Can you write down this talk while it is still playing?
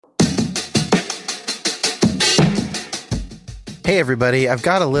Hey everybody, I've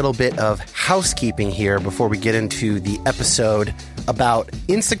got a little bit of housekeeping here before we get into the episode about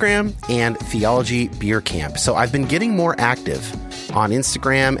Instagram and Theology Beer Camp. So I've been getting more active on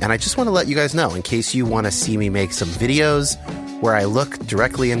Instagram, and I just want to let you guys know, in case you want to see me make some videos where I look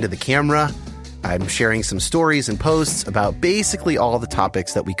directly into the camera. I'm sharing some stories and posts about basically all the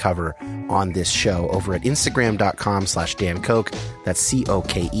topics that we cover on this show over at Instagram.com/Dan Koch. That's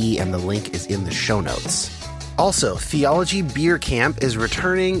C-O-K-E, and the link is in the show notes. Also, Theology Beer Camp is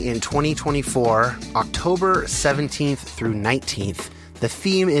returning in 2024, October 17th through 19th. The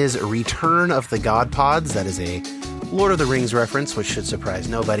theme is Return of the God Pods. That is a Lord of the Rings reference, which should surprise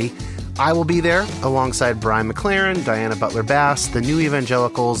nobody. I will be there alongside Brian McLaren, Diana Butler-Bass, the New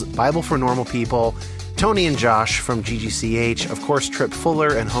Evangelicals, Bible for Normal People, Tony and Josh from GGCH, of course Trip Fuller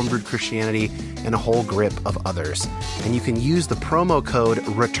and Homebrewed Christianity, and a whole grip of others. And you can use the promo code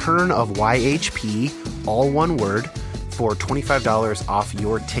RETURNOFYHP, all one word, for $25 off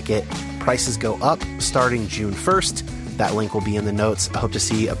your ticket. Prices go up starting June 1st. That link will be in the notes. I hope to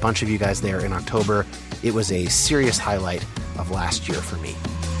see a bunch of you guys there in October. It was a serious highlight of last year for me.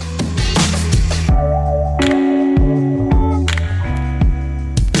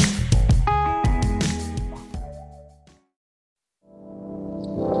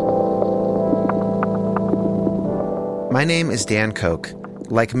 My name is Dan Koch.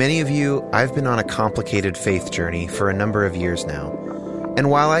 Like many of you, I've been on a complicated faith journey for a number of years now. And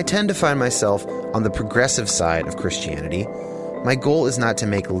while I tend to find myself on the progressive side of Christianity, my goal is not to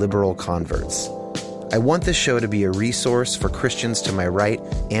make liberal converts. I want this show to be a resource for Christians to my right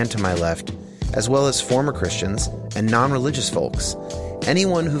and to my left, as well as former Christians and non-religious folks,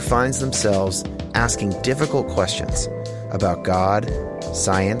 anyone who finds themselves asking difficult questions about God,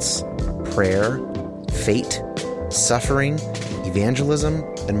 science, prayer, fate, suffering, evangelism,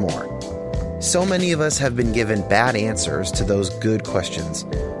 and more. So many of us have been given bad answers to those good questions,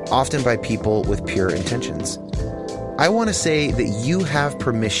 often by people with pure intentions. I want to say that you have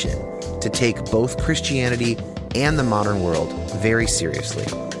permission to take both Christianity and the modern world very seriously.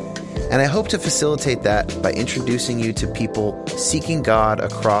 And I hope to facilitate that by introducing you to people seeking God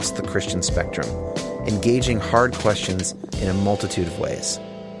across the Christian spectrum, engaging hard questions in a multitude of ways.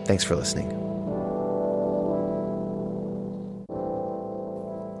 Thanks for listening.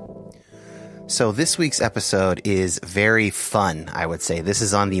 So this week's episode is very fun, I would say. This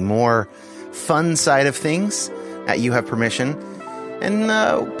is on the more fun side of things at You Have Permission. And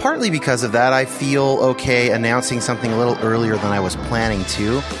partly because of that, I feel okay announcing something a little earlier than I was planning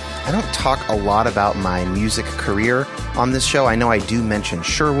to. I don't talk a lot about my music career on this show. I know I do mention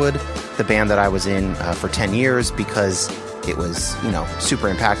Sherwood, the band that I was in for 10 years, because it was,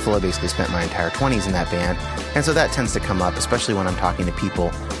 super impactful. I basically spent my entire 20s in that band. And so that tends to come up, especially when I'm talking to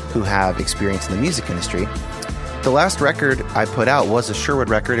people who have experience in the music industry. The last record I put out was a Sherwood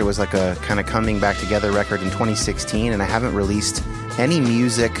record. It was like a kind of coming back together record in 2016, and I haven't released any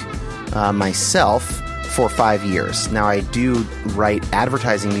music myself for 5 years. Now, I do write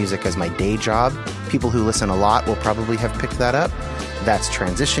advertising music as my day job. People who listen a lot will probably have picked that up. That's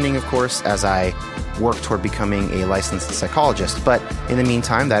transitioning, of course, as I work toward becoming a licensed psychologist. But in the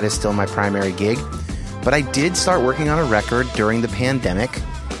meantime, that is still my primary gig. But I did start working on a record during the pandemic,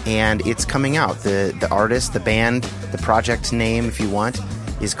 and it's coming out. The artist, the band, the project name, if you want,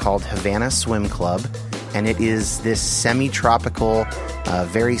 is called Havana Swim Club, and it is this semi-tropical,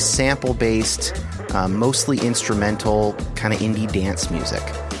 very sample-based, mostly instrumental, kind of indie dance music.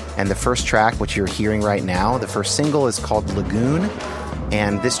 And the first track, which you're hearing right now, the first single is called Lagoon,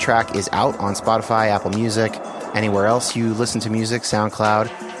 and this track is out on Spotify, Apple Music, anywhere else you listen to music,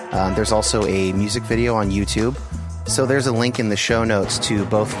 SoundCloud. There's also a music video on YouTube. So there's a link in the show notes to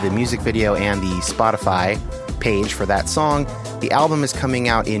both the music video and the Spotify page for that song. The album is coming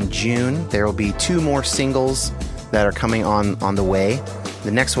out in June. There will be 2 more singles that are coming on the way.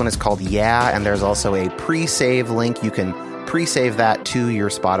 The next one is called Yeah, and there's also a pre-save link. You can pre-save that to your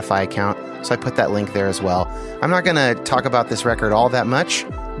Spotify account. So I put that link there as well. I'm not going to talk about this record all that much,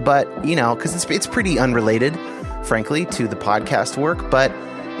 but, because it's pretty unrelated, frankly, to the podcast work, but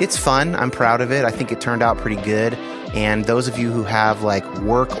it's fun. I'm proud of it. I think it turned out pretty good. And those of you who have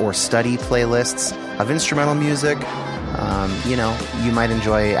work or study playlists of instrumental music, you might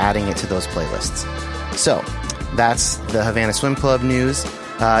enjoy adding it to those playlists. So that's the Havana Swim Club news.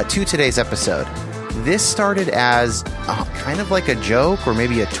 To today's episode. This started as kind of like a joke or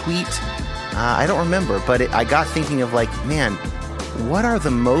maybe a tweet. I don't remember, but I got thinking of what are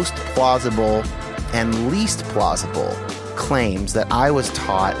the most plausible and least plausible claims that I was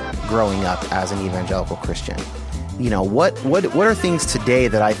taught growing up as an evangelical Christian? What are things today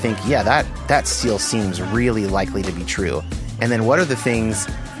that I think, that still seems really likely to be true? And then what are the things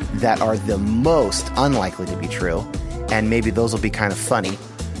that are the most unlikely to be true? And maybe those will be kind of funny.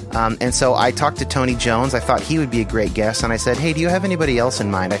 And so I talked to Tony Jones. I thought he would be a great guest. And I said, hey, do you have anybody else in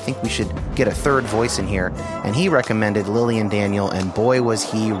mind? I think we should get a third voice in here. And he recommended Lillian Daniel, and boy, was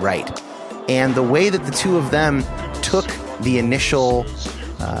he right. And the way that the two of them took the initial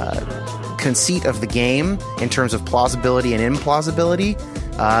conceit of the game in terms of plausibility and implausibility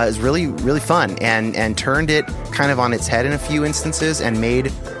is really, really fun, and turned it kind of on its head in a few instances and made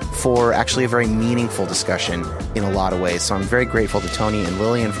for actually a very meaningful discussion in a lot of ways. So I'm very grateful to Tony and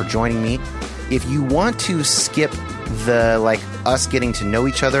Lillian for joining me. If you want to skip the us getting to know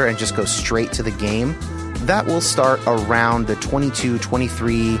each other and just go straight to the game, that will start around the 22,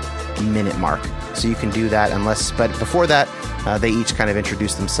 23 minute mark. So you can do that but before that, they each kind of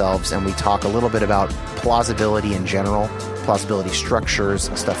introduce themselves and we talk a little bit about plausibility in general, plausibility structures,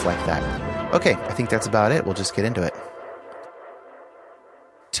 stuff like that. Okay, I think that's about it. We'll just get into it.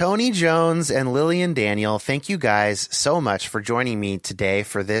 Tony Jones and Lillian Daniel, thank you guys so much for joining me today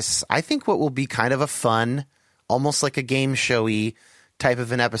for this, I think what will be kind of a fun, almost like a game showy type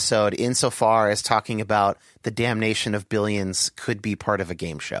of an episode insofar as talking about the damnation of billions could be part of a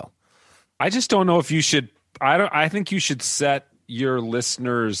game show. I just don't know if you should, I think you should set your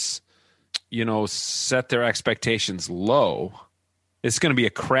listeners, set their expectations low. It's going to be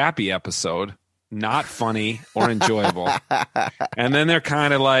a crappy episode. Not funny or enjoyable. And then they're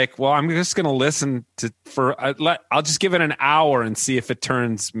kind of like, well, I'm just going to listen I'll just give it an hour and see if it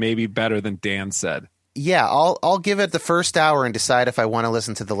turns maybe better than Dan said. Yeah, I'll give it the first hour and decide if I want to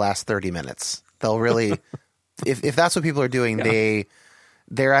listen to the last 30 minutes. They'll really, if that's what people are doing, yeah.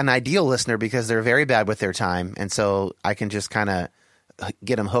 They're an ideal listener because they're very bad with their time. And so I can just kind of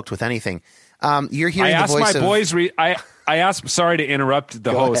get them hooked with anything. You're hearing the voice of... boys, I asked, sorry to interrupt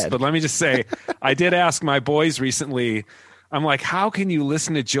the host, but let me just say, I did ask my boys recently, I'm like, how can you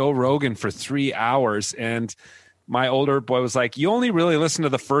listen to Joe Rogan for 3 hours? And my older boy was like, you only really listen to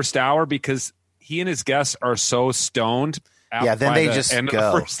the first hour because he and his guests are so stoned. Yeah, then they just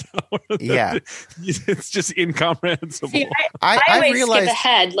go. Yeah. It's just incomprehensible. See, I always skip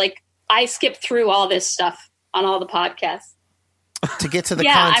ahead. Like, I skip through all this stuff on all the podcasts. To get to the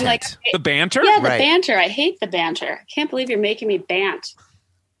content. I'm like, the banter? Yeah, the banter. I hate the banter. I can't believe you're making me bant.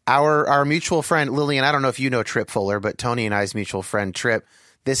 Our mutual friend, Lillian, I don't know if you know Trip Fuller, but Tony and I's mutual friend, Trip,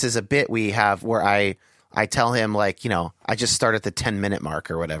 this is a bit we have where I tell him, I just start at the 10-minute mark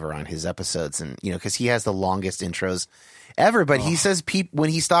or whatever on his episodes. And, because he has the longest intros ever. But he says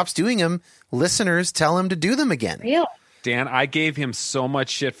when he stops doing them, listeners tell him to do them again. Really? Dan, I gave him so much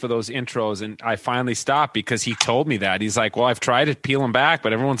shit for those intros, and I finally stopped because he told me that. He's like, well, I've tried to peel them back,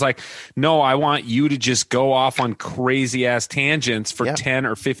 but everyone's like, no, I want you to just go off on crazy-ass tangents for 10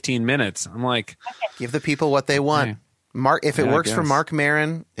 or 15 minutes. I'm like... Give the people what they want. Okay. Mark, if it works for Mark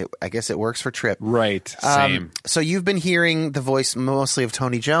Maron, I guess it works for Trip. Right, same. So you've been hearing the voice mostly of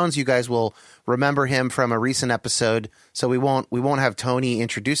Tony Jones. You guys will remember him from a recent episode, so we won't have Tony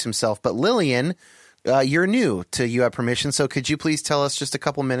introduce himself. But Lillian... you're new to You Have Permission, so could you please tell us just a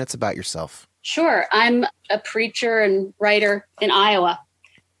couple minutes about yourself? Sure. I'm a preacher and writer in Iowa,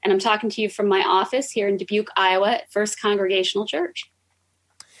 and I'm talking to you from my office here in Dubuque, Iowa, at First Congregational Church.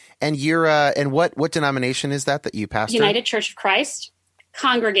 And you're and what denomination is that you pastor? United Church of Christ.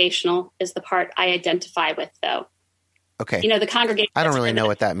 Congregational is the part I identify with, though. Okay. The congregation. I don't really know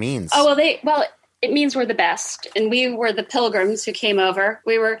what that means. Oh, it means we're the best, and we were the pilgrims who came over.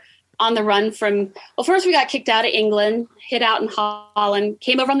 We were on the run first we got kicked out of England, hid out in Holland,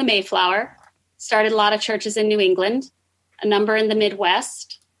 came over on the Mayflower, started a lot of churches in New England, a number in the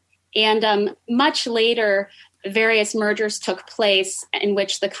Midwest. And much later, various mergers took place in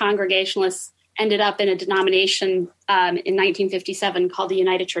which the Congregationalists ended up in a denomination in 1957 called the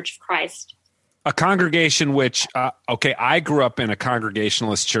United Church of Christ. A congregation which, I grew up in a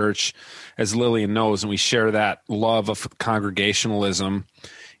Congregationalist church, as Lillian knows, and we share that love of Congregationalism.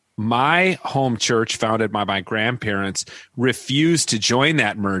 My home church, founded by my grandparents, refused to join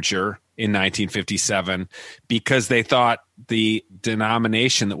that merger in 1957 because they thought the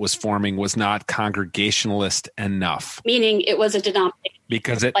denomination that was forming was not Congregationalist enough. Meaning it was a denomination.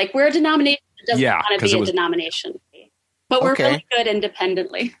 Because we're a denomination that doesn't want to be a denomination. But we're really good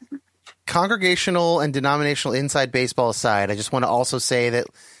independently. Congregational and denominational inside baseball aside, I just want to also say that,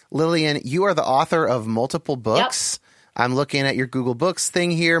 Lillian, you are the author of multiple books. Yep. I'm looking at your Google Books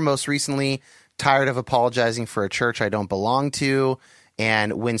thing here. Most recently, Tired of Apologizing for a Church I Don't Belong to,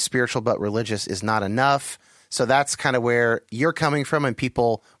 and When Spiritual But Religious Is Not Enough. So that's kind of where you're coming from, and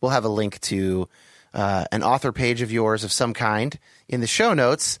people will have a link to an author page of yours of some kind in the show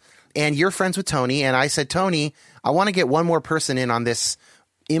notes. and you're friends with Tony. And I said, Tony, I want to get one more person in on this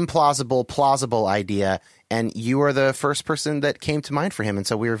implausible, plausible idea. And you are the first person that came to mind for him. And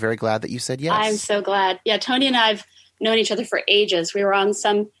so we were very glad that you said yes. I'm so glad. Yeah, Tony and I have known each other for ages. We were on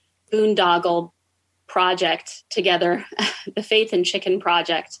some boondoggle project together, the Faith and Chicken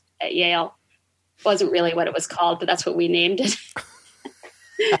Project at Yale. Wasn't really what it was called, but that's what we named it.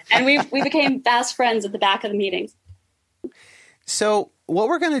 And we became fast friends at the back of the meetings. So what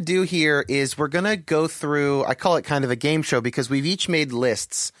we're going to do here is we're going to go through, I call it kind of a game show, because we've each made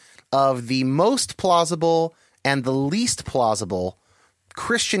lists of the most plausible and the least plausible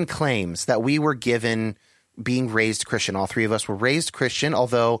Christian claims that we were given being raised Christian. All three of us were raised Christian,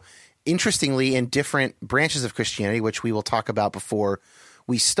 although interestingly in different branches of Christianity, which we will talk about before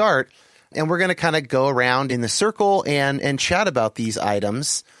we start. And we're going to kind of go around in the circle and chat about these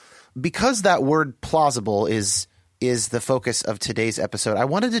items. Because that word plausible is the focus of today's episode, I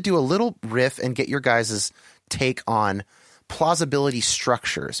wanted to do a little riff and get your guys' take on plausibility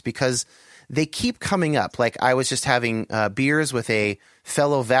structures, because they keep coming up. Like I was just having beers with a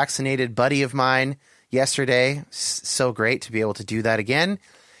fellow vaccinated buddy of mine yesterday. So great to be able to do that again.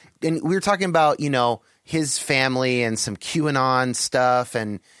 And we were talking about, his family and some QAnon stuff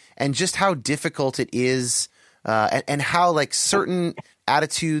and just how difficult it is and how like certain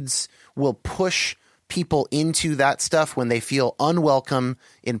attitudes will push people into that stuff when they feel unwelcome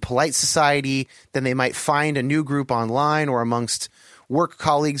in polite society. Then they might find a new group online or amongst work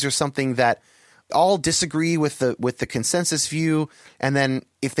colleagues or something that all disagree with the consensus view. And then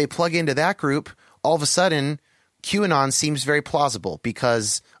if they plug into that group, all of a sudden QAnon seems very plausible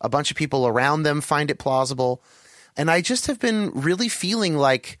because a bunch of people around them find it plausible. And I just have been really feeling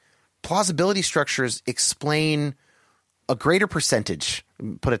like plausibility structures explain a greater percentage,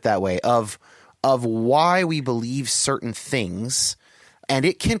 put it that way, of why we believe certain things, and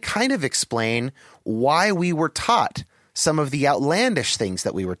it can kind of explain why we were taught some of the outlandish things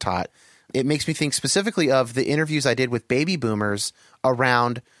that we were taught. It makes me think specifically of the interviews I did with baby boomers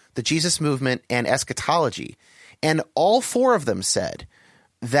around the Jesus movement and eschatology. And all four of them said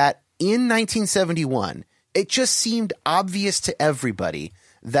that in 1971, it just seemed obvious to everybody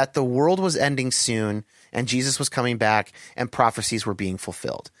that the world was ending soon and Jesus was coming back and prophecies were being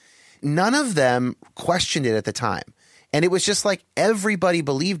fulfilled. None of them questioned it at the time. And it was just like everybody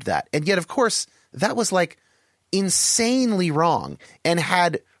believed that. And yet, of course, that was like insanely wrong and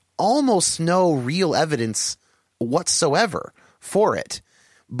had almost no real evidence whatsoever for it.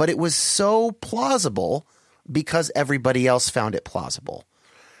 But it was so plausible because everybody else found it plausible.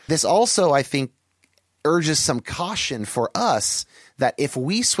 This also, I think, urges some caution for us that if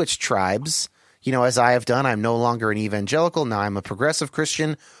we switch tribes, as I have done, I'm no longer an evangelical, now I'm a progressive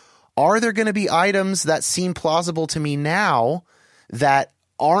Christian. Are there going to be items that seem plausible to me now that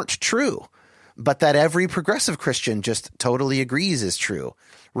aren't true, but that every progressive Christian just totally agrees is true,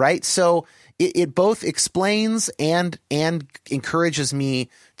 right? So it both explains and encourages me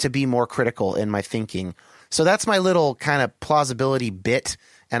to be more critical in my thinking. So that's my little kind of plausibility bit,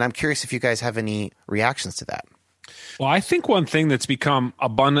 and I'm curious if you guys have any reactions to that. Well, I think one thing that's become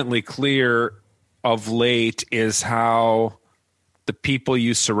abundantly clear of late is how the people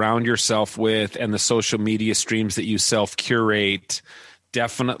you surround yourself with and the social media streams that you self-curate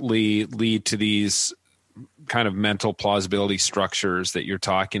definitely lead to these kind of mental plausibility structures that you're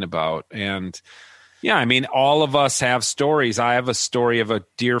talking about. And yeah, I mean, all of us have stories. I have a story of a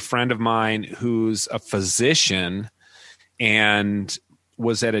dear friend of mine who's a physician and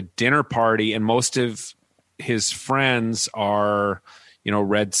was at a dinner party, and most of his friends are,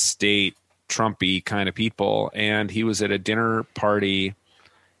 red state Trumpy kind of people. And he was at a dinner party.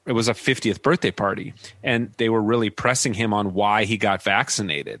 It was a 50th birthday party, and they were really pressing him on why he got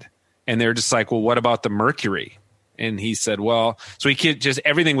vaccinated. And they're just like, well, what about the mercury? And he said, well, so he could just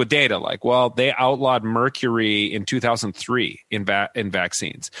everything with data, like, well, they outlawed mercury in 2003 in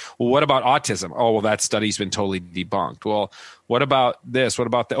vaccines. Well, what about autism? Oh, well, that study's been totally debunked. Well, what about this? What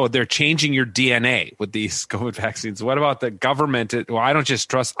about that? Oh, they're changing your DNA with these COVID vaccines. What about the government? Well, I just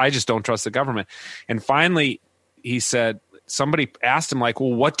don't trust the government. And finally, he said, somebody asked him, like,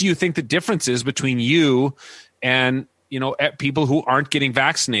 well, what do you think the difference is between you and, people who aren't getting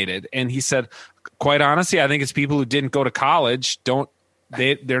vaccinated? And he said, quite honestly, I think it's people who didn't go to college.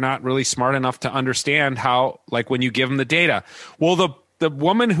 They're not really smart enough to understand how, like, when you give them the data. Well, the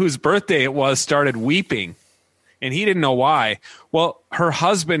woman whose birthday it was started weeping, and he didn't know why. Well, her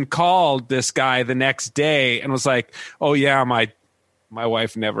husband called this guy the next day and was like, oh yeah, my my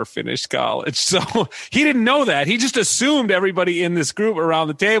wife never finished college. So he didn't know that. He just assumed everybody in this group around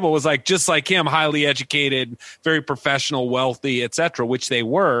the table was like, just like him, highly educated, very professional, wealthy, etc., which they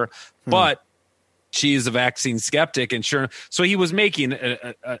were. But she is a vaccine skeptic, and sure. So he was making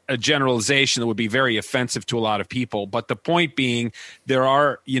a generalization that would be very offensive to a lot of people. But the point being, there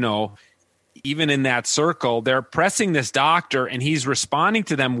are, even in that circle, they're pressing this doctor and he's responding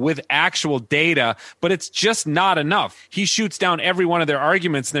to them with actual data, but it's just not enough. He shoots down every one of their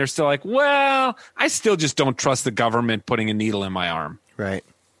arguments and they're still like, well, I still just don't trust the government putting a needle in my arm. Right.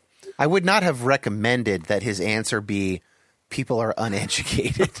 I would not have recommended that his answer be people are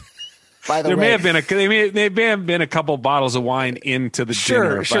uneducated. By the way, may have been a couple bottles of wine into the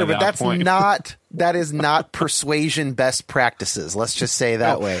dinner. Sure, but that is not persuasion best practices. Let's just say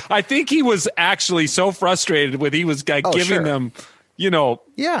that way. I think he was actually so frustrated with he was giving them,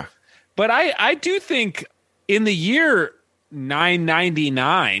 Yeah. But I do think in the year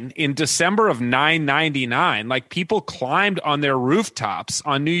 999, in December of 999, like people climbed on their rooftops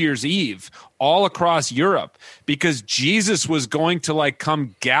on New Year's Eve all across Europe because Jesus was going to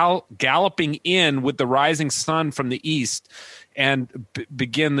come galloping in with the rising sun from the east and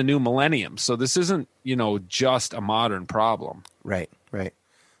begin the new millennium. So this isn't, just a modern problem. Right.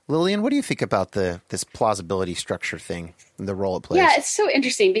 Lillian, what do you think about this plausibility structure thing and the role it plays? Yeah, it's so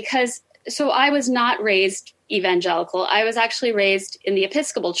interesting because I was not raised evangelical. I was actually raised in the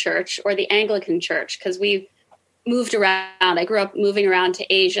Episcopal Church or the Anglican Church because we moved around. I grew up moving around to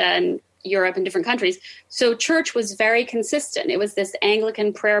Asia and Europe and different countries. So church was very consistent. It was this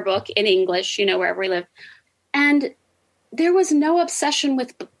Anglican prayer book in English, wherever we lived. And there was no obsession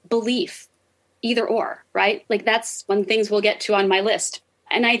with belief, either or, right? That's one of the things we'll get to on my list.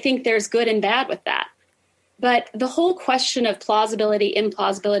 And I think there's good and bad with that. But the whole question of plausibility,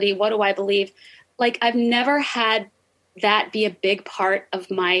 implausibility, what do I believe? I've never had that be a big part of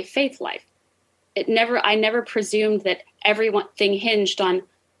my faith life. I never presumed that everything hinged on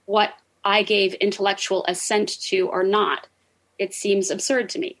what I gave intellectual assent to or not. It seems absurd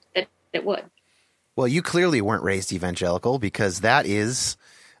to me that it would. Well, you clearly weren't raised evangelical because that is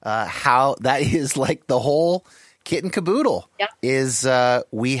the whole kit and caboodle. Yep. Is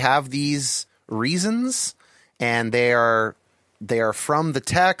we have these reasons and they are from the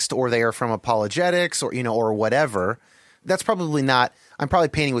text or they are from apologetics or, or whatever. That's probably not, I'm probably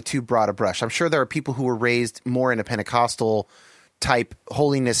painting with too broad a brush. I'm sure there are people who were raised more in a Pentecostal type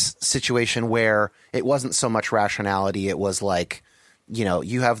holiness situation where it wasn't so much rationality. It was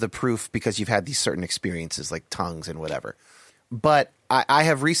you have the proof because you've had these certain experiences like tongues and whatever. But I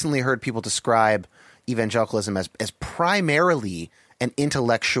have recently heard people describe evangelicalism as primarily an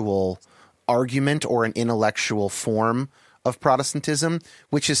intellectual argument or an intellectual form of Protestantism,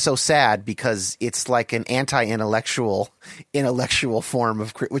 which is so sad because it's like an anti-intellectual form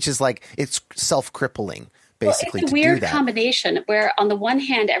of, which is it's self-crippling, basically. Well, it's a weird combination where on the one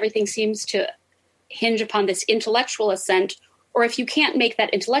hand, everything seems to hinge upon this intellectual assent, or if you can't make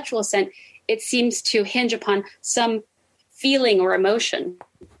that intellectual assent, it seems to hinge upon some feeling or emotion,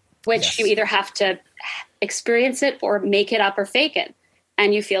 which you either have to experience it or make it up or fake it.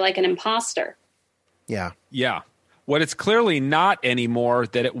 And you feel like an imposter. Yeah. Yeah. What it's clearly not anymore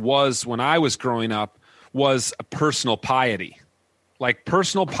that it was when I was growing up was a personal piety.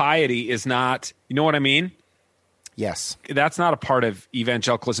 Personal piety is not, you know what I mean? Yes. That's not a part of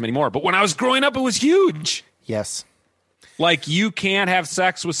evangelicalism anymore. But when I was growing up, it was huge. Yes. You can't have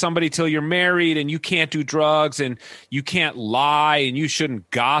sex with somebody till you're married and you can't do drugs and you can't lie and you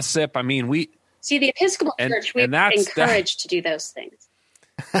shouldn't gossip. I mean, See, the Episcopal Church, we're encouraged to do those things.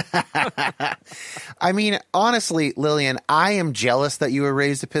 I mean, honestly, Lillian, I am jealous that you were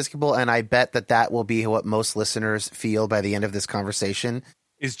raised Episcopal, and I bet that will be what most listeners feel by the end of this conversation.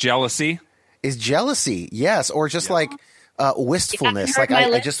 Is jealousy, yes, or just wistfulness.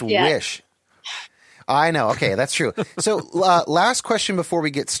 I just wish. I know. Okay, that's true. So last question before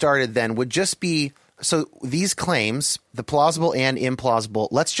we get started then would just be, so these claims, the plausible and implausible,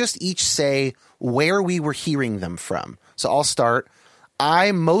 let's just each say where we were hearing them from. So I'll start.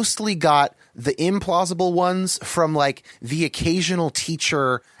 I mostly got the implausible ones from the occasional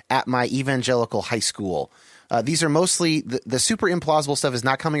teacher at my evangelical high school. These are mostly the super implausible stuff is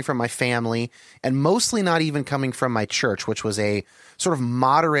not coming from my family and mostly not even coming from my church, which was a sort of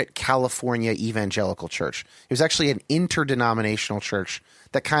moderate California evangelical church. It was actually an interdenominational church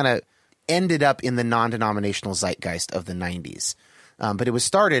that kind of ended up in the non-denominational zeitgeist of the 90s. But it was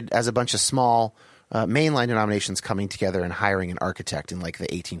started as a bunch of small mainline denominations coming together and hiring an architect in the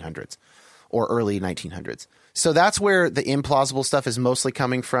 1800s or early 1900s. So that's where the implausible stuff is mostly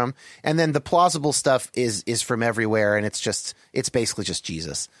coming from. And then the plausible stuff is from everywhere. And it's basically just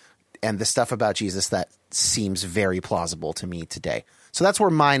Jesus and the stuff about Jesus that seems very plausible to me today. So that's where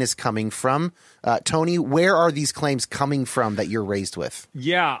mine is coming from. Tony, where are these claims coming from that you're raised with?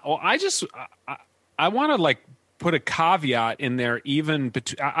 Yeah. Well, I want to put a caveat in there.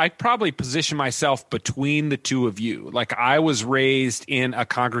 I probably position myself between the two of you. Like, I was raised in a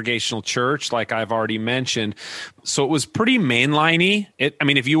congregational church, like I've already mentioned. So it was pretty mainliney.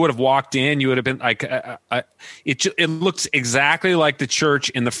 If you would have walked in, you would have been like, it looks exactly like the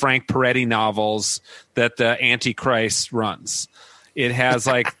church in the Frank Peretti novels that the Antichrist runs. It has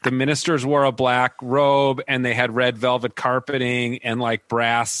the ministers wore a black robe and they had red velvet carpeting and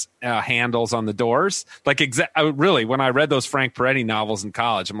brass handles on the doors. Really, when I read those Frank Peretti novels in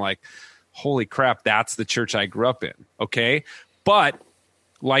college, I'm like, holy crap, that's the church I grew up in. Okay. But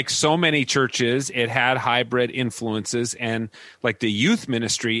like so many churches, it had hybrid influences, and the youth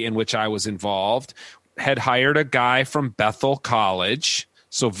ministry in which I was involved had hired a guy from Bethel College.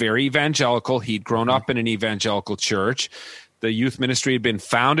 So very evangelical. He'd grown up in an evangelical church. The youth ministry had been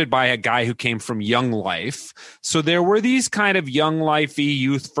founded by a guy who came from Young Life. So there were these kind of Young Life-y,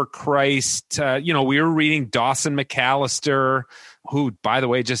 Youth for Christ. We were reading Dawson McAllister, who, by the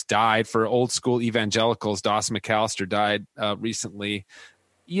way, just died. For old school evangelicals, Dawson McAllister died recently.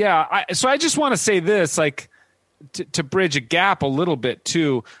 Yeah, so I just want to say this, to bridge a gap a little bit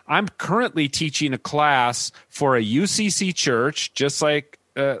too. I'm currently teaching a class for a UCC church, just like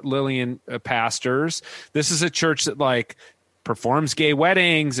Lillian pastors. This is a church that performs gay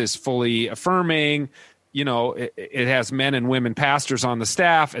weddings, is fully affirming, it has men and women pastors on the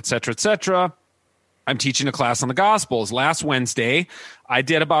staff, et cetera, et cetera. I'm teaching a class on the Gospels. Last Wednesday, I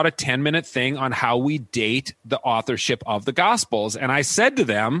did about a 10-minute thing on how we date the authorship of the Gospels. And I said to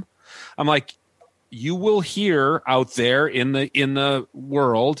them, I'm like, you will hear out there in the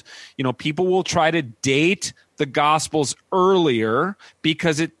world, people will try to date the Gospels earlier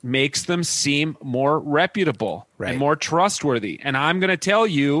because it makes them seem more reputable and more trustworthy. And I'm going to tell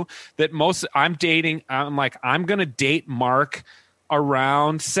you that I'm going to date Mark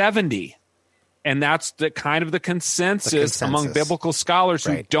around 70. And that's the kind of the consensus among biblical scholars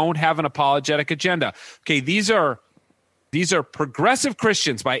who don't have an apologetic agenda. Okay, these are progressive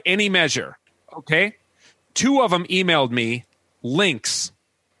Christians by any measure. Okay, 2 of them emailed me links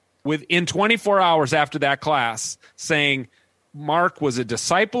within 24 hours after that class saying Mark was a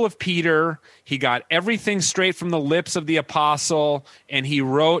disciple of Peter. He got everything straight from the lips of the apostle, and he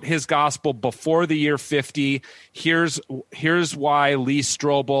wrote his gospel before the year 50. Here's why Lee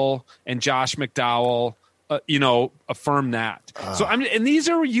Strobel and Josh McDowell, affirm that. And these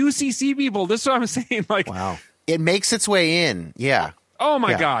are UCC people. This is what I'm saying. Wow, it makes its way in. Yeah. Oh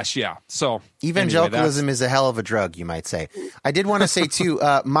my gosh, yeah. So evangelicalism is a hell of a drug, you might say. I did want to say too,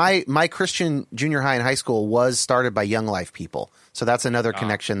 my Christian junior high and high school was started by Young Life people. So that's another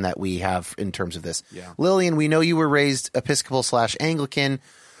connection that we have in terms of this. Yeah. Lillian, we know you were raised Episcopal/Anglican,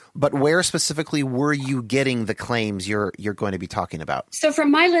 but where specifically were you getting the claims you're going to be talking about? So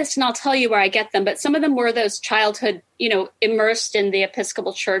from my list, and I'll tell you where I get them, but some of them were those childhood, immersed in the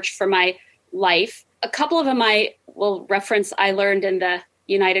Episcopal Church for my life. A couple of them I will reference I learned in the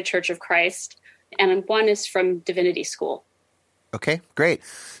United Church of Christ, and one is from Divinity School. Okay, great.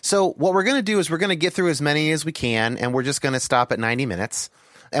 So what we're going to do is we're going to get through as many as we can, and we're just going to stop at 90 minutes.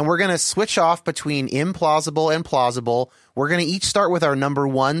 And we're going to switch off between implausible and plausible. We're going to each start with our number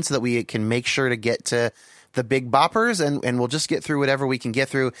 1 so that we can make sure to get to the big boppers, and we'll just get through whatever we can get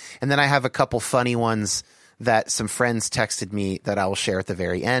through. And then I have a couple funny ones that some friends texted me that I will share at the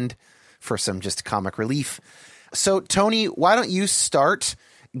very end for some just comic relief. So, Tony, why don't you start?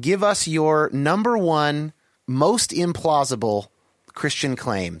 Give us your number 1 most implausible Christian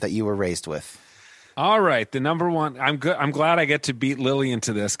claim that you were raised with. All right, the number 1. I'm good. I'm glad I get to beat Lily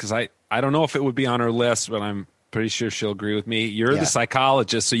into this because I don't know if it would be on her list, but I'm pretty sure she'll agree with me. You're the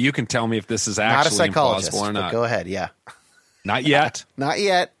psychologist, so you can tell me if this is actually implausible or not. Go ahead, yeah. Not yet. Not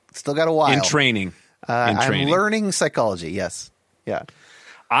yet. Still got a while. In training. I'm learning psychology, yes. Yeah.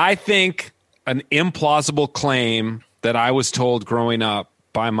 I think an implausible claim that I was told growing up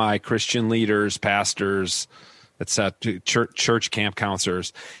by my Christian leaders, pastors, etc., church camp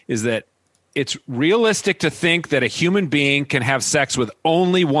counselors, is that it's realistic to think that a human being can have sex with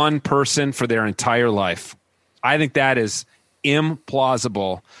only one person for their entire life. I think that is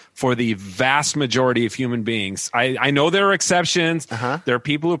implausible for the vast majority of human beings. I know there are exceptions. There are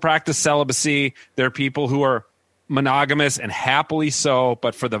people who practice celibacy. There are people who are monogamous and happily so,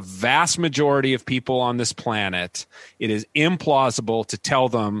 but for the vast majority of people on this planet, it is implausible to tell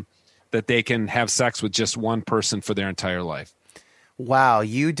them that they can have sex with just one person for their entire life. Wow,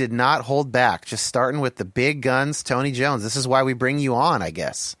 you did not hold back. Just starting with the big guns, Tony Jones. This is why we bring you on, I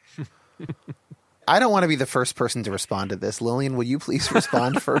guess. I don't want to be the first person to respond to this. Lillian, would you please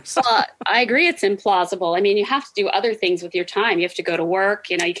respond first? I agree it's implausible. I mean, you have to do other things with your time. You have to go to work.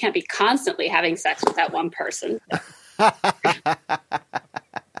 You know, you can't be constantly having sex with that one person.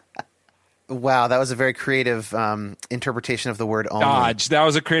 Wow, that was a very creative interpretation of the word only. Dodge. That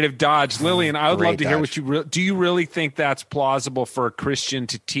was a creative dodge. Lillian, I would love to hear dodge. what do you really think that's plausible for a Christian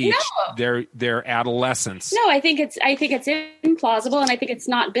to teach their adolescents? No, I think it's implausible, and I think it's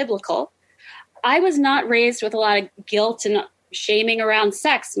not biblical. I was not raised with a lot of guilt and shaming around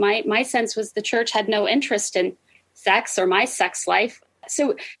sex. My sense was the church had no interest in sex or my sex life.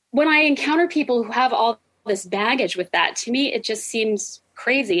 So when I encounter people who have all this baggage with that, to me, it just seems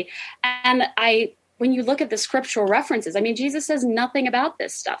crazy. And when you look at the scriptural references, I mean, Jesus says nothing about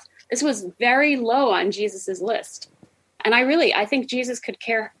this stuff. This was very low on Jesus's list. And I think Jesus could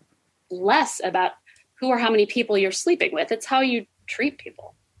care less about who or how many people you're sleeping with. It's how you treat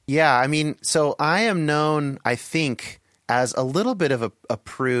people. Yeah, I mean, so I am known, I think, as a little bit of a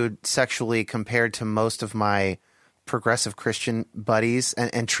prude sexually compared to most of my progressive Christian buddies.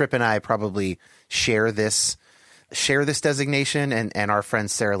 And Tripp and I probably share this designation, and our friend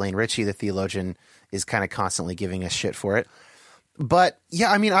Sarah Lane Ritchie, the theologian, is kind of constantly giving us shit for it. But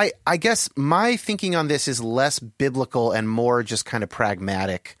yeah, I mean, I guess my thinking on this is less biblical and more just kind of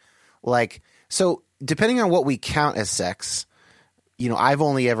pragmatic. Like, so depending on what we count as sex, you know, I've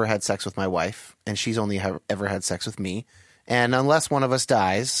only ever had sex with my wife, and she's only ever had sex with me. And unless one of us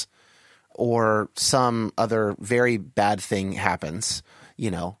dies or some other very bad thing happens, you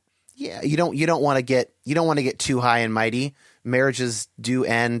know, yeah, you don't want to get too high and mighty. Marriages do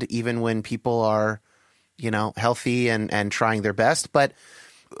end even when people are, you know, healthy and trying their best. But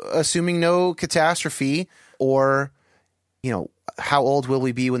assuming no catastrophe, or, you know, how old will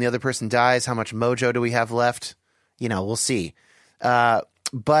we be when the other person dies? How much mojo do we have left? You know, we'll see.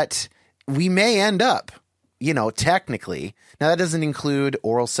 But we may end up, you know, technically. Now that doesn't include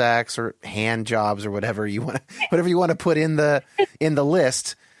oral sex or hand jobs or whatever you want to put in the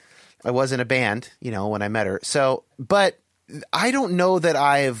list. I was in a band, you know, when I met her. So, but I don't know that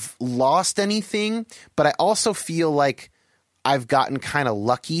I've lost anything, but I also feel like I've gotten kind of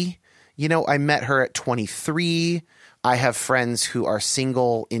lucky. You know, I met her at 23. I have friends who are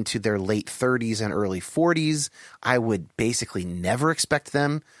single into their late 30s and early 40s. I would basically never expect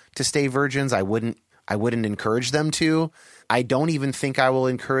them to stay virgins. I wouldn't encourage them to. I don't even think I will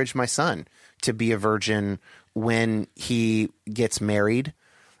encourage my son to be a virgin when he gets married.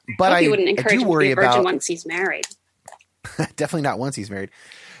 But I wouldn't encourage him to be a virgin about once he's married. Definitely not once he's married.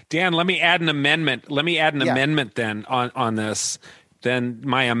 Dan, let me add an amendment. Amendment then on this. Then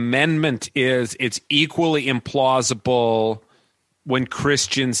my amendment is it's equally implausible when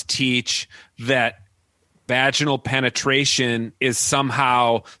Christians teach that vaginal penetration is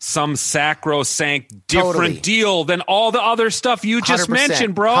somehow some sacrosanct different deal than all the other stuff you just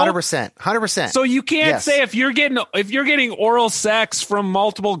mentioned, bro. 100%. So you can't say if you're getting oral sex from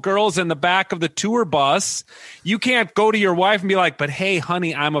multiple girls in the back of the tour bus, you can't go to your wife and be like, "But hey,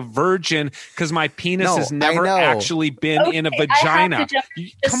 honey, I'm a virgin because my penis has never actually been in a vagina."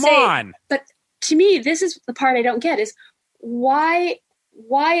 Come on. But to me, this is the part I don't get: is why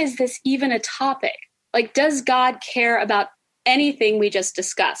is this even a topic? Like, does God care about anything we just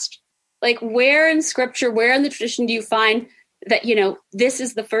discussed? Like, where in scripture, where in the tradition do you find that, you know, this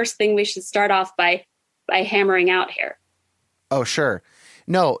is the first thing we should start off by hammering out here? Oh, sure.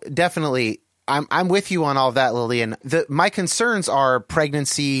 No, definitely. I'm with you on all of that, Lillian. My concerns are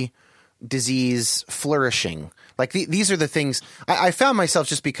pregnancy, disease, flourishing. Like these are the things I found myself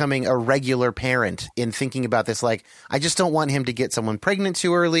just becoming a regular parent in thinking about this. Like, I just don't want him to get someone pregnant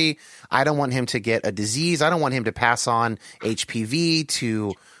too early. I don't want him to get a disease. I don't want him to pass on HPV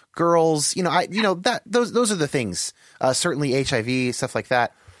to girls. You know, those are the things. Certainly HIV, stuff like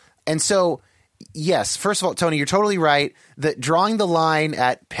that. And so, yes, first of all, Tony, you're totally right that drawing the line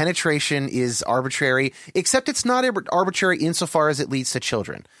at penetration is arbitrary, except it's not arbitrary insofar as it leads to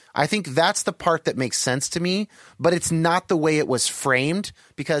children. I think that's the part that makes sense to me, but it's not the way it was framed,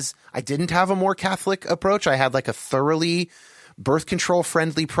 because I didn't have a more Catholic approach. I had like a thoroughly birth control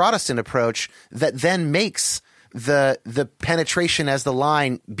friendly Protestant approach that then makes the penetration as the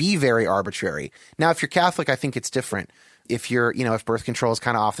line be very arbitrary. Now, if you're Catholic, I think it's different. If if birth control is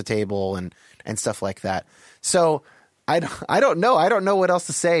kind of off the table and stuff like that. So I don't know. I don't know what else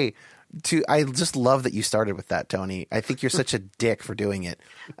to say I just love that you started with that, Tony. I think you're such a dick for doing it.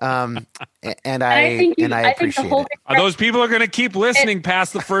 And I appreciate it. Those people are going to keep listening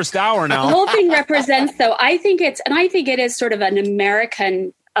past the first hour now. The whole thing represents, though, I think it is sort of an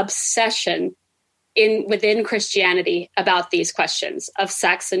American obsession within Christianity about these questions of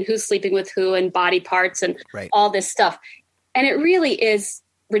sex and who's sleeping with who and body parts and all this stuff. And it really is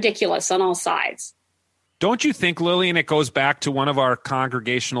ridiculous on all sides. Don't you think, Lillian, it goes back to one of our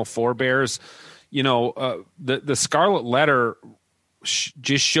congregational forebears? The Scarlet Letter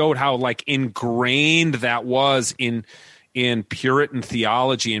just showed how like ingrained that was in Puritan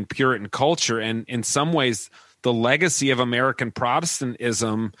theology and Puritan culture. And in some ways, the legacy of American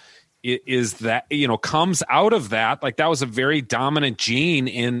Protestantism is that, comes out of that. Like that was a very dominant gene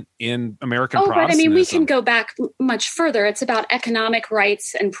in American Protestantism. But I mean, we can go back much further. It's about economic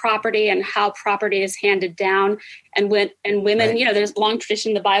rights and property and how property is handed down. And women, there's a long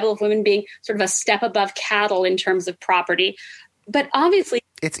tradition in the Bible of women being sort of a step above cattle in terms of property. But obviously,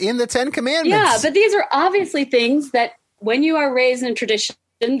 it's in the 10 Commandments. Yeah, but these are obviously things that when you are raised in a tradition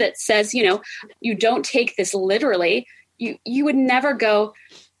that says, you don't take this literally, you would never go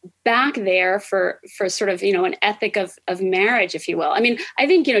back there for sort of, an ethic of marriage, if you will. I mean, I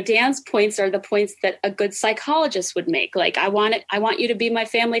think, Dan's points are the points that a good psychologist would make. Like, I want you to be my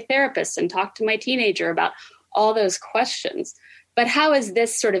family therapist and talk to my teenager about all those questions. But how is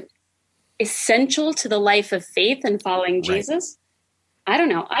this sort of essential to the life of faith and following Jesus? I don't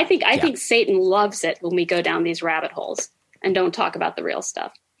know. I think Satan loves it when we go down these rabbit holes and don't talk about the real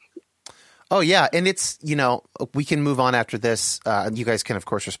stuff. Oh, yeah. And it's, we can move on after this. You guys can, of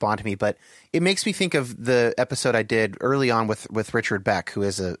course, respond to me. But it makes me think of the episode I did early on with Richard Beck, who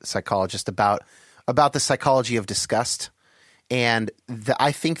is a psychologist, about the psychology of disgust. And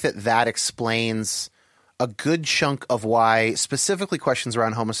I think that explains a good chunk of why specifically questions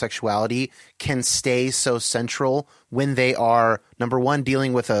around homosexuality can stay so central when they are, number one,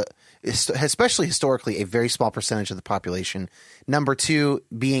 dealing with especially historically, a very small percentage of the population. Number two,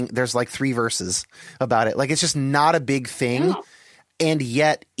 there's like 3 verses about it. Like, it's just not a big thing. No. And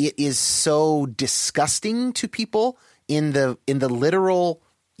yet it is so disgusting to people in the literal,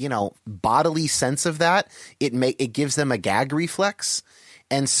 bodily sense of that. It gives them a gag reflex.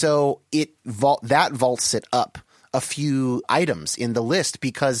 And so that vaults it up a few items in the list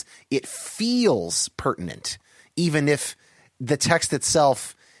because it feels pertinent, even if the text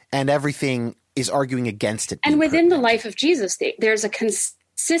itself and everything is arguing against it. And within the life of Jesus, there's a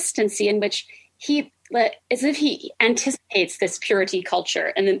consistency in which he, as if he anticipates this purity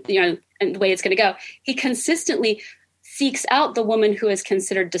culture and and the way it's going to go. He consistently seeks out the woman who is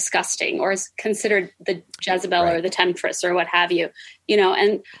considered disgusting or is considered the Jezebel or the temptress or what have you,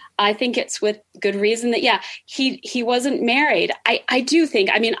 and I think it's with good reason that, he wasn't married. I do think,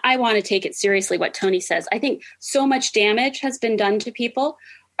 I want to take it seriously what Tony says. I think so much damage has been done to people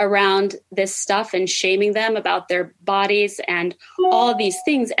around this stuff and shaming them about their bodies and all of these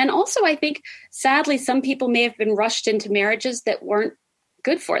things. And also, I think, sadly, some people may have been rushed into marriages that weren't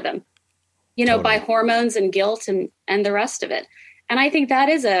good for them, totally. By hormones and guilt and the rest of it. And I think that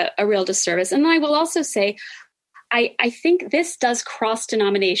is a real disservice. And I will also say, I think this does cross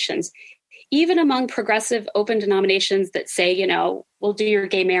denominations, even among progressive open denominations that say, we'll do your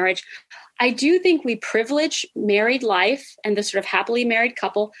gay marriage. I do think we privilege married life and the sort of happily married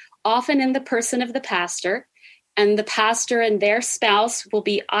couple, often in the person of the pastor, and the pastor and their spouse will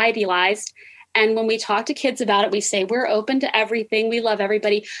be idealized. And when we talk to kids about it, we say, we're open to everything. We love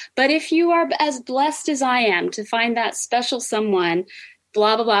everybody. But if you are as blessed as I am to find that special someone,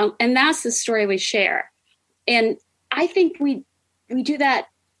 blah, blah, blah. And that's the story we share. And I think we do that.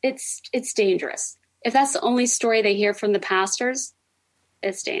 It's dangerous. If that's the only story they hear from the pastors,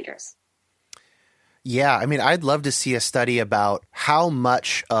 it's dangerous. Yeah. I'd love to see a study about how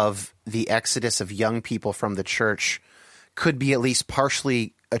much of the exodus of young people from the church could be at least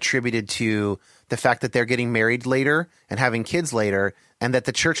partially attributed to the fact that they're getting married later and having kids later, and that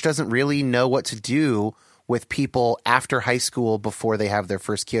the church doesn't really know what to do with people after high school before they have their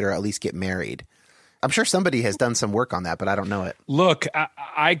first kid or at least get married. I'm sure somebody has done some work on that, but I don't know it. Look,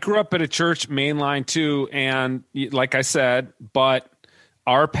 I grew up at a church mainline too, and like I said, but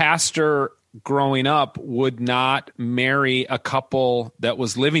our pastor growing up would not marry a couple that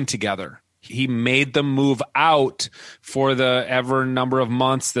was living together. He made them move out for the ever number of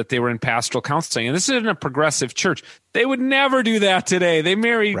months that they were in pastoral counseling. And this is in a progressive church. They would never do that today. They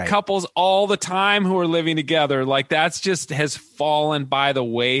marry couples all the time who are living together. Like, that's just has fallen by the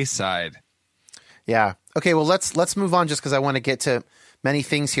wayside. Yeah. Okay. Well, let's move on just because I want to get to many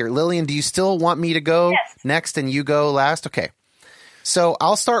things here. Lillian, do you still want me to go next and you go last? Okay. So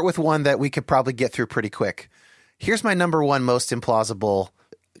I'll start with one that we could probably get through pretty quick. Here's my number one most implausible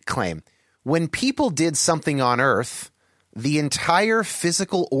claim. When people did something on Earth, the entire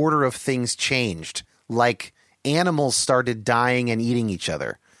physical order of things changed, like animals started dying and eating each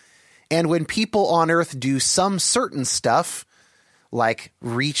other. And when people on Earth do some certain stuff, like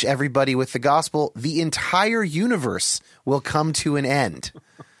reach everybody with the gospel, the entire universe will come to an end.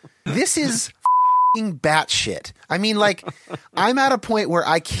 This is f***ing batshit. I mean, like, I'm at a point where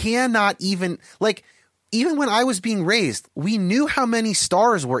I cannot even, like, even when I was being raised, we knew how many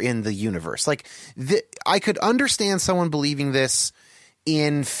stars were in the universe. Like, I could understand someone believing this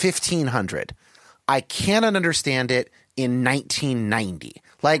in 1500. I cannot understand it in 1990.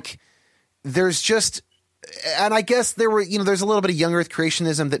 Like, there's just, and I guess there's a little bit of young Earth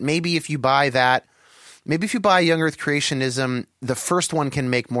creationism that maybe if you buy young Earth creationism, the first one can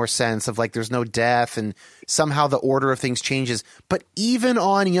make more sense of like, there's no death and somehow the order of things changes. But even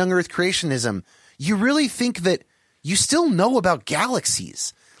on young Earth creationism, you really think that you still know about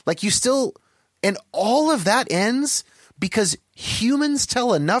galaxies. Like and all of that ends because humans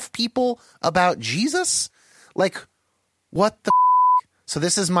tell enough people about Jesus? Like, what the So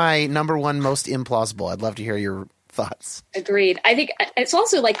this is my number one most implausible. I'd love to hear your thoughts. Agreed. I think it's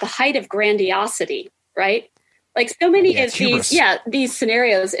also like the height of grandiosity, right? Like so many of these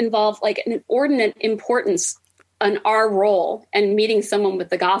scenarios involve like an inordinate importance on our role and meeting someone with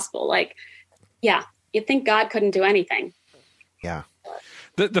the gospel. Like, yeah, you'd think God couldn't do anything. Yeah.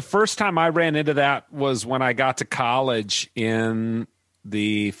 The first time I ran into that was when I got to college in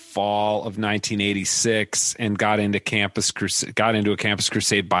the fall of 1986 and got into a Campus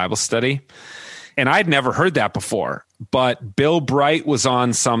Crusade Bible study. And I'd never heard that before, but Bill Bright was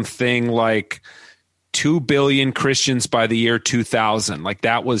on something like 2 billion Christians by the year 2000. Like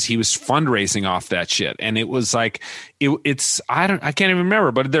he was fundraising off that shit. And it was like, I can't even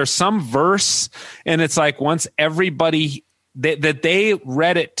remember, but there's some verse and it's like once everybody that they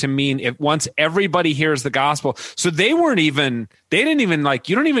read it to mean once everybody hears the gospel. So they didn't even like,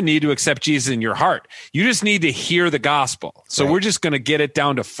 you don't even need to accept Jesus in your heart. You just need to hear the gospel. So We're just going to get it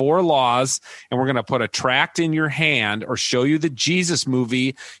down to 4 laws and we're going to put a tract in your hand or show you the Jesus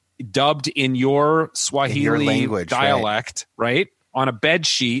movie dubbed in your Swahili language, dialect, right? On a bed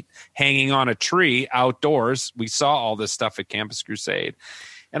sheet hanging on a tree outdoors. We saw all this stuff at Campus Crusade.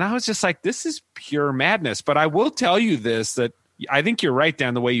 And I was just like, this is pure madness. But I will tell you this, that I think you're right,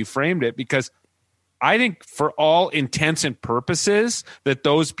 Dan, the way you framed it, because I think for all intents and purposes that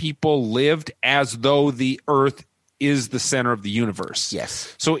those people lived as though the earth is the center of the universe.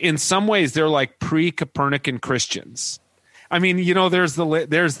 Yes. So in some ways, they're like pre-Copernican Christians. I mean, there's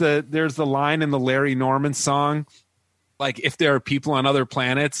the line in the Larry Norman song, like if there are people on other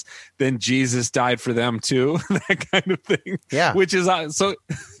planets, then Jesus died for them too, that kind of thing. Yeah. Which is so.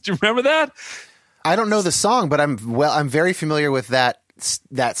 Do you remember that? I don't know the song, but I'm very familiar with that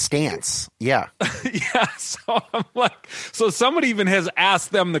stance. Yeah. Yeah. So I'm like, so somebody even has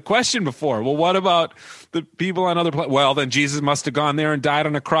asked them the question before. Well, what about the people on other planets? Well, then Jesus must have gone there and died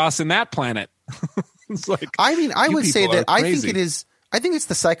on a cross in that planet. It's like, I mean, I would say that I think it's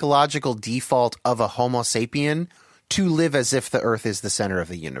the psychological default of a Homo sapien to live as if the earth is the center of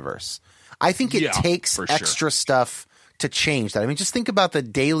the universe. I think it takes extra stuff to change that. I mean, just think about the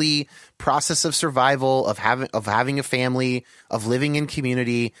daily process of survival, of having a family, of living in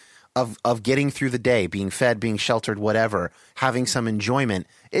community, of getting through the day, being fed, being sheltered, whatever, having some enjoyment.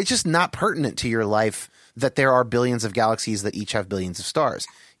 It's just not pertinent to your life that there are billions of galaxies that each have billions of stars.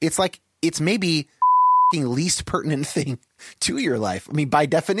 It's like, it's maybe least pertinent thing to your life. I mean, by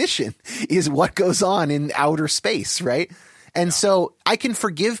definition, is what goes on in outer space, right? And so I can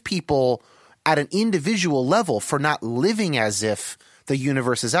forgive people at an individual level for not living as if the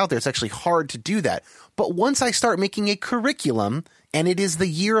universe is out there. It's actually hard to do that. But once I start making a curriculum and it is the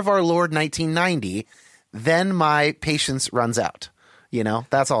year of our Lord 1990, then my patience runs out.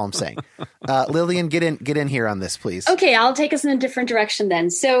 That's all I'm saying. Lillian, get in here on this, please. Okay, I'll take us in a different direction then.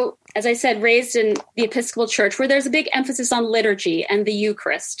 So, as I said, raised in the Episcopal Church, where there's a big emphasis on liturgy and the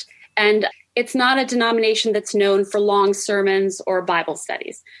Eucharist. And it's not a denomination that's known for long sermons or Bible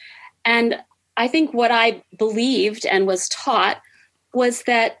studies. And I think what I believed and was taught was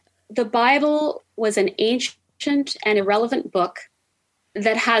that the Bible was an ancient and irrelevant book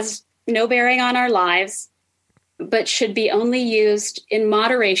that has no bearing on our lives, but should be only used in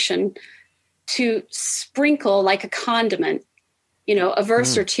moderation to sprinkle like a condiment, a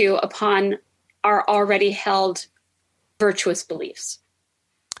verse or two upon our already held virtuous beliefs.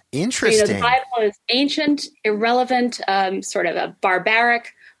 Interesting. The Bible is ancient, irrelevant, sort of a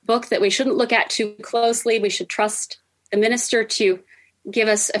barbaric book that we shouldn't look at too closely. We should trust the minister to give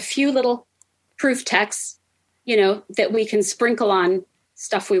us a few little proof texts, that we can sprinkle on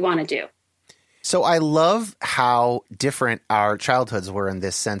stuff we want to do. So I love how different our childhoods were in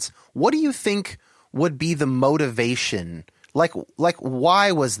this sense. What do you think would be the motivation? Like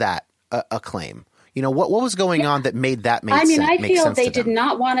why was that a claim? What was going on that made that make sense? I feel they did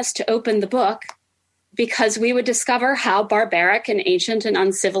not want us to open the book because we would discover how barbaric and ancient and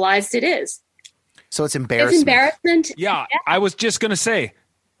uncivilized it is. So it's embarrassment. It's embarrassment. Yeah, I was just going to say,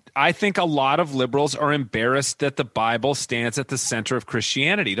 I think a lot of liberals are embarrassed that the Bible stands at the center of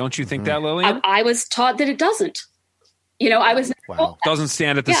Christianity. Don't you think that, Lillian? I was taught that it doesn't. I was never told that. Doesn't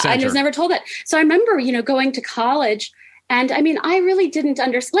stand at the center. I was never told that. So I remember, going to college, and I mean, I really didn't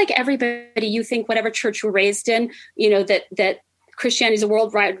understand. Like everybody, you think whatever church you were raised in, that Christianity is a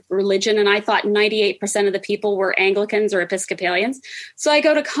worldwide religion, and I thought 98% of the people were Anglicans or Episcopalians. So I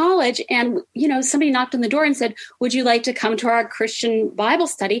go to college, and somebody knocked on the door and said, "Would you like to come to our Christian Bible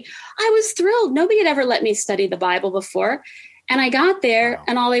study?" I was thrilled. Nobody had ever let me study the Bible before, and I got there,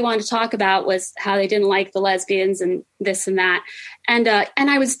 and all they wanted to talk about was how they didn't like the lesbians and this and that, and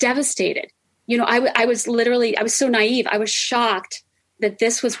I was devastated. I was so naive. I was shocked that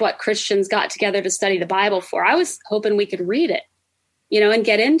this was what Christians got together to study the Bible for. I was hoping we could read it, and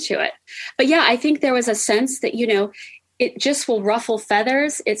get into it. But yeah, I think there was a sense that, it just will ruffle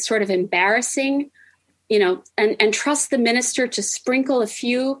feathers. It's sort of embarrassing, and trust the minister to sprinkle a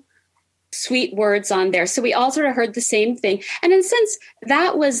few sweet words on there. So we all sort of heard the same thing. And in a sense,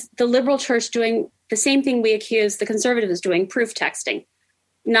 that was the liberal church doing the same thing we accused the conservatives doing, proof texting,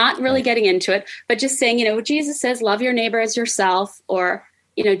 not really getting into it, but just saying, Jesus says, love your neighbor as yourself, or,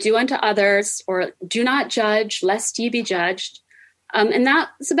 do unto others, or do not judge, lest ye be judged. And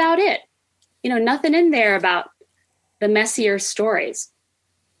that's about it. Nothing in there about the messier stories.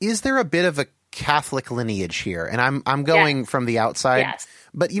 Is there a bit of a Catholic lineage here? And I'm going from the outside, yes.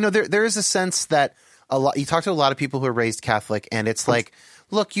 But there is a sense that you talk to a lot of people who are raised Catholic, and it's like,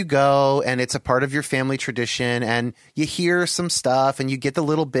 look, you go and it's a part of your family tradition, and you hear some stuff and you get the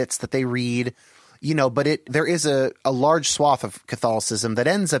little bits that they read, but there is a large swath of Catholicism that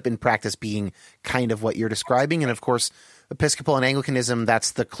ends up in practice being kind of what you're describing. And of course, Episcopal and Anglicanism,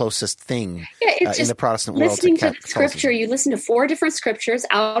 that's the closest thing in the Protestant world. Listening to the scripture, you listen to 4 different scriptures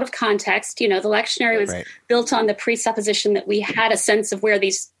out of context. The lectionary was built on the presupposition that we had a sense of where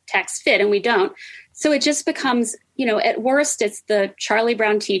these texts fit, and we don't. So it just becomes, at worst, it's the Charlie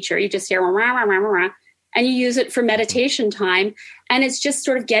Brown teacher. You just hear, rah, rah, rah, rah, and you use it for meditation time. And it's just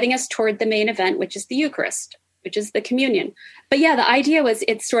sort of getting us toward the main event, which is the Eucharist, which is the communion. But yeah, the idea was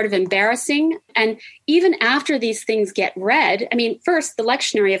it's sort of embarrassing. And even after these things get read, I mean, first, the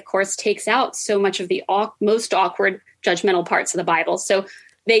lectionary, of course, takes out so much of the most awkward judgmental parts of the Bible. So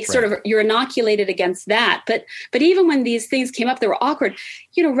they sort of, you're inoculated against that. But even when these things came up, they were awkward,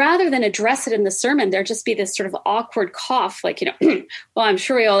 rather than address it in the sermon, there'd just be this sort of awkward cough, like, well, I'm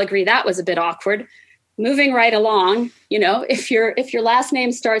sure we all agree that was a bit awkward. Moving right along, if your last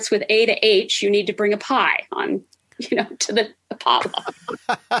name starts with A to H, you need to bring a pie on, to the potluck.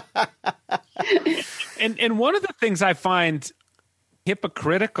 And one of the things I find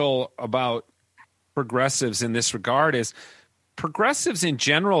hypocritical about progressives in this regard is progressives in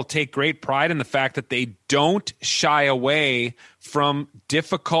general take great pride in the fact that they don't shy away from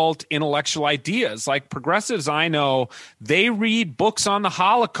difficult intellectual ideas. Like progressives I know, they read books on the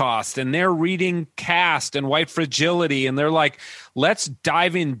Holocaust, and they're reading Caste and White Fragility, and they're like, let's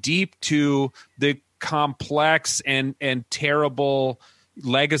dive in deep to the complex and terrible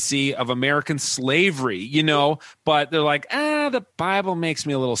legacy of American slavery, but they're like, the Bible makes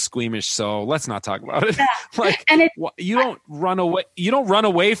me a little squeamish, so let's not talk about it. Like, and you don't run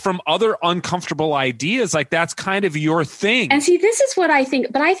away from other uncomfortable ideas. Like, that's kind of your thing. And see, this is what I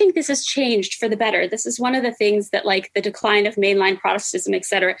think, but I think this has changed for the better. This is one of the things that, like, the decline of mainline Protestantism, et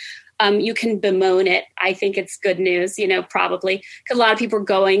cetera, you can bemoan it. I think it's good news, probably, because a lot of people are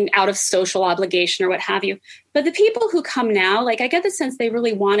going out of social obligation or what have you. But the people who come now, like, I get the sense they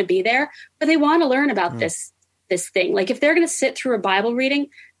really want to be there, but they want to learn about this thing. Like, if they're going to sit through a Bible reading,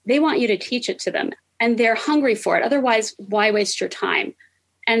 they want you to teach it to them, and they're hungry for it. Otherwise, why waste your time?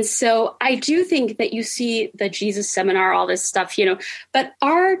 And so I do think that you see the Jesus Seminar, all this stuff, but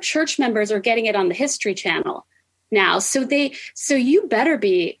our church members are getting it on the History Channel now. So you better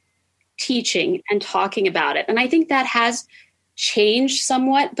be teaching and talking about it. And I think that has changed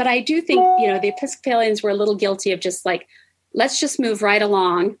somewhat, but I do think, the Episcopalians were a little guilty of just like, let's just move right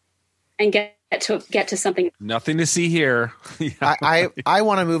along and get to something. Nothing to see here. I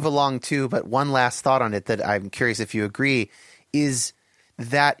want to move along too, but one last thought on it that I'm curious if you agree is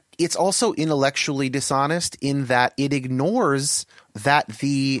that it's also intellectually dishonest in that it ignores that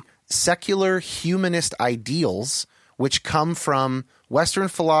the secular humanist ideals, which come from Western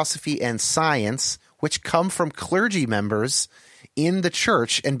philosophy and science, which come from clergy members in the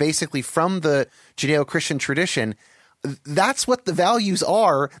church and basically from the Judeo-Christian tradition, that's what the values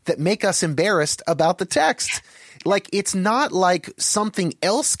are that make us embarrassed about the text. Like, it's not like something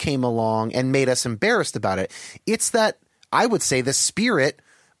else came along and made us embarrassed about it. It's that I would say the Spirit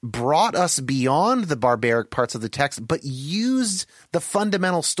brought us beyond the barbaric parts of the text, but used the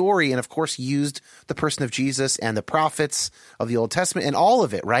fundamental story and, of course, used the person of Jesus and the prophets of the Old Testament and all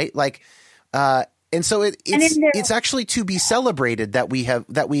of it, right? Like, and so it's actually to be celebrated that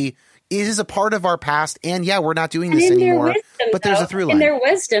it is a part of our past, and we're not doing this anymore. But there's a through line. In their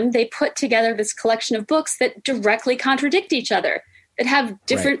wisdom, they put together this collection of books that directly contradict each other, that have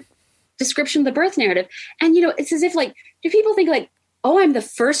different description of the birth narrative. And, it's as if, like, do people think, like, oh, I'm the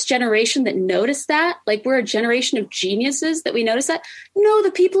first generation that noticed that? Like, we're a generation of geniuses that we noticed that? No,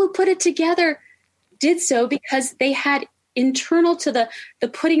 the people who put it together did so because they had internal to the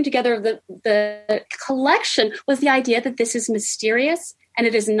putting together of the collection was the idea that this is mysterious and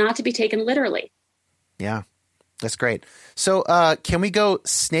it is not to be taken literally. Yeah, that's great. So can we go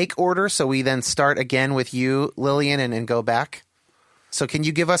snake order so we then start again with you, Lillian, and go back? So can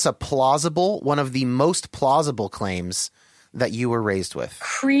you give us one of the most plausible claims that you were raised with?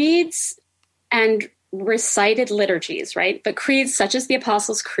 Creeds and recited liturgies, right? But creeds such as the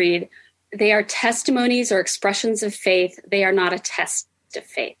Apostles' Creed, they are testimonies or expressions of faith. They are not a test of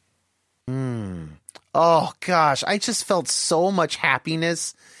faith. Oh, gosh. I just felt so much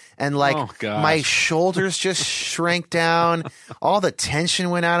happiness and my shoulders just shrank down. All the tension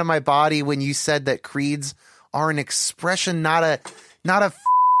went out of my body when you said that creeds are an expression, not a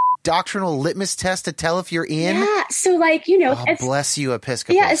doctrinal litmus test to tell if you're in. Yeah. So bless you,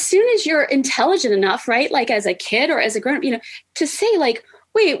 Episcopal. Yeah. As soon as you're intelligent enough, right? Like as a kid or as a grown up, to say like,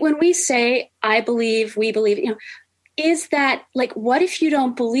 wait, when we say, I believe, we believe, is that like, what if you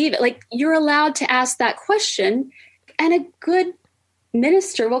don't believe it? Like, you're allowed to ask that question, and a good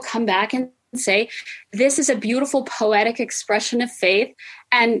minister will come back and say, this is a beautiful poetic expression of faith.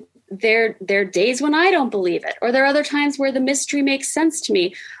 And there are days when I don't believe it, or there are other times where the mystery makes sense to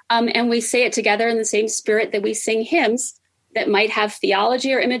me. And we say it together in the same spirit that we sing hymns that might have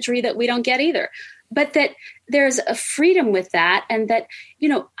theology or imagery that we don't get either. But that there's a freedom with that. And that,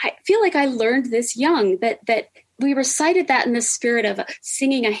 I feel like I learned this young, that we recited that in the spirit of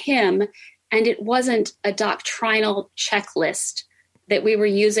singing a hymn, and it wasn't a doctrinal checklist that we were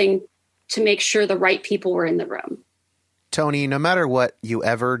using to make sure the right people were in the room. Tony, no matter what you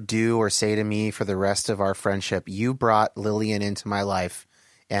ever do or say to me for the rest of our friendship, you brought Lillian into my life,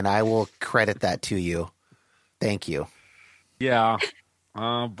 and I will credit that to you. Thank you. Yeah.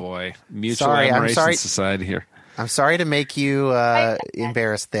 Oh, boy. Mutual Admiration Society here. I'm sorry to make you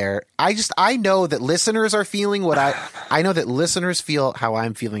embarrassed there. I know that listeners are feeling I know that listeners feel how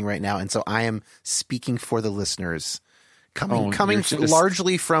I'm feeling right now, and so I am speaking for the listeners. Coming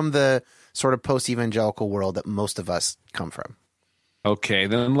largely from the sort of post-evangelical world that most of us come from. Okay,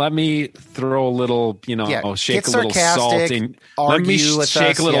 then let me throw a little, shake a little salt in. Let me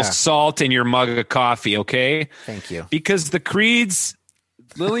shake a little salt in your mug of coffee, okay? Thank you. Because the creeds,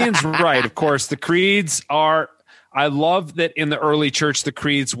 Lillian's right, of course. The creeds are. I love that in the early church the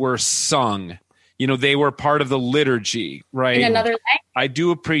creeds were sung. They were part of the liturgy, right? In another language. I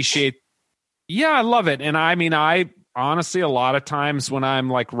do appreciate. Yeah, I love it, and I honestly, a lot of times when I'm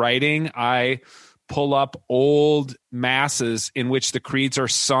like writing, I pull up old masses in which the creeds are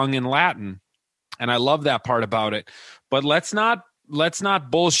sung in Latin. And I love that part about it. But let's not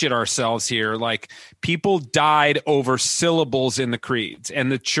bullshit ourselves here. Like, people died over syllables in the creeds,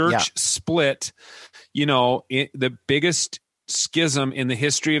 and the church split, the biggest schism in the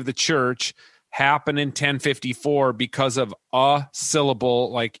history of the church happened in 1054 because of a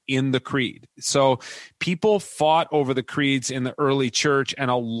syllable like in the creed. So people fought over the creeds in the early church, and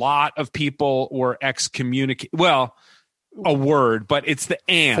a lot of people were excommunicated. Well, a word, but it's the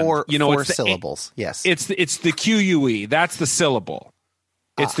and. Four it's syllables. Yes. It's the QUE. That's the syllable.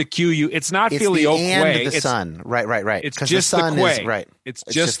 It's the QU. It's not it's filioque. The son. Right. It's just the que. Right. It's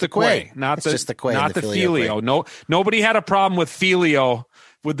just the que, not the que, not the filio. No, nobody had a problem with filio,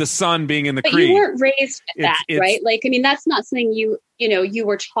 with the son being in the creed. But you weren't raised with that, right? Like, I mean, that's not something you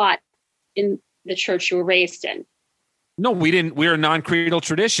were taught in the church you were raised in. No, we didn't. We're a non-creedal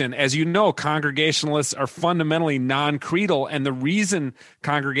tradition. As you know, Congregationalists are fundamentally non-creedal. And the reason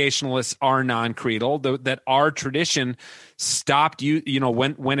Congregationalists are non-creedal, that our tradition stopped,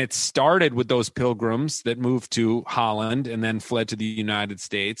 when it started with those pilgrims that moved to Holland and then fled to the United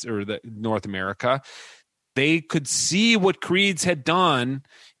States or North America, they could see what creeds had done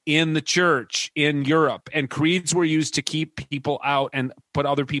in the church in Europe, and creeds were used to keep people out and put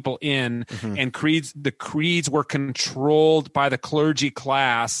other people in. Mm-hmm. And the creeds were controlled by the clergy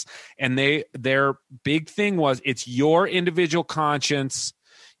class, and their big thing was, it's your individual conscience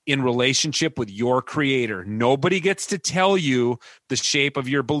in relationship with your creator. Nobody gets to tell you the shape of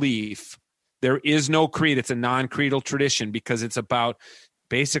your belief. There is no creed. It's a non-creedal tradition because it's about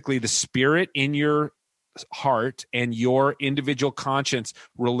basically the spirit in your heart and your individual conscience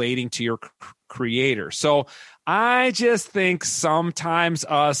relating to your creator. So I just think sometimes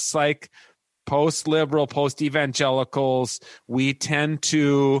us, like post-liberal, post-evangelicals, we tend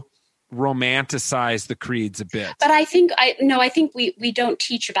to romanticize the creeds a bit. But I think we don't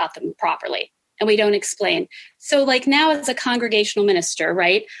teach about them properly, and we don't explain. So like now as a congregational minister,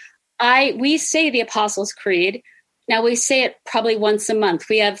 right? We say the Apostles' Creed. Now we say it probably once a month.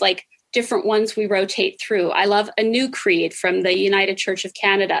 We have like different ones we rotate through. I love a new creed from the United Church of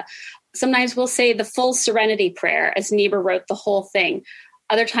Canada. Sometimes we'll say the full Serenity Prayer, as Niebuhr wrote the whole thing.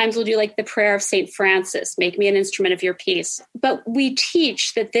 Other times we'll do like the prayer of St. Francis, make me an instrument of your peace. But we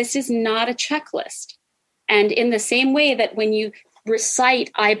teach that this is not a checklist. And in the same way that when you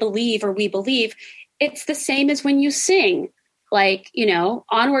recite, I believe, or we believe, it's the same as when you sing, like,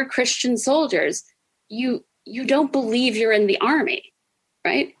 Onward Christian Soldiers, you don't believe you're in the army,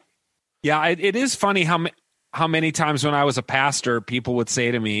 right? Yeah, it is funny how many times when I was a pastor, people would say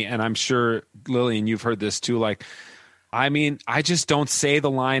to me, and I'm sure, Lillian, you've heard this too, like, I just don't say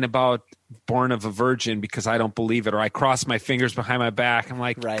the line about born of a virgin because I don't believe it, or I cross my fingers behind my back. I'm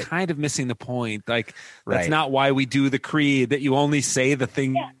like, right. Kind of missing the point. Like, that's not why we do the creed, that you only say the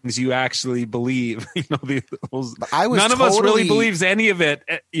things you actually believe. None of us really believes any of it.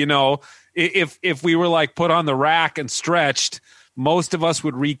 If we were like put on the rack and stretched, most of us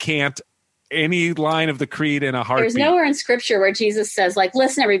would recant any line of the creed in a heartbeat. There's nowhere in scripture where Jesus says, like,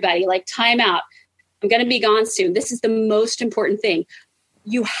 listen, everybody, like, time out. I'm going to be gone soon. This is the most important thing.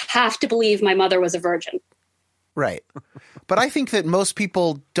 You have to believe my mother was a virgin. Right. But I think that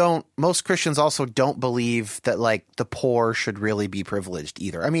most Christians also don't believe that, like, the poor should really be privileged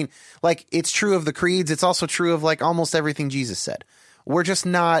either. I mean, like, it's true of the creeds. It's also true of, like, almost everything Jesus said. We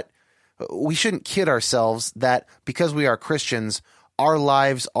shouldn't kid ourselves that because we are Christians, our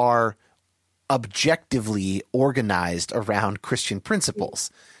lives are objectively organized around Christian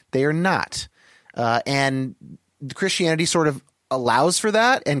principles. They are not. And Christianity sort of allows for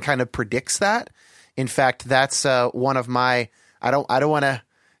that and kind of predicts that. In fact, that's one of my, I don't want to,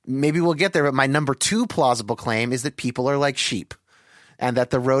 maybe we'll get there, but my number 2 plausible claim is that people are like sheep, and that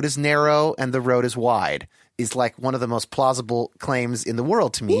the road is narrow and the road is wide is like one of the most plausible claims in the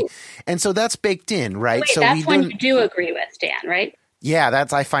world to me. Ooh. And so that's baked in, right? Wait, so that's one you do agree with, Dan, right? Yeah,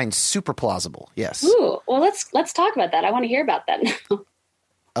 I find super plausible. Yes. Ooh, well, let's talk about that. I want to hear about that now.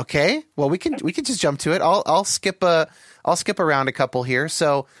 Okay. Well, we can just jump to it. I'll skip around a couple here.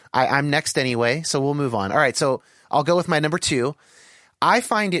 So I'm next anyway. So we'll move on. All right. So I'll go with my number 2. I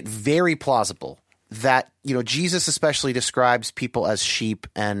find it very plausible that Jesus especially describes people as sheep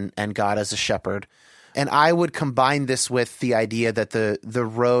and God as a shepherd. And I would combine this with the idea that the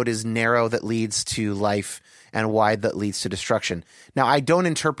road is narrow that leads to life and wide that leads to destruction. Now, I don't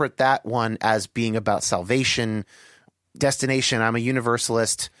interpret that one as being about salvation, destination. I'm a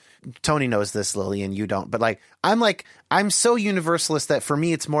universalist. Tony knows this, Lillian, you don't. But I'm so universalist that for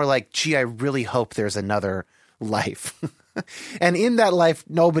me, it's more like, gee, I really hope there's another life. And in that life,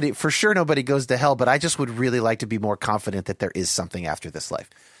 nobody goes to hell, but I just would really like to be more confident that there is something after this life.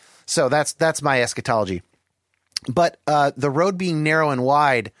 So that's my eschatology. But the road being narrow and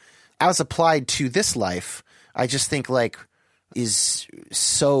wide, as applied to this life, I just think is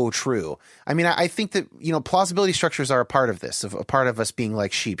so true. I mean, I think that, plausibility structures are a part of this, a part of us being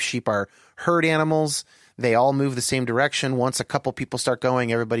like sheep. Sheep are herd animals. They all move the same direction. Once a couple people start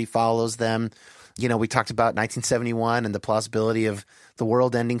going, everybody follows them. We talked about 1971 and the plausibility of the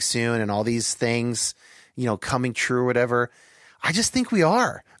world ending soon and all these things, coming true or whatever. I just think we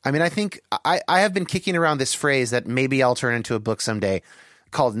are. I mean, I think I have been kicking around this phrase that maybe I'll turn into a book someday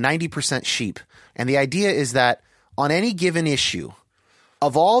called 90% sheep. And the idea is that on any given issue,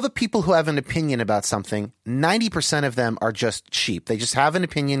 of all the people who have an opinion about something, 90% of them are just sheep. They just have an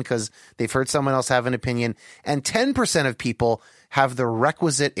opinion because they've heard someone else have an opinion. And 10% of people have the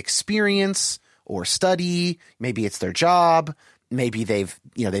requisite experience or study. Maybe it's their job. Maybe they've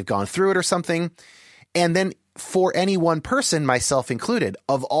gone through it or something. And then for any one person, myself included,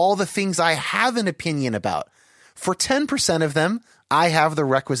 of all the things I have an opinion about, for 10% of them, I have the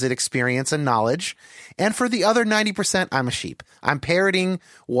requisite experience and knowledge. And for the other 90%, I'm a sheep. I'm parroting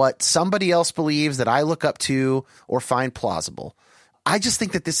what somebody else believes that I look up to or find plausible. I just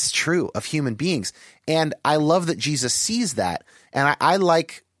think that this is true of human beings. And I love that Jesus sees that. And I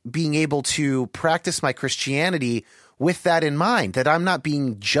like being able to practice my Christianity with that in mind, that I'm not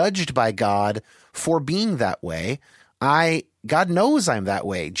being judged by God for being that way. God knows I'm that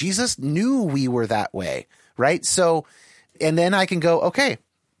way. Jesus knew we were that way, right? So, and then I can go, okay,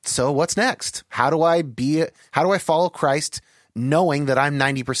 so what's next? How do I follow Christ knowing that I'm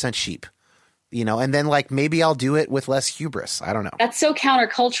 90% sheep? And then maybe I'll do it with less hubris. I don't know. That's so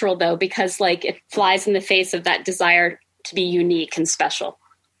countercultural though, because it flies in the face of that desire to be unique and special.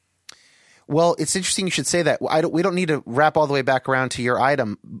 Well, it's interesting you should say that. We don't need to wrap all the way back around to your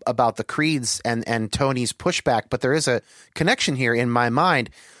item about the creeds and Tony's pushback, but there is a connection here in my mind.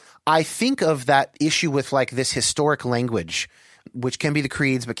 I think of that issue with this historic language, which can be the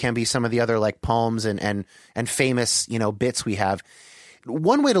creeds, but can be some of the other poems and famous, bits we have.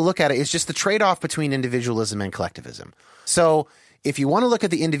 One way to look at it is just the trade-off between individualism and collectivism. So if you want to look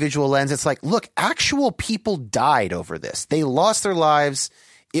at the individual lens, it's look, actual people died over this. They lost their lives.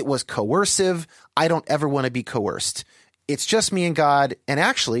 It was coercive. I don't ever want to be coerced. It's just me and God. And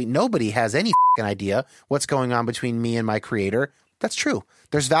actually, nobody has any idea what's going on between me and my creator. That's true.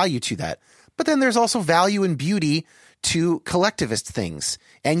 There's value to that. But then there's also value and beauty to collectivist things.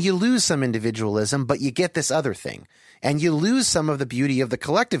 And you lose some individualism, but you get this other thing. And you lose some of the beauty of the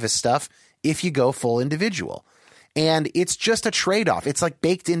collectivist stuff if you go full individual. And it's just a trade-off. It's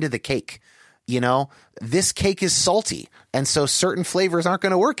baked into the cake. This cake is salty, and so certain flavors aren't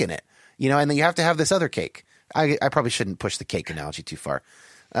going to work in it, and then you have to have this other cake. I probably shouldn't push the cake analogy too far,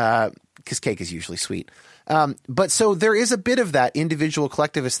 because cake is usually sweet. But so there is a bit of that individual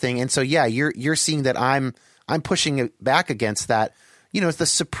collectivist thing. And so, yeah, you're seeing that I'm pushing it back against that. It's the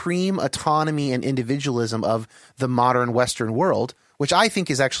supreme autonomy and individualism of the modern Western world, which I think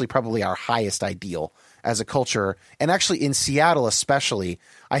is actually probably our highest ideal as a culture. And actually in Seattle, especially,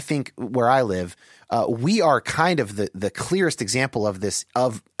 I think where I live, we are kind of the clearest example of this,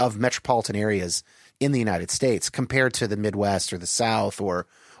 of metropolitan areas in the United States compared to the Midwest or the South or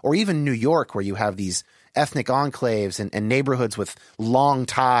even New York, where you have these ethnic enclaves and neighborhoods with long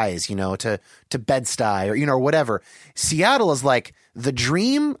ties, to Bed-Stuy or whatever. Seattle is the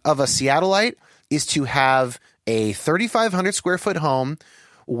dream of a Seattleite is to have a 3,500 square foot home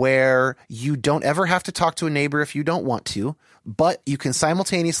where you don't ever have to talk to a neighbor if you don't want to, but you can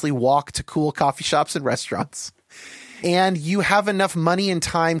simultaneously walk to cool coffee shops and restaurants. And you have enough money and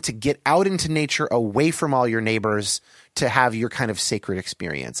time to get out into nature away from all your neighbors to have your kind of sacred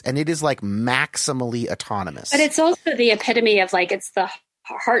experience. And it is maximally autonomous. But it's also the epitome of it's the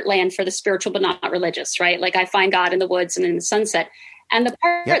heartland for the spiritual but not religious, right? I find God in the woods and in the sunset. And the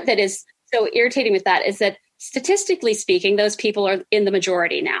part that is so irritating with that is that statistically speaking, those people are in the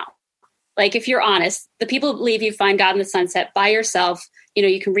majority now. If you're honest, the people who believe you find God in the sunset by yourself,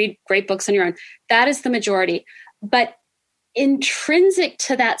 you can read great books on your own. That is the majority. But intrinsic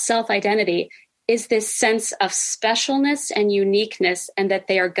to that self-identity is this sense of specialness and uniqueness, and that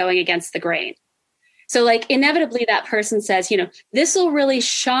they are going against the grain. So inevitably that person says, this will really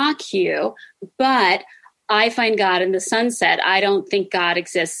shock you, but I find God in the sunset. I don't think God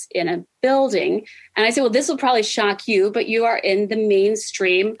exists in a building. And I say, well, this will probably shock you, but you are in the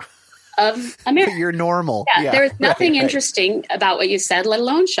mainstream of America. You're normal. Yeah, there's nothing interesting about what you said, let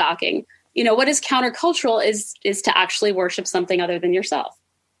alone shocking. What is countercultural is to actually worship something other than yourself.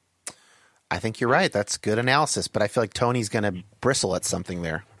 I think you're right. That's good analysis, but I feel like Tony's going to bristle at something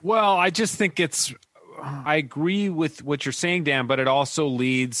there. Well, I just think I agree with what you're saying, Dan, but it also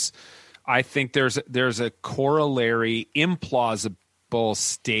leads, I think there's a corollary implausible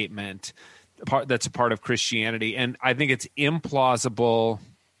statement that's a part of Christianity. And I think it's implausible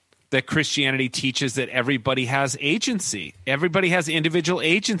that Christianity teaches that everybody has agency. Everybody has individual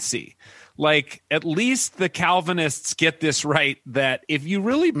agency. At least the Calvinists get this right, that if you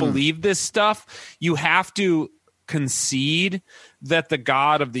really believe this stuff, you have to concede that the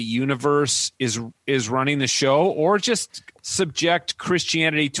God of the universe is running the show, or just subject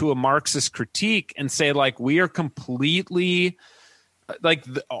Christianity to a Marxist critique and say, we are completely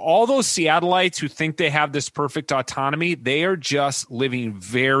all those Seattleites who think they have this perfect autonomy, they are just living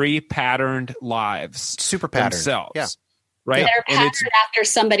very patterned lives. Super patterned. Themselves. Yeah. Right. They're patterned after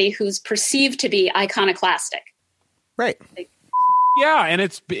somebody who's perceived to be iconoclastic. Right. yeah, and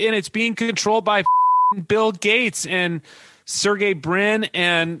it's being controlled by Bill Gates and Sergey Brin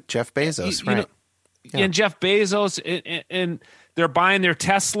and Jeff Bezos, you right? know, and Jeff Bezos, and they're buying their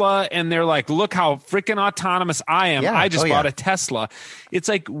Tesla, and they're like, "Look how freaking autonomous I am! Yeah. I just bought a Tesla." It's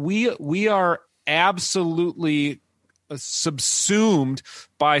like we are absolutely subsumed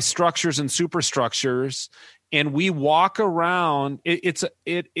by structures and superstructures, and we walk around. It's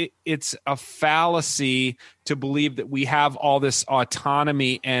a fallacy to believe that we have all this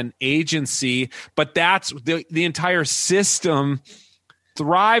autonomy and agency, but that's the entire system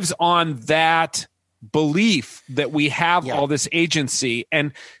thrives on that belief that we have all this agency,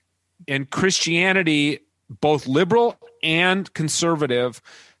 and Christianity, both liberal and conservative,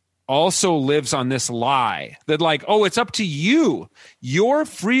 also lives on this lie that like, oh, it's up to you. You're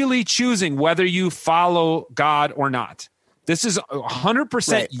freely choosing whether you follow God or not. This is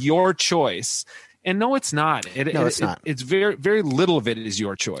 100% your choice. And no, it's not. It's not. It's very, very little of it is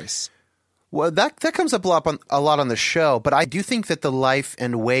your choice. Well, that comes up a lot on the show, but I do think that the life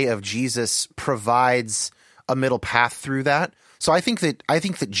and way of Jesus provides a middle path through that. So I think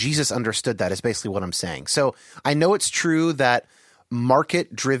that Jesus understood that is basically what I'm saying. So I know it's true that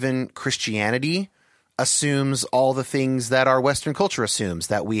market-driven Christianity assumes all the things that our Western culture assumes,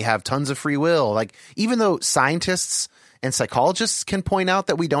 that we have tons of free will. Like, even though scientists and psychologists can point out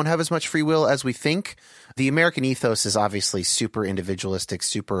that we don't have as much free will as we think, the American ethos is obviously super individualistic,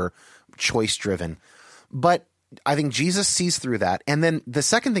 super choice-driven. But I think Jesus sees through that. And then the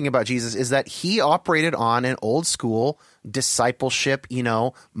second thing about Jesus is that he operated on an old school discipleship,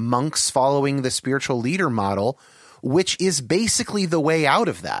 monks following the spiritual leader model, which is basically the way out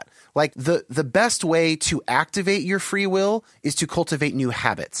of that. Like the best way to activate your free will is to cultivate new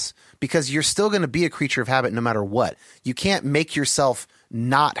habits, because you're still going to be a creature of habit no matter what. You can't make yourself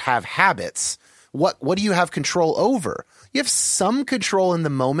not have habits. What do you have control over? You have some control in the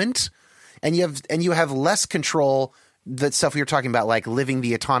moment, and you have less control. The stuff we were talking about, like living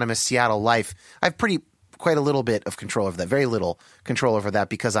the autonomous Seattle life, I have quite a little bit of control over that, very little control over that,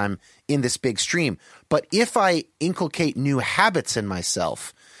 because I'm in this big stream. But if I inculcate new habits in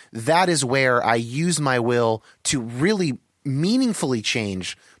myself, that is where I use my will to really meaningfully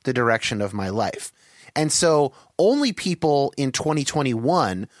change the direction of my life. And so only people in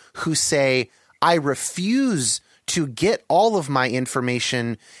 2021 who say, I refuse to get all of my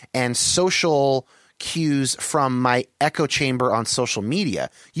information and social cues from my echo chamber on social media,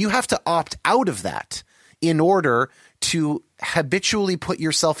 you have to opt out of that in order to habitually put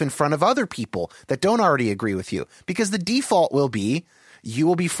yourself in front of other people that don't already agree with you. Because the default will be, you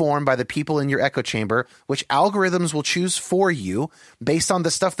will be formed by the people in your echo chamber, which algorithms will choose for you based on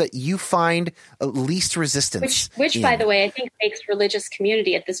the stuff that you find least resistance. Which by the way, I think makes religious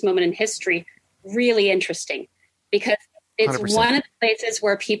community at this moment in history really interesting, because it's 100%. One of the places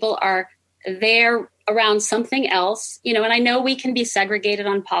where people are there around something else, and I know we can be segregated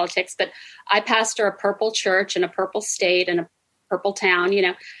on politics, but I pastor a purple church in a purple state and a purple town,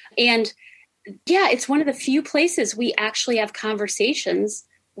 and yeah, it's one of the few places we actually have conversations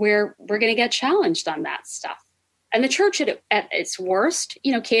where we're going to get challenged on that stuff. And the church at its worst,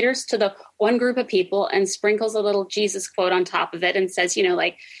 caters to the one group of people and sprinkles a little Jesus quote on top of it and says,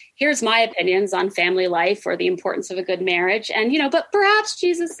 here's my opinions on family life or the importance of a good marriage. And, but perhaps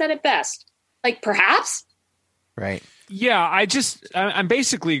Jesus said it best. Like, perhaps. Right. Yeah, I'm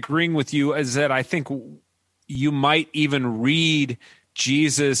basically agreeing with you, is that I think you might even read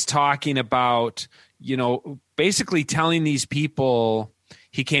Jesus talking about, basically telling these people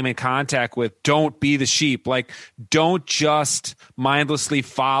he came in contact with, don't be the sheep. Like, don't just mindlessly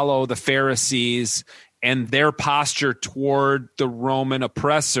follow the Pharisees and their posture toward the Roman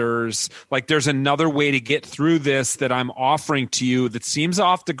oppressors. Like, there's another way to get through this that I'm offering to you that seems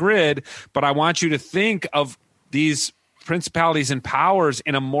off the grid, but I want you to think of these principalities and powers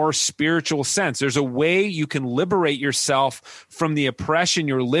in a more spiritual sense. There's a way you can liberate yourself from the oppression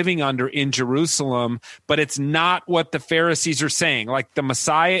you're living under in Jerusalem, but it's not what the Pharisees are saying. Like, the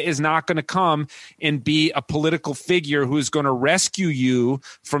Messiah is not going to come and be a political figure who's going to rescue you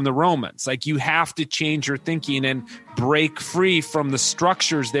from the Romans. Like, you have to change your thinking and break free from the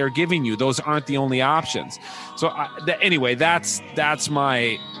structures they're giving you. Those aren't the only options. So anyway, that's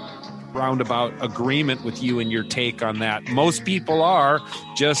my roundabout agreement with you and your take on that. Most people are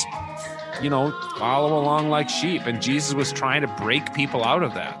just, follow along like sheep, and Jesus was trying to break people out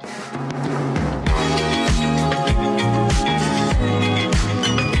of that.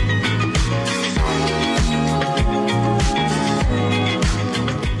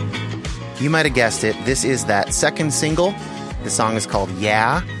 You might have guessed it. This is that second single. The song is called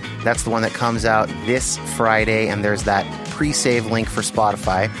Yeah. That's the one that comes out this Friday, and there's that pre-save link for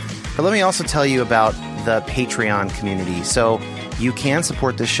Spotify. But let me also tell you about the Patreon community. So you can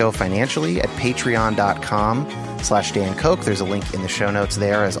support this show financially at patreon.com/Dan Koch. There's a link in the show notes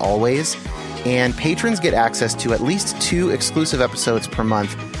there, as always. And patrons get access to at least 2 exclusive episodes per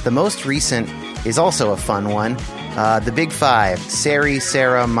month. The most recent is also a fun one. The Big Five, Sari,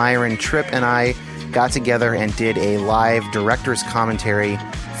 Sarah, Myron, Tripp, and I got together and did a live director's commentary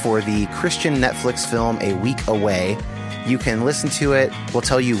for the Christian Netflix film A Week Away. You can listen to it. We'll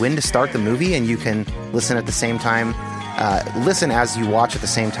tell you when to start the movie, and you can listen at the same time. Listen as you watch at the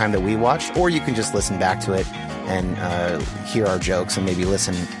same time that we watched, or you can just listen back to it and hear our jokes and maybe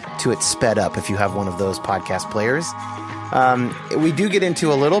listen to it sped up if you have one of those podcast players. We do get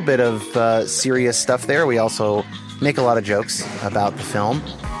into a little bit of serious stuff there. We also make a lot of jokes about the film.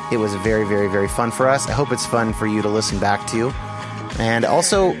 It was very, very, very fun for us. I hope it's fun for you to listen back to. And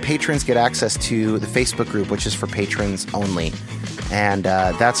also, patrons get access to the Facebook group, which is for patrons only. And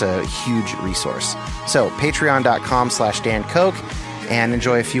that's a huge resource. So, patreon.com/Dan Koch, and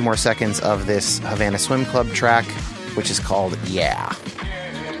enjoy a few more seconds of this Havana Swim Club track, which is called Yeah.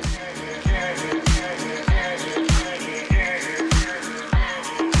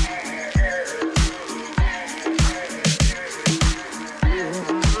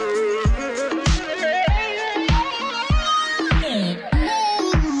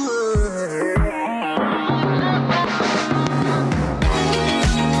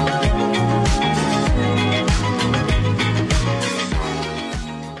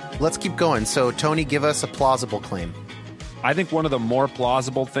 Let's keep going. So, Tony, give us a plausible claim. I think one of the more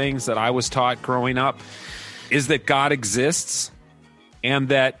plausible things that I was taught growing up is that God exists and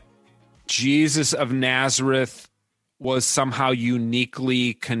that Jesus of Nazareth was somehow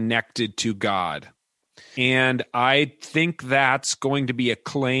uniquely connected to God. And I think that's going to be a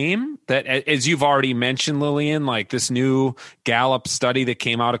claim that, as you've already mentioned, Lillian, like this new Gallup study that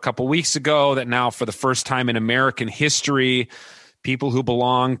came out a couple weeks ago, that now for the first time in American history, people who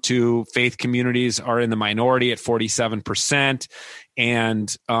belong to faith communities are in the minority at 47%.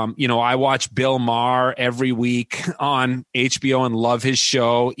 And, I watch Bill Maher every week on HBO and love his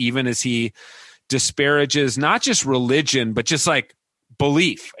show, even as he disparages not just religion, but just like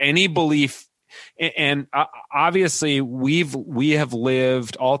belief, any belief. And obviously we have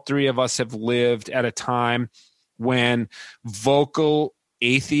lived, all three of us have lived at a time when vocal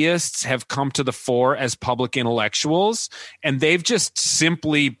atheists have come to the fore as public intellectuals, and they've just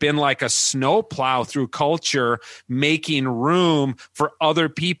simply been like a snowplow through culture, making room for other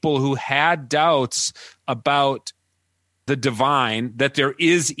people who had doubts about the divine, that there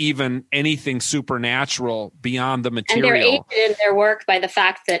is even anything supernatural beyond the material. And they're aided in their work by the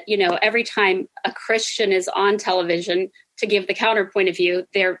fact that, every time a Christian is on television to give the counterpoint of view,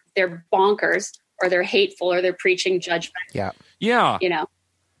 they're bonkers, or they're hateful, or they're preaching judgment. Yeah. Yeah.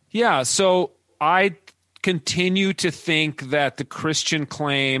 Yeah. So I continue to think that the Christian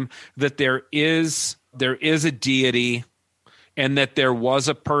claim that there is a deity and that there was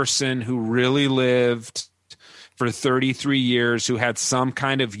a person who really lived for 33 years who had some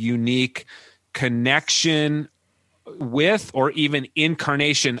kind of unique connection with or even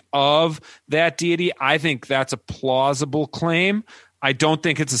incarnation of that deity, I think that's a plausible claim. I don't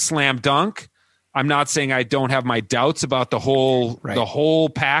think it's a slam dunk. I'm not saying I don't have my doubts about the whole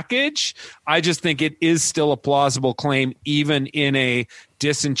package. I just think it is still a plausible claim, even in a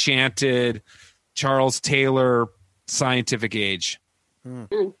disenchanted Charles Taylor scientific age.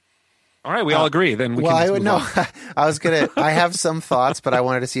 All right, we all agree. Then we can. I have some thoughts, but I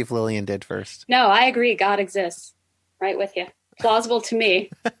wanted to see if Lillian did first. No, I agree. God exists. Right with you. Plausible to me.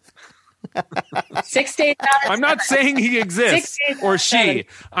 6 days out of I'm not saying he exists or she. 7.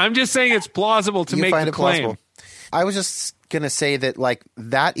 I'm just saying it's plausible to make the claim. Plausible. I was just going to say that,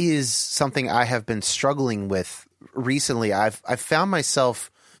 that is something I have been struggling with recently. I've found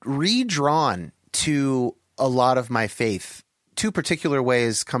myself redrawn to a lot of my faith. 2 particular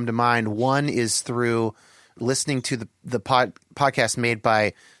ways come to mind. One is through listening to the podcast made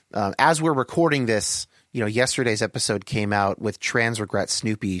by, as we're recording this, yesterday's episode came out with Trans Regret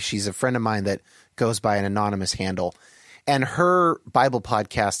Snoopy. She's a friend of mine that goes by an anonymous handle. And her Bible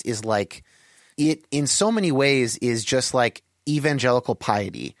podcast is it in so many ways is just like evangelical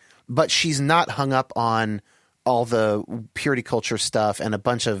piety, but she's not hung up on all the purity culture stuff and a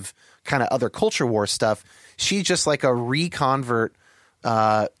bunch of kind of other culture war stuff. She's just like a reconvert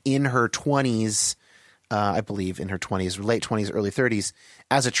in her 20s, I believe in her 20s, late 20s, early 30s,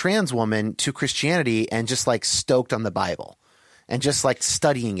 as a trans woman to Christianity, and just stoked on the Bible. and just like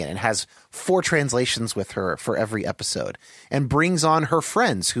studying it, and has 4 translations with her for every episode, and brings on her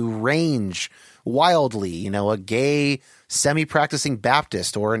friends who range wildly, a gay semi-practicing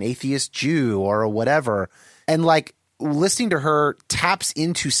Baptist or an atheist Jew or whatever. And like listening to her taps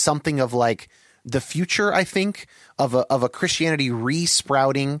into something of like the future, I think, of a Christianity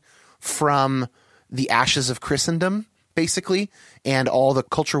re-sprouting from the ashes of Christendom, basically, and all the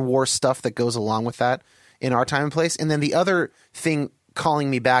culture war stuff that goes along with that in our time and place. And then the other thing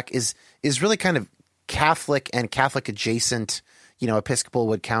calling me back is really kind of Catholic and Catholic adjacent, Episcopal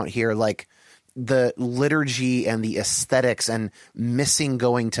would count here, like the liturgy and the aesthetics, and missing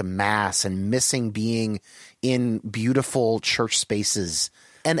going to mass and missing being in beautiful church spaces.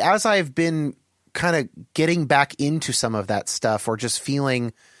 And as I've been kind of getting back into some of that stuff, or just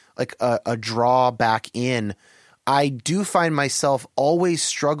feeling like a draw back in, I do find myself always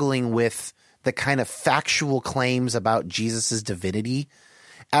struggling with the kind of factual claims about Jesus's divinity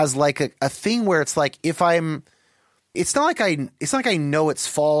as like a thing where it's like, it's not like I know it's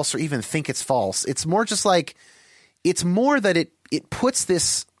false or even think it's false. It's more just like, it's more that it puts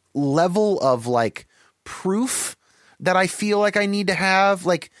this level of like proof that I feel like I need to have.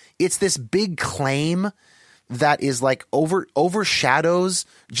 Like, it's this big claim that is like overshadows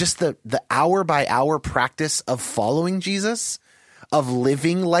just the hour by hour practice of following Jesus, of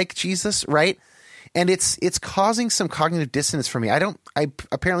living like Jesus, right? And it's causing some cognitive dissonance for me. I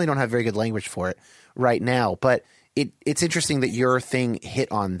apparently don't have very good language for it right now, but it's interesting that your thing hit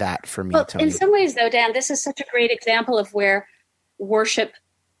on that for me, Tony. In some ways, though, Dan, this is such a great example of where worship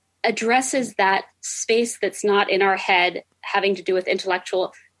addresses that space that's not in our head, having to do with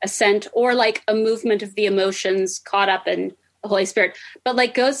intellectual assent or like a movement of the emotions caught up in the Holy Spirit, but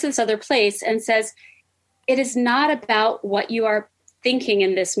like goes to this other place and says, it is not about what you are thinking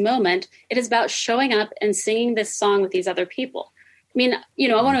in this moment. It is about showing up and singing this song with these other people. I mean,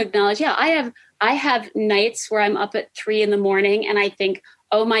 I want to acknowledge, I have nights where I'm up at 3 a.m. and I think,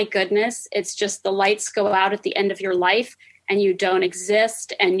 oh my goodness, it's just the lights go out at the end of your life and you don't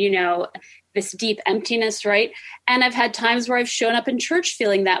exist. And, this deep emptiness, right? And I've had times where I've shown up in church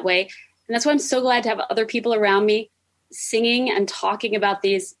feeling that way. And that's why I'm so glad to have other people around me singing and talking about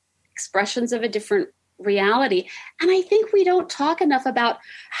these expressions of a different reality. And I think we don't talk enough about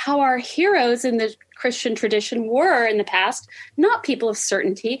how our heroes in the Christian tradition were in the past, not people of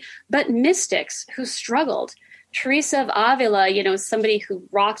certainty, but mystics who struggled. Teresa of Avila, somebody who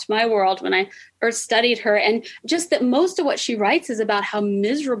rocked my world when I first studied her. And just that most of what she writes is about how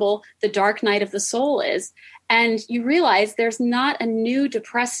miserable the dark night of the soul is. And you realize there's not a new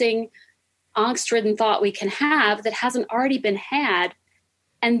depressing, angst-ridden thought we can have that hasn't already been had.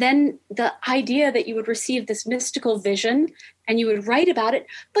 And then the idea that you would receive this mystical vision and you would write about it,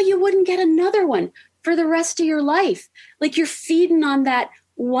 but you wouldn't get another one for the rest of your life. Like you're feeding on that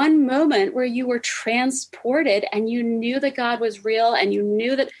one moment where you were transported and you knew that God was real and you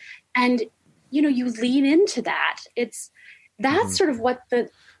knew that, and you lean into that. That's sort of what the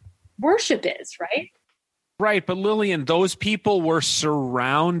worship is, right? Right. But Lillian, those people were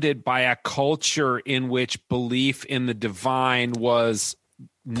surrounded by a culture in which belief in the divine was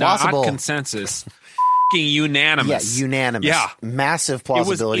plausible. Not consensus. Unanimous. Yeah, unanimous. Yeah. Massive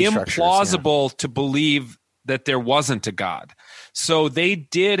plausibility structures. It was implausible to believe that there wasn't a God. So they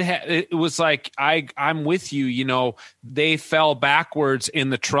did. It was like, I'm with you. They fell backwards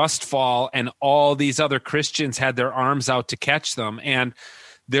in the trust fall, and all these other Christians had their arms out to catch them. And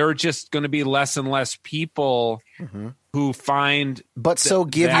there are just going to be less and less people who find. But so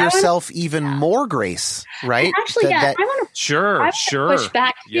give yourself even more grace, right? Actually, I want to. Sure. Push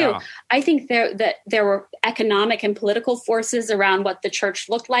back too. I think there were economic and political forces around what the church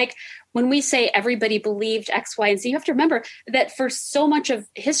looked like. When we say everybody believed X, Y, and Z, you have to remember that for so much of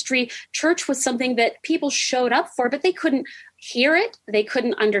history, church was something that people showed up for, but they couldn't hear it. They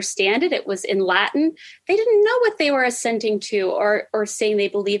couldn't understand it. It was in Latin. They didn't know what they were assenting to or saying they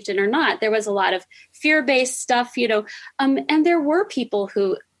believed in or not. There was a lot of fear-based stuff, and there were people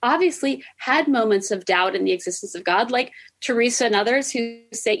who obviously had moments of doubt in the existence of God, like Teresa and others who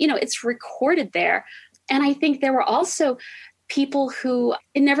say, it's recorded there. And I think there were also people who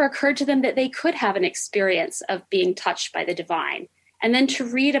it never occurred to them that they could have an experience of being touched by the divine. And then to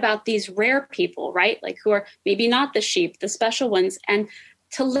read about these rare people, right? Like who are maybe not the sheep, the special ones, and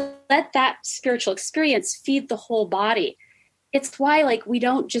to let that spiritual experience feed the whole body. It's why we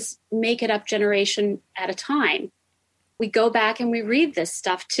don't just make it up generation at a time. We go back and we read this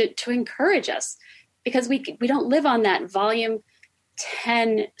stuff to encourage us, because we don't live on that volume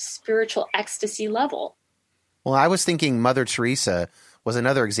 10 spiritual ecstasy level. Well, I was thinking Mother Teresa was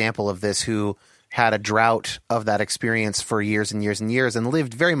another example of this, who had a drought of that experience for years and years and years and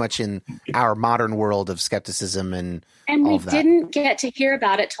lived very much in our modern world of skepticism and all we of that. Didn't get to hear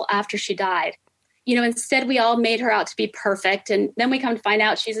about it till after she died. Instead we all made her out to be perfect. And then we come to find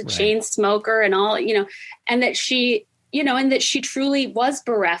out she's a chain smoker and all, and that she, and that she truly was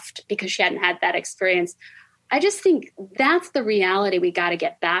bereft because she hadn't had that experience. I just think that's the reality we got to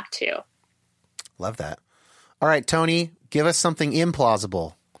get back to. Love that. All right, Tony, give us something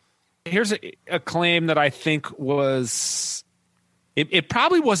implausible. Here's a claim that I think was, it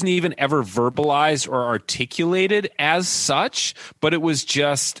probably wasn't even ever verbalized or articulated as such, but it was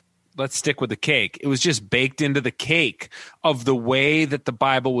just, let's stick with the cake. It was just baked into the cake of the way that the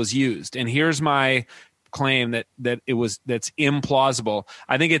Bible was used. And here's my claim that's implausible.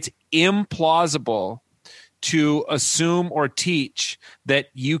 I think it's implausible to assume or teach that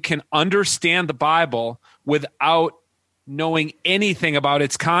you can understand the Bible without knowing anything about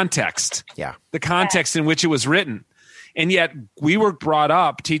its context. Yeah. The context in which it was written. And yet we were brought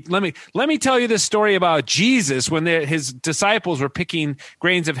up to, let me tell you this story about Jesus when his disciples were picking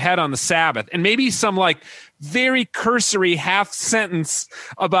grains of head on the Sabbath, and maybe some like very cursory half sentence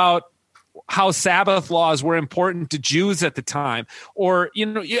about how Sabbath laws were important to Jews at the time. Or,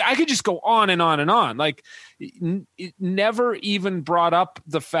 I could just go on and on and on. Like, it never even brought up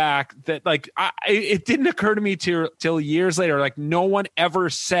the fact that, like, it didn't occur to me till years later. Like, no one ever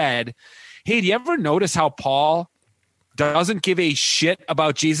said, hey, do you ever notice how Paul doesn't give a shit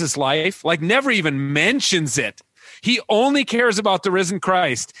about Jesus' life? Like, never even mentions it. He only cares about the risen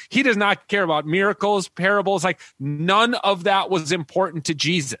Christ. He does not care about miracles, parables. Like, none of that was important to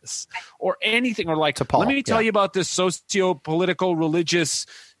Jesus or anything. Or like, to Paul, let me tell you about this socio-political religious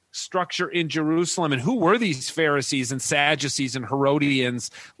structure in Jerusalem. And who were these Pharisees and Sadducees and Herodians?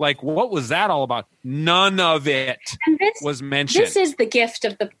 Like, what was that all about? None of it was mentioned. This is the gift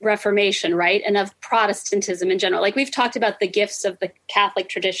of the Reformation, right? And of Protestantism in general. Like, we've talked about the gifts of the Catholic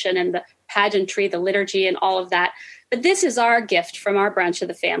tradition and the pageantry, the liturgy, and all of that. But this is our gift from our branch of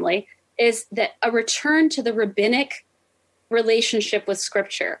the family, is that a return to the rabbinic relationship with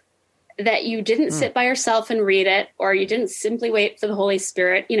Scripture, that you didn't sit by yourself and read it, or you didn't simply wait for the Holy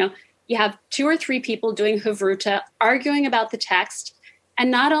Spirit. You have 2 or 3 people doing Havruta, arguing about the text.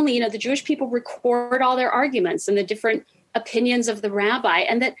 And not only, the Jewish people record all their arguments and the different opinions of the rabbi.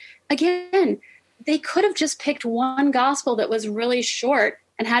 And that, again, they could have just picked one gospel that was really short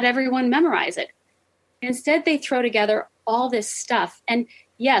and had everyone memorize it. Instead, they throw together all this stuff. And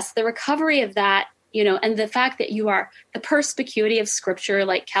yes, the recovery of that, and the fact that you are the perspicuity of Scripture,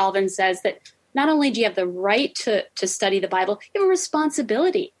 like Calvin says, that not only do you have the right to study the Bible, you have a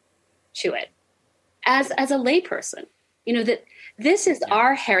responsibility to it as a layperson. That this is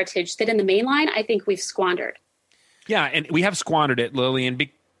our heritage that in the mainline, I think we've squandered. Yeah, and we have squandered it, Lillian.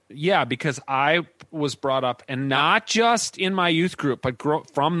 Because I was brought up, and not just in my youth group, but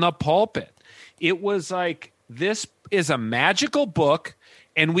from the pulpit. It was like, this is a magical book,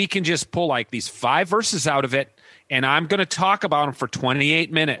 and we can just pull like these 5 verses out of it, and I'm going to talk about them for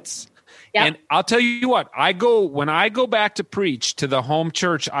 28 minutes. Yep. And I'll tell you what, when I go back to preach to the home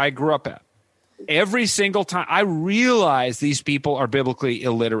church I grew up at, every single time I realize these people are biblically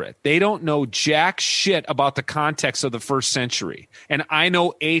illiterate. They don't know jack shit about the context of the first century. And I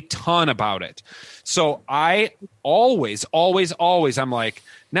know a ton about it. So I always, I'm like,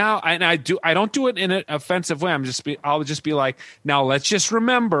 now, and I don't do it in an offensive way. I'll just be like, now let's just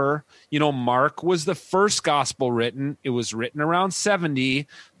remember, Mark was the first gospel written. It was written around 70.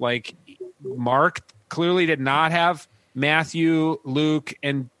 Like, Mark clearly did not have Matthew, Luke,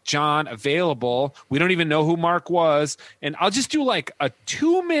 and John available. We don't even know who Mark was. And I'll just do like a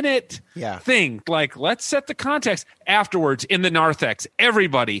 2-minute thing. Like, let's set the context. Afterwards, in the narthex,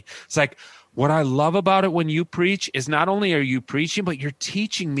 everybody, it's like, what I love about it when you preach is not only are you preaching, but you're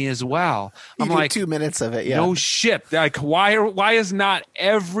teaching me as well. I'm like, 2 minutes of it. Yeah. No shit. Like, why is not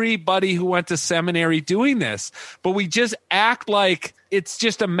everybody who went to seminary doing this? But we just act like it's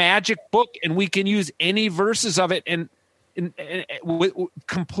just a magic book and we can use any verses of it and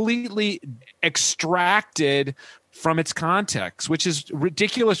completely extracted from its context, which is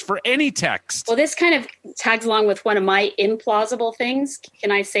ridiculous for any text. Well, this kind of tags along with one of my implausible things.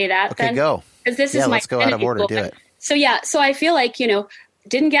 Can I say that? Okay, then? Go. Because this is let's go out of order. Do it. So I feel like,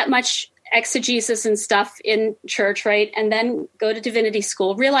 didn't get much exegesis and stuff in church, right? And then go to divinity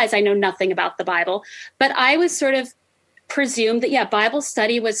school, realize I know nothing about the Bible. But I was sort of presumed that, Bible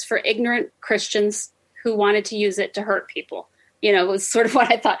study was for ignorant Christians who wanted to use it to hurt people. It was sort of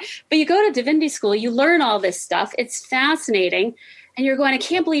what I thought. But you go to divinity school, you learn all this stuff. It's fascinating. And you're going, I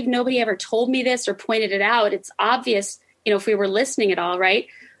can't believe nobody ever told me this or pointed it out. It's obvious, if we were listening at all, right?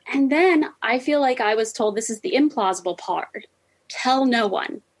 And then I feel like I was told, this is the implausible part. Tell no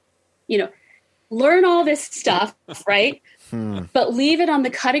one, learn all this stuff, right? But leave it on the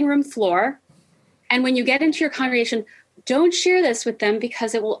cutting room floor. And when you get into your congregation, don't share this with them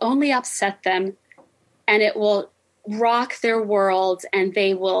because it will only upset them and it will rock their world, and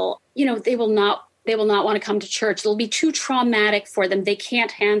they will not want to come to church. It'll be too traumatic for them. They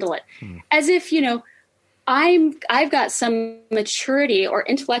can't handle it. As if, I've got some maturity or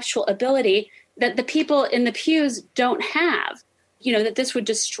intellectual ability that the people in the pews don't have, that this would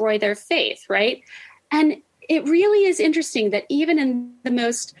destroy their faith, right? And it really is interesting that even in the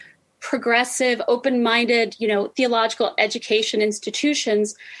most progressive, open-minded, theological education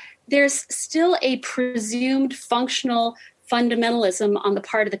institutions, there's still a presumed functional fundamentalism on the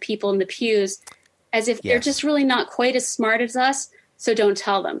part of the people in the pews, as if they're just really not quite as smart as us, so don't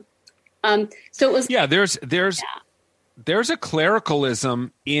tell them. So it was there's a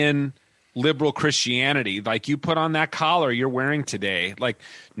clericalism in liberal Christianity. Like, you put on that collar you're wearing today. Like,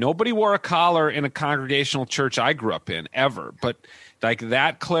 nobody wore a collar in a congregational church I grew up in ever, but like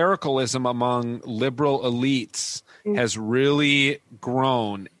that clericalism among liberal elites has really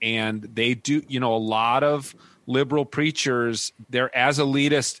grown, and they do, a lot of liberal preachers, they're as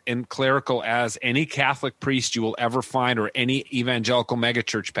elitist and clerical as any Catholic priest you will ever find, or any evangelical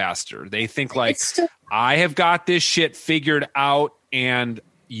megachurch pastor. They think like, I have got this shit figured out and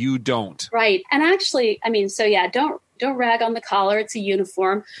you don't. Right. And actually, don't rag on the collar. It's a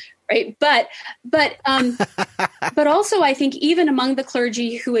uniform. Right. But also I think even among the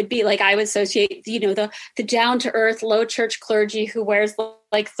clergy who would be like, I would associate, the down to earth, low church clergy who wears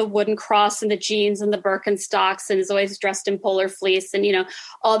the wooden cross and the jeans and the Birkenstocks and is always dressed in polar fleece and,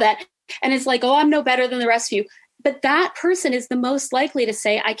 all that. And it's like, oh, I'm no better than the rest of you. But that person is the most likely to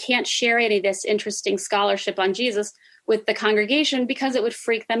say, I can't share any of this interesting scholarship on Jesus with the congregation because it would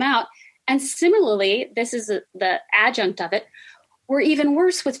freak them out. And similarly, this is the adjunct of it. We're even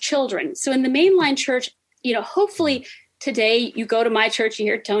worse with children. So in the mainline church, hopefully today you go to my church, you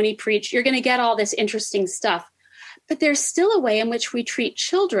hear Tony preach, you're going to get all this interesting stuff. But there's still a way in which we treat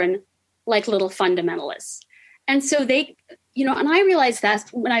children like little fundamentalists. And so they, and I realized that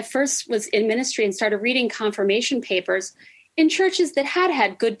when I first was in ministry and started reading confirmation papers in churches that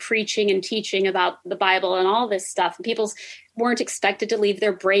had good preaching and teaching about the Bible and all this stuff, and people weren't expected to leave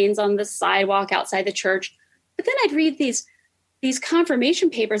their brains on the sidewalk outside the church. But then I'd read these confirmation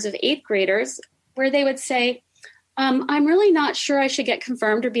papers of 8th graders where they would say, I'm really not sure I should get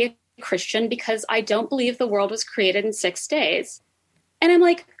confirmed or be a Christian because I don't believe the world was created in 6 days. And I'm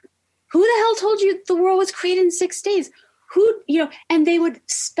like, who the hell told you the world was created in 6 days? And they would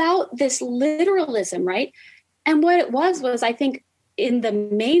spout this literalism, right? And what it was I think in the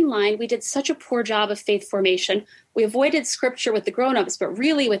main line, we did such a poor job of faith formation. We avoided scripture with the grownups, but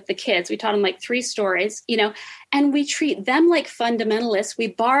really with the kids, we taught them like 3 stories, and we treat them like fundamentalists. We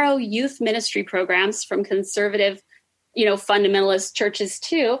borrow youth ministry programs from conservative, fundamentalist churches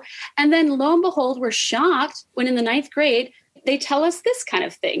too. And then lo and behold, we're shocked when in the 9th grade, they tell us this kind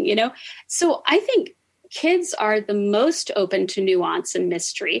of thing, So I think kids are the most open to nuance and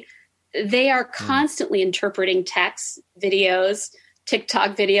mystery. They are constantly interpreting texts, videos,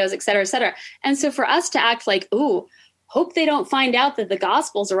 TikTok videos, et cetera, et cetera. And so for us to act like, ooh, hope they don't find out that the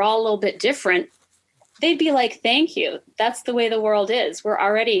Gospels are all a little bit different, they'd be like, thank you. That's the way the world is. We're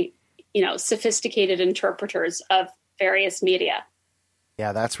already, sophisticated interpreters of various media.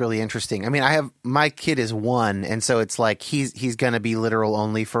 Yeah, that's really interesting. I mean, my kid is 1, and so it's like he's going to be literal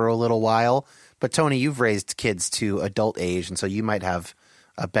only for a little while. But Tony, you've raised kids to adult age, and so you might have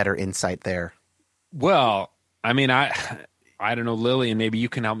a better insight there. Well, I mean, I don't know, Lily, and maybe you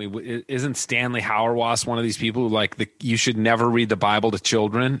can help me. Isn't Stanley Hauerwas one of these people who you should never read the Bible to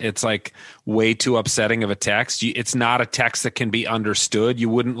children? It's like way too upsetting of a text. It's not a text that can be understood. You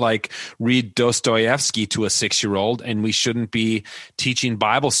wouldn't read Dostoevsky to a 6-year-old, and we shouldn't be teaching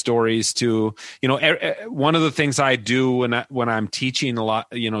Bible stories to, one of the things I do when I'm teaching a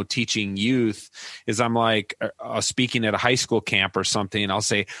lot, teaching youth is I'm speaking at a high school camp or something, and I'll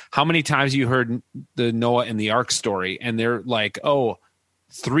say, how many times you heard the Noah and the Ark story? And they're like,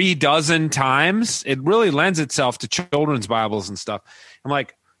 36 times. It really lends itself to children's Bibles and stuff. I'm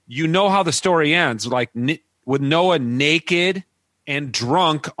like, how the story ends, with Noah naked and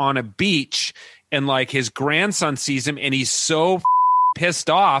drunk on a beach, and his grandson sees him and he's so pissed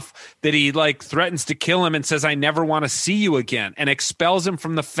off that he threatens to kill him and says, I never want to see you again, and expels him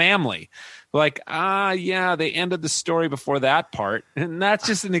from the family. Yeah, they ended the story before that part. And that's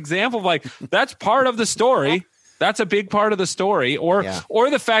just an example of that's part of the story. That's a big part of the story. Or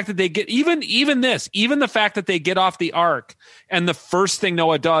the fact that they get even the fact that they get off the ark and the first thing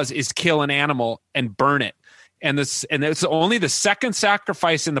Noah does is kill an animal and burn it. And it's only the second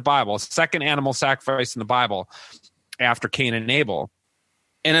sacrifice in the Bible, second animal sacrifice in the Bible after Cain and Abel.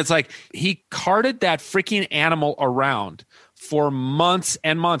 And it's like he carted that freaking animal around for months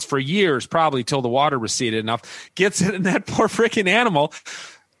and months, for years, probably till the water receded enough, gets it, and that poor freaking animal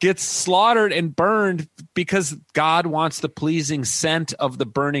gets slaughtered and burned because God wants the pleasing scent of the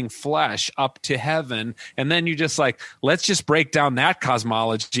burning flesh up to heaven. And then you just like, let's just break down that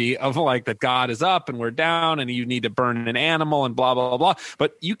cosmology of like that God is up and we're down and you need to burn an animal and blah, blah, blah.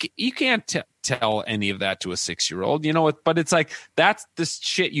 But you can't tell any of that to a 6-year-old, but it's like, that's the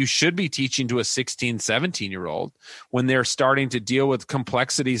shit you should be teaching to a 16, 17-year-old when they're starting to deal with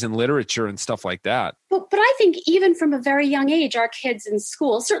complexities in literature and stuff like that. But I think even from a very young age, our kids in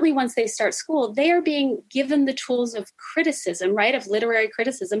school, certainly once they start school, they are being given the tools of criticism, right? Of literary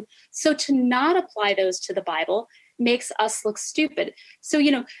criticism. So to not apply those to the Bible makes us look stupid. So,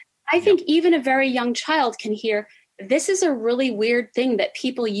 I think even a very young child can hear, this is a really weird thing that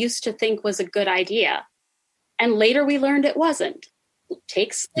people used to think was a good idea. And later we learned it wasn't.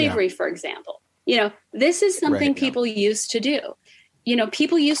 Take slavery, for example. This is something people used to do.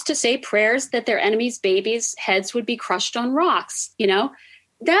 People used to say prayers that their enemies' babies' heads would be crushed on rocks.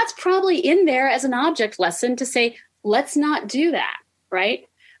 That's probably in there as an object lesson to say, let's not do that, right?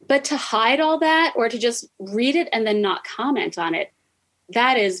 But to hide all that or to just read it and then not comment on it,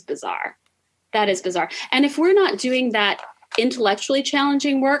 that is bizarre. That is bizarre. And if we're not doing that intellectually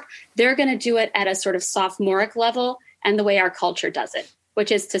challenging work, they're going to do it at a sort of sophomoric level and the way our culture does it,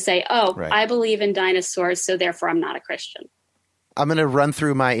 which is to say, I believe in dinosaurs, so therefore I'm not a Christian. I'm going to run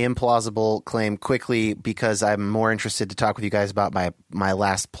through my implausible claim quickly because I'm more interested to talk with you guys about my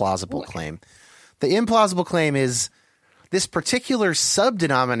last plausible claim. The implausible claim is this particular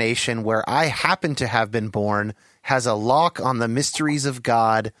sub-denomination where I happen to have been born has a lock on the mysteries of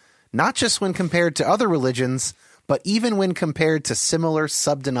God, not just when compared to other religions, but even when compared to similar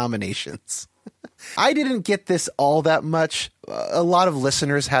sub-denominations. I didn't get this all that much. A lot of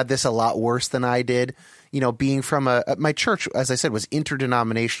listeners had this a lot worse than I did. Being from my church, as I said, was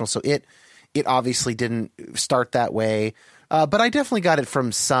interdenominational, so it obviously didn't start that way. But I definitely got it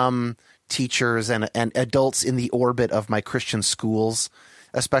from some teachers and adults in the orbit of my Christian schools,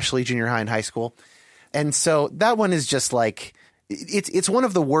 especially junior high and high school. And so that one is just like, it's one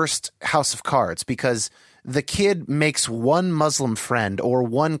of the worst house of cards because the kid makes one Muslim friend or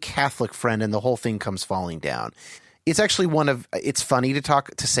one Catholic friend and the whole thing comes falling down. It's actually it's funny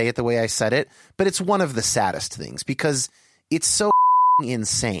to say it the way I said it, but it's one of the saddest things because it's so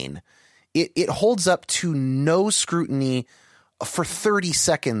insane. It holds up to no scrutiny for 30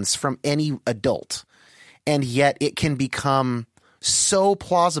 seconds from any adult. And yet it can become so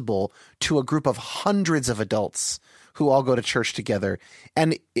plausible to a group of hundreds of adults who all go to church together.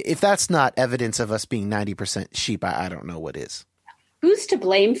 And if that's not evidence of us being 90% sheep, I don't know what is. Who's to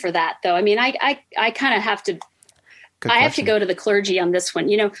blame for that, though? I mean, I kind of have to have to go to the clergy on this one.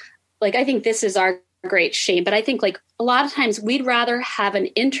 I think this is our great shame, but I think a lot of times we'd rather have an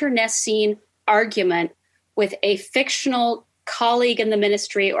internecine argument with a fictional colleague in the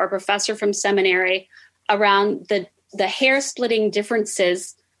ministry or professor from seminary around the hair-splitting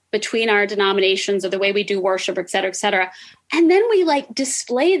differences between our denominations or the way we do worship, et cetera, et cetera. And then we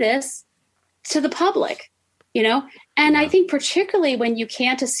display this to the public, And I think particularly when you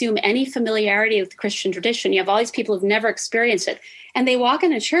can't assume any familiarity with the Christian tradition, you have all these people who've never experienced it. And they walk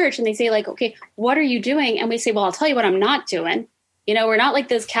into church and they say okay, what are you doing? And we say, well, I'll tell you what I'm not doing. We're not like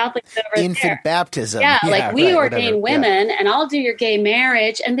those Catholics over there. Infant baptism. Yeah, we ordain women and I'll do your gay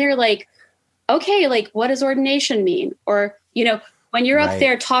marriage. And they're like, okay, what does ordination mean? Or, when you're up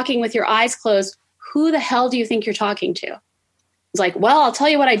there talking with your eyes closed, who the hell do you think you're talking to? It's like, well, I'll tell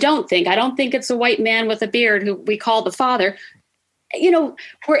you what I don't think. I don't think it's a white man with a beard who we call the Father.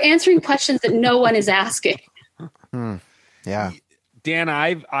 We're answering questions that no one is asking. Yeah. Dan,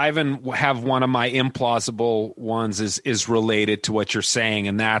 I have one of my implausible ones is related to what you're saying,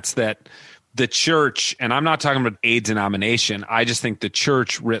 and that's that the church, and I'm not talking about a denomination, I just think the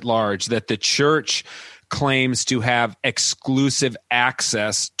church writ large, that the church claims to have exclusive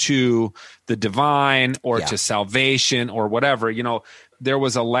access to the divine or to salvation or whatever. There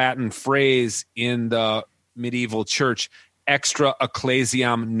was a Latin phrase in the medieval church, extra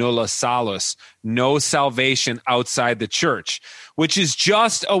ecclesiam nulla salus, no salvation outside the church, which is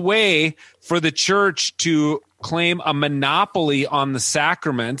just a way for the church to claim a monopoly on the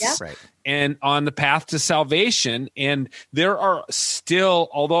sacraments and on the path to salvation. And there are still,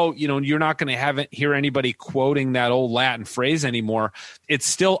 although, you're not going to hear anybody quoting that old Latin phrase anymore, it's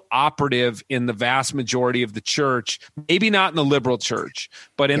still operative in the vast majority of the church, maybe not in the liberal church,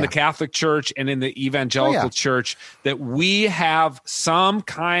 but in the Catholic Church and in the evangelical church, that we have some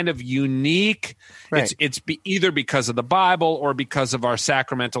kind of unique, either because of the Bible or because of our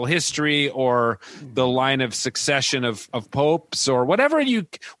sacramental history or the line of succession of popes or whatever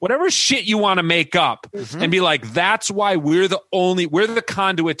shit you want to make up and be like, that's why we're the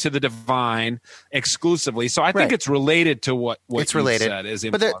conduit to the divine exclusively. So I think it's related to what it's related. Said is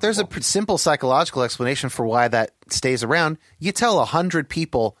implausible. But there's a simple psychological explanation for why that stays around. You tell 100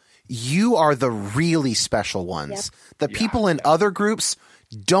 people you are the really special ones. The people in other groups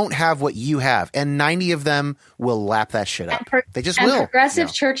don't have what you have, and 90 of them will lap that shit up. They just will.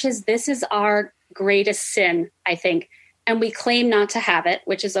 Progressive churches, this is our greatest sin, I think. And we claim not to have it,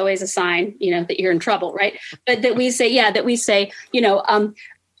 which is always a sign, that you're in trouble, right? But that we say,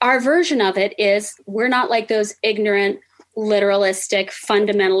 our version of it is we're not like those ignorant, literalistic,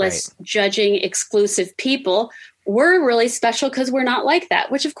 fundamentalist, judging, exclusive people. We're really special because we're not like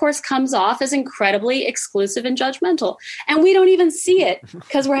that, which of course comes off as incredibly exclusive and judgmental. And we don't even see it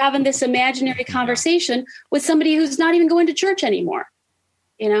because we're having this imaginary conversation with somebody who's not even going to church anymore,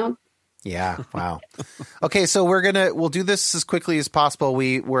 Yeah. Wow. Okay. So we'll do this as quickly as possible.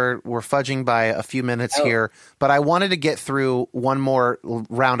 We're fudging by a few minutes here, but I wanted to get through one more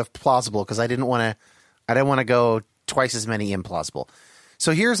round of plausible because I didn't want to go twice as many implausible.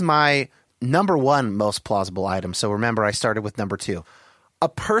 So here's my number one most plausible item. So remember, I started with number 2. A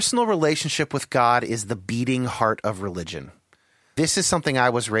personal relationship with God is the beating heart of religion. This is something I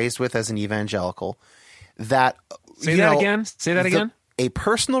was raised with as an evangelical. Say that again. A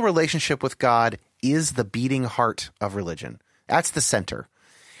personal relationship with God is the beating heart of religion. That's the center.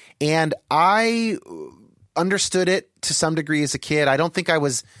 And I understood it to some degree as a kid. I don't think I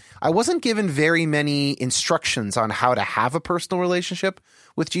wasn't given very many instructions on how to have a personal relationship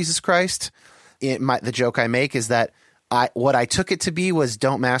with Jesus Christ. The joke I make is that what I took it to be was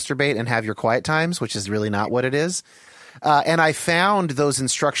don't masturbate and have your quiet times, which is really not what it is. And I found those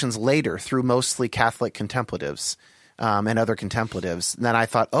instructions later through mostly Catholic contemplatives. And other contemplatives. And then I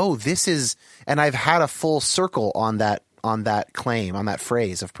thought, this is, and I've had a full circle on that claim, on that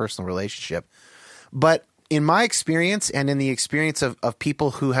phrase of personal relationship. But in my experience and in the experience of people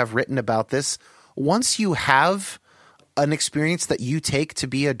who have written about this, once you have an experience that you take to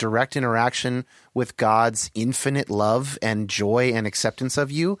be a direct interaction with God's infinite love and joy and acceptance of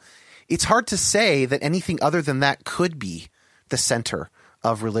you, it's hard to say that anything other than that could be the center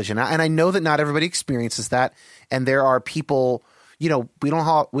of religion. And I know that not everybody experiences that. And there are people, we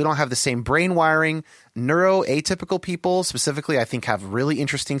don't have the same brain wiring. Neuroatypical people specifically, I think, have really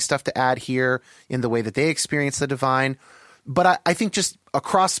interesting stuff to add here in the way that they experience the divine. But I think just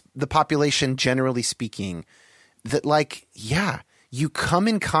across the population, generally speaking, that you come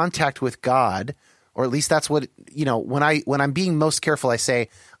in contact with God, or at least that's what, when I'm being most careful, I say,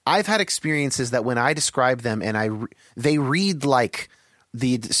 I've had experiences that when I describe them and they read like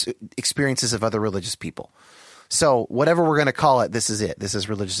the experiences of other religious people. So whatever we're going to call it, this is it. This is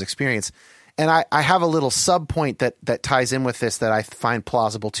religious experience. And I have a little sub point that ties in with this that I find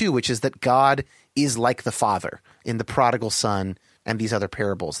plausible too, which is that God is like the Father in the prodigal son and these other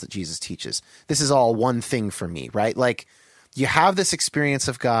parables that Jesus teaches. This is all one thing for me, right? Like you have this experience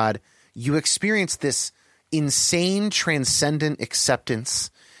of God, you experience this insane transcendent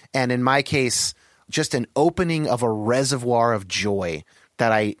acceptance. And in my case, just an opening of a reservoir of joy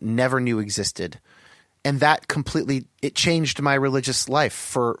that I never knew existed. And that it changed my religious life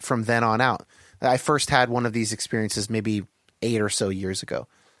from then on out. I first had one of these experiences maybe 8 or so years ago.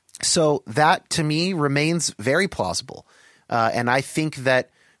 So that to me remains very plausible. And I think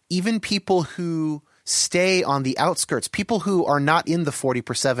that even people who stay on the outskirts, people who are not in the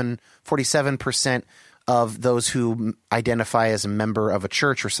 47% of those who identify as a member of a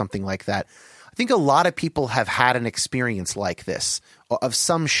church or something like that, I think a lot of people have had an experience like this of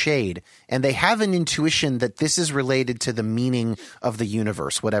some shade, and they have an intuition that this is related to the meaning of the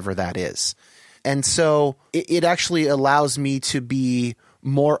universe, whatever that is. And so it actually allows me to be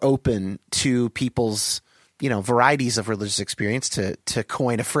more open to people's, varieties of religious experience, to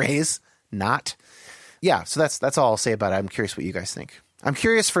coin a phrase, not. Yeah, so that's all I'll say about it. I'm curious what you guys think. I'm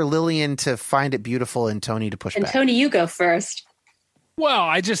curious for Lillian to find it beautiful and Tony to push back. And Tony, you go first. Well,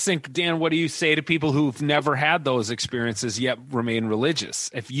 I just think, Dan, what do you say to people who've never had those experiences yet remain religious?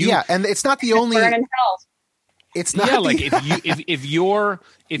 And it's not the only. Burn in hell. It's not. Yeah, like if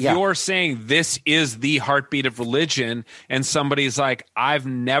you're saying this is the heartbeat of religion, and somebody's like, I've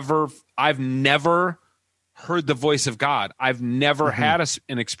never heard the voice of God. I've never had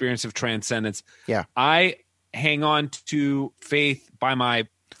an experience of transcendence. Yeah, I hang on to faith by my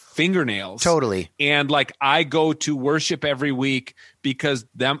fingernails. Totally. And like I go to worship every week because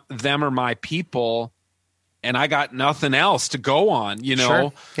them are my people. And I got nothing else to go on, you know?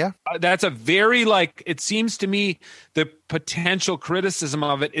 Sure. Yeah. That's a very it seems to me the potential criticism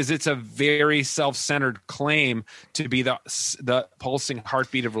of it is it's a very self-centered claim to be the pulsing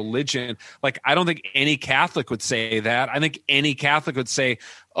heartbeat of religion. Like, I don't think any Catholic would say that. I think any Catholic would say,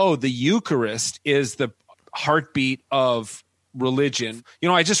 oh, the Eucharist is the heartbeat of religion. You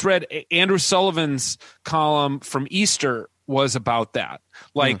know, I just read Andrew Sullivan's column from Easter was about that,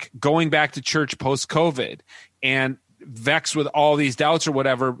 like going back to church post-COVID and vexed with all these doubts or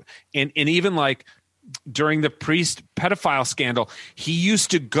whatever. And even like during the priest pedophile scandal, he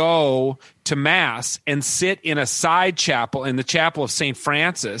used to go to mass and sit in a side chapel in the chapel of St.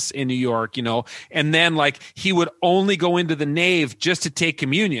 Francis in New York, you know, and then like he would only go into the nave just to take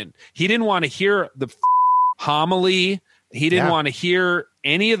communion. He didn't want to hear the homily. He didn't want to hear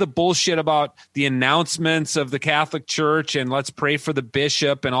any of the bullshit about the announcements of the Catholic Church and let's pray for the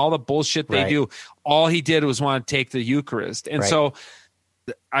bishop and all the bullshit they do. All he did was want to take the Eucharist. And so,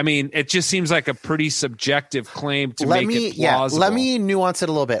 I mean, it just seems like a pretty subjective claim to make it plausible. Let me nuance it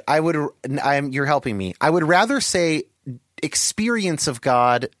a little bit. You're helping me. I would rather say experience of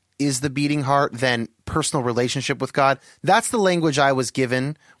God is the beating heart than personal relationship with God. That's the language I was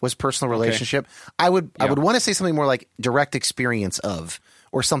given, was personal relationship. I would want to say something more like direct experience of,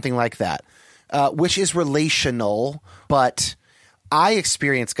 or something like that, which is relational, but I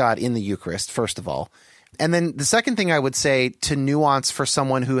experience God in the Eucharist, first of all. And then the second thing I would say to nuance for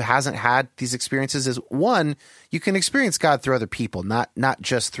someone who hasn't had these experiences is, one, you can experience God through other people, not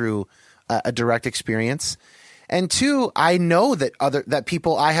just through a direct experience. And two, I know that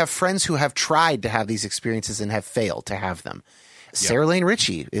people, I have friends who have tried to have these experiences and have failed to have them. Sarah Lane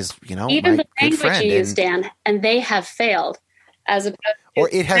Ritchie is, even my the language good friend, you use, Dan, and they have failed, as opposed to or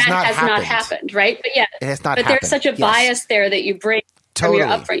it has not happened, right? But yeah, it has not. But there's such a bias there that you bring from your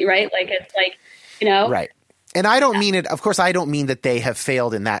upbringing, right? Like it's like, right. And I don't mean it. Of course, I don't mean that they have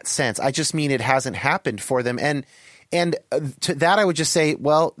failed in that sense. I just mean it hasn't happened for them. And to that, I would just say,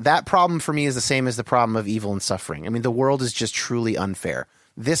 well, that problem for me is the same as the problem of evil and suffering. I mean, the world is just truly unfair.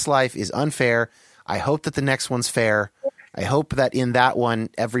 This life is unfair. I hope that the next one's fair. I hope that in that one,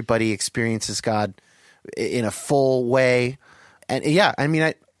 everybody experiences God in a full way. And yeah, I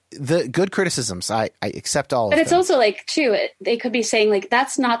mean, the good criticisms, I accept all of them. But it's also like, too, they could be saying like,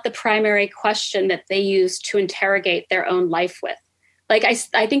 that's not the primary question that they use to interrogate their own life with. Like,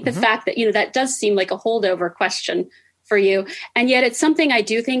 I think the fact that, that does seem like a holdover question for you. And yet it's something I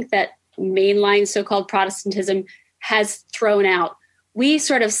do think that mainline so-called Protestantism has thrown out. We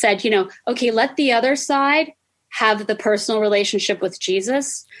sort of said, okay, let the other side have the personal relationship with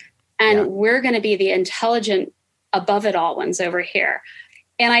Jesus. And we're going to be the intelligent, above it all ones over here.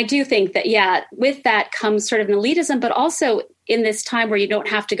 And I do think that, with that comes sort of an elitism, but also in this time where you don't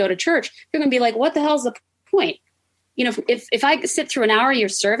have to go to church, you're going to be like, what the hell's the point? If I sit through an hour of your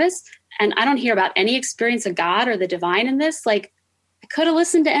service and I don't hear about any experience of God or the divine in this, like I could have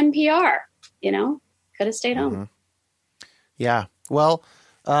listened to NPR, could have stayed home. Yeah. Well,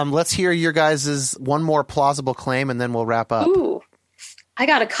 let's hear your guys' one more plausible claim and then we'll wrap up. Ooh, I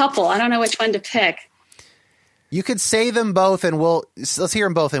got a couple. I don't know which one to pick. You could say them both and let's hear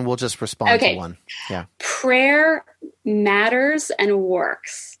them both and we'll just respond to one. Yeah. Prayer matters and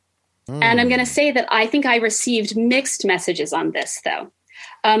works. And I'm going to say that I think I received mixed messages on this, though.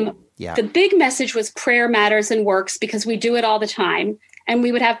 The big message was prayer matters and works because we do it all the time. And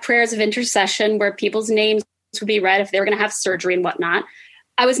we would have prayers of intercession where people's names would be read if they were going to have surgery and whatnot.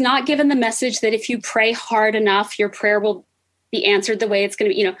 I was not given the message that if you pray hard enough, your prayer will be answered the way it's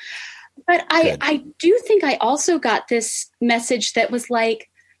going to be, But I do think I also got this message that was like,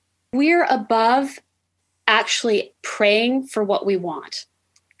 we're above actually praying for what we want.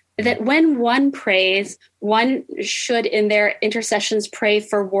 That when one prays, one should in their intercessions pray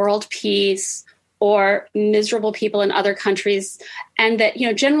for world peace or miserable people in other countries. And that,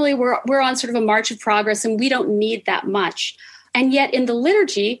 generally we're on sort of a march of progress and we don't need that much. And yet in the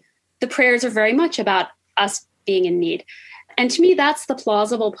liturgy, the prayers are very much about us being in need. And to me, that's the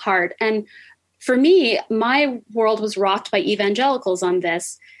plausible part. And for me, my world was rocked by evangelicals on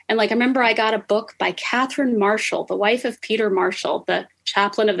this. And I remember I got a book by Catherine Marshall, the wife of Peter Marshall, the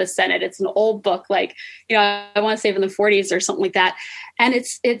chaplain of the Senate. It's an old book, I want to say from the 40s or something like that. And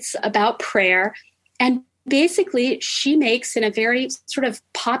it's about prayer. And basically she makes, in a very sort of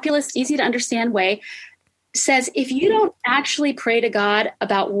populist, easy to understand way, says if you don't actually pray to God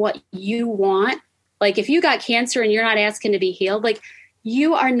about what you want, like if you got cancer and you're not asking to be healed, like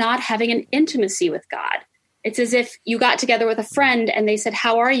you are not having an intimacy with God. It's as if you got together with a friend and they said,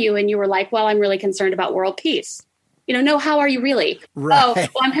 how are you? And you were like, well, I'm really concerned about world peace. No, how are you really? Right. Oh, well,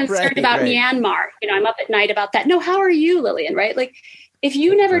 I'm concerned about Myanmar. I'm up at night about that. No, how are you, Lillian? Right? Like if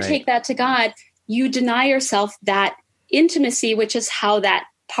you never take that to God, you deny yourself that intimacy, which is how that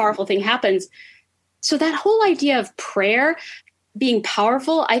powerful thing happens. So that whole idea of prayer being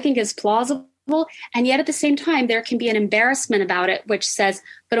powerful, I think is plausible. And yet at the same time, there can be an embarrassment about it, which says,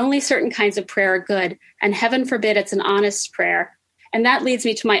 but only certain kinds of prayer are good. And heaven forbid it's an honest prayer. And that leads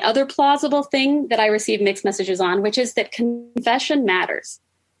me to my other plausible thing that I receive mixed messages on, which is that confession matters.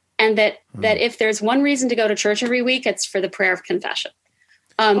 And that if there's one reason to go to church every week, it's for the prayer of confession.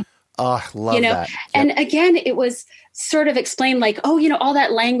 Love that. Yep. And again, it was sort of explained like, all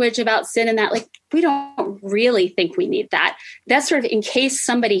that language about sin and that, like, we don't really think we need that. That's sort of in case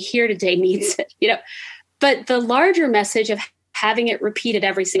somebody here today needs it, But the larger message of having it repeated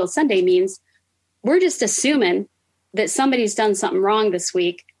every single Sunday means we're just assuming that somebody's done something wrong this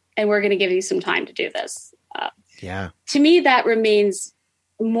week and we're going to give you some time to do this. To me, that remains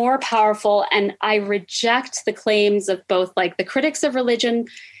more powerful. And I reject the claims of both like the critics of religion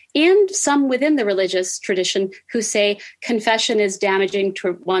and some within the religious tradition who say confession is damaging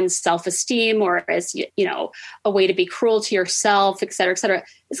to one's self-esteem or as, a way to be cruel to yourself, et cetera, et cetera.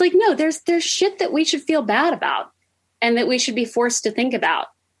 It's like, no, there's shit that we should feel bad about and that we should be forced to think about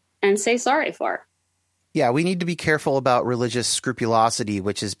and say sorry for. Yeah, we need to be careful about religious scrupulosity,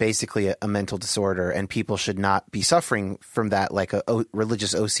 which is basically a mental disorder, and people should not be suffering from that like a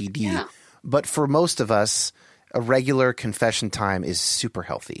religious OCD. Yeah. But for most of us, a regular confession time is super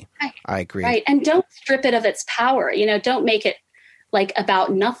healthy. Right. I agree. Right. And don't strip it of its power. Don't make it like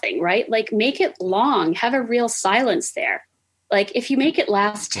about nothing, right? Like make it long, have a real silence there. Like if you make it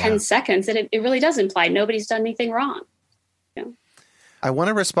last 10 seconds, it really does imply nobody's done anything wrong. I want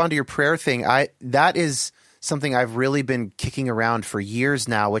to respond to your prayer thing. That is something I've really been kicking around for years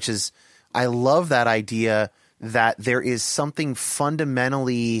now, which is I love that idea that there is something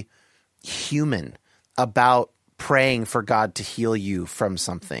fundamentally human about praying for God to heal you from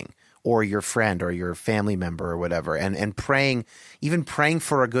something or your friend or your family member or whatever, and praying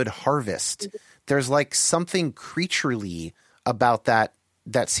for a good harvest. There's like something creaturely about that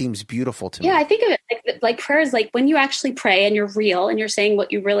seems beautiful to me. Yeah, I think of it like prayer is like when you actually pray and you're real and you're saying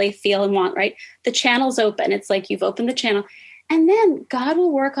what you really feel and want, right? The channel's open. It's like you've opened the channel and then God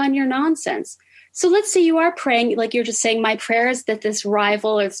will work on your nonsense. So let's say you are praying, like you're just saying, my prayer is that this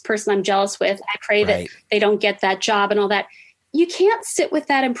rival or this person I'm jealous with, I pray that they don't get that job and all that. You can't sit with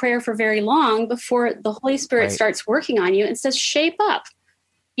that in prayer for very long before the Holy Spirit starts working on you and says, shape up,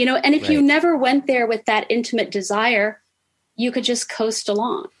 and if you never went there with that intimate desire, you could just coast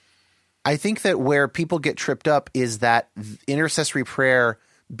along. I think that where people get tripped up is that intercessory prayer,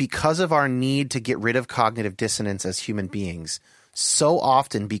 because of our need to get rid of cognitive dissonance as human beings, so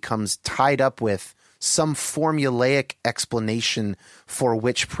often becomes tied up with some formulaic explanation for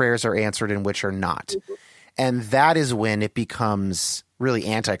which prayers are answered and which are not. Mm-hmm. And that is when it becomes really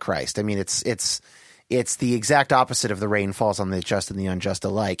antichrist. I mean, it's the exact opposite of the rain falls on the just and the unjust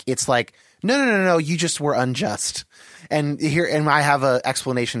alike. It's like, no, you just were unjust. And I have an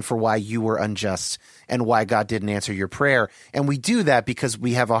explanation for why you were unjust and why God didn't answer your prayer. And we do that because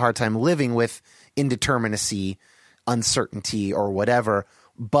we have a hard time living with indeterminacy, uncertainty, or whatever.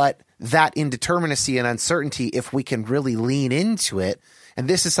 But that indeterminacy and uncertainty, if we can really lean into it, and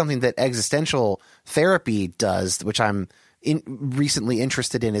this is something that existential therapy does, which I'm recently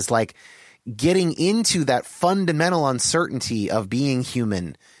interested in, is like getting into that fundamental uncertainty of being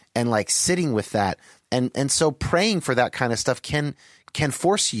human and like sitting with that. And so praying for that kind of stuff can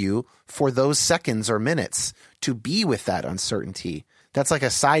force you for those seconds or minutes to be with that uncertainty. That's like a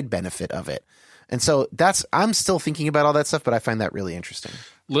side benefit of it. And so I'm still thinking about all that stuff, but I find that really interesting.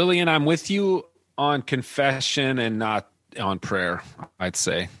 Lillian, I'm with you on confession and not on prayer, I'd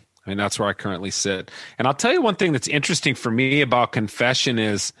say. I mean, that's where I currently sit. And I'll tell you one thing that's interesting for me about confession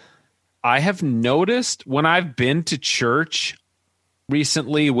is I have noticed when I've been to church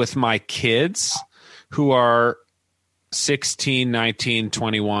recently with my kids who are 16, 19,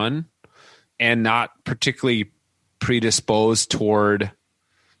 21, and not particularly predisposed toward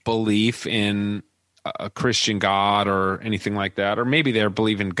belief in a Christian God or anything like that, or maybe they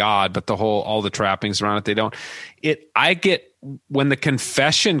believe in God, but all the trappings around it, they don't. I get when the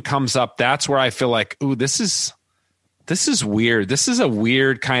confession comes up, that's where I feel like, ooh, this is this is weird. This is a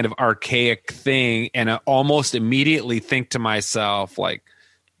weird kind of archaic thing. And I almost immediately think to myself, like,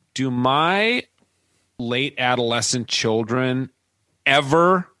 do my late adolescent children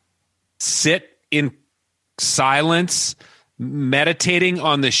ever sit in silence meditating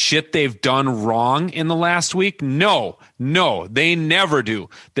on the shit they've done wrong in the last week? No, they never do.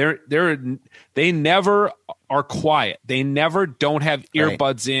 They never are quiet. They never don't have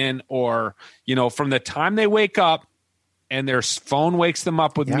earbuds in, or, from the time they wake up and their phone wakes them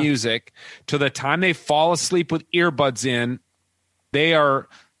up with music to the time they fall asleep with earbuds in, they're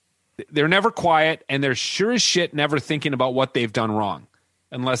never quiet, and they're sure as shit never thinking about what they've done wrong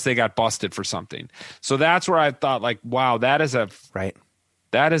unless they got busted for something. So that's where I thought, like, wow, that is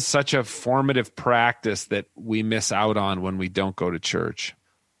such a formative practice that we miss out on when we don't go to church.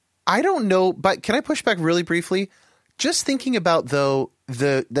 I don't know, but can I push back really briefly? Just thinking about, though,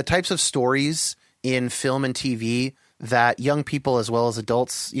 the types of stories in film and TV that young people as well as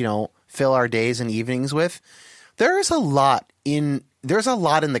adults, fill our days and evenings with. There's a lot in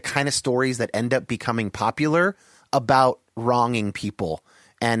the kind of stories that end up becoming popular about wronging people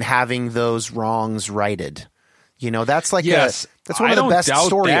and having those wrongs righted. That's like that's one of the best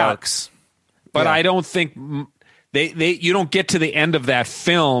story arcs. But I don't think you don't get to the end of that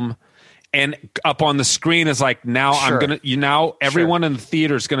film and up on the screen is like, now everyone in the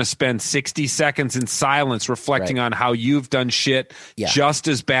theater is going to spend 60 seconds in silence reflecting on how you've done shit just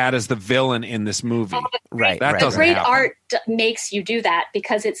as bad as the villain in this movie. That doesn't great happen. Art makes you do that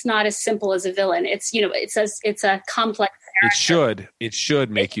because it's not as simple as a villain. It's, it's a complex character. It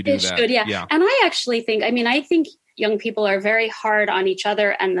should make you do that. It should, yeah. And I actually think, I think young people are very hard on each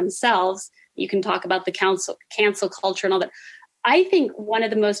other and themselves. You can talk about the cancel culture and all that. I think one of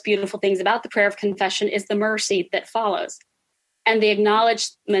the most beautiful things about the prayer of confession is the mercy that follows and the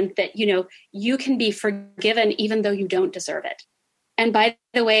acknowledgement that, you can be forgiven even though you don't deserve it. And by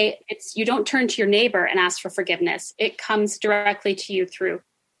the way, you don't turn to your neighbor and ask for forgiveness. It comes directly to you through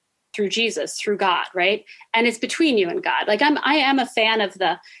Jesus, through God, right? And it's between you and God. Like I am a fan of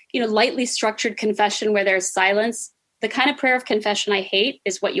the, lightly structured confession where there's silence. The kind of prayer of confession I hate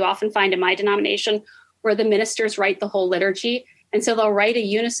is what you often find in my denomination, where the ministers write the whole liturgy. And so they'll write a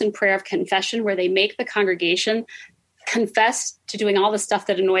unison prayer of confession where they make the congregation confess to doing all the stuff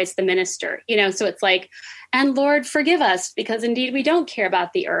that annoys the minister. So it's like, and Lord, forgive us because indeed we don't care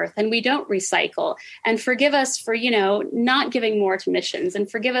about the earth and we don't recycle, and forgive us for, not giving more to missions, and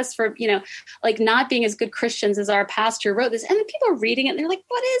forgive us for, not being as good Christians as our pastor wrote this. And then people are reading it and they're like,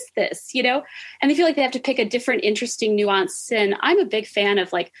 what is this? And they feel like they have to pick a different, interesting, nuanced sin. I'm a big fan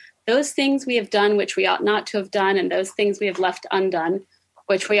of like, those things we have done, which we ought not to have done, and those things we have left undone,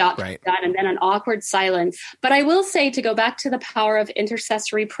 which we ought to have done, and then an awkward silence. But I will say, to go back to the power of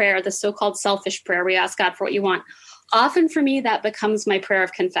intercessory prayer, the so-called selfish prayer, we ask God for what you want. Often for me, that becomes my prayer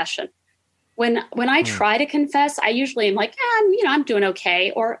of confession. When I try to confess, I usually am like, I'm doing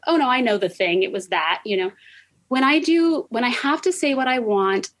okay. Or, oh no, I know the thing. It was that, When I have to say what I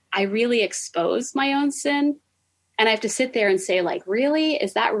want, I really expose my own sin. And I have to sit there and say, like, really?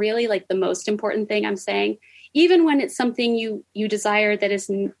 Is that really like the most important thing I'm saying? Even when it's something you desire that is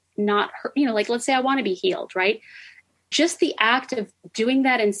not, like, let's say I want to be healed, right? Just the act of doing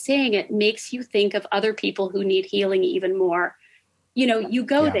that and saying it makes you think of other people who need healing even more. You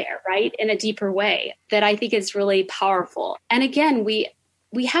go there, right? In a deeper way that I think is really powerful. And again, we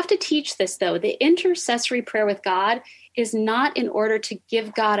have to teach this, though. The intercessory prayer with God is not in order to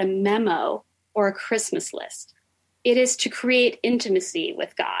give God a memo or a Christmas list. It is to create intimacy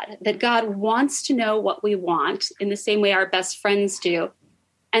with God, that God wants to know what we want in the same way our best friends do.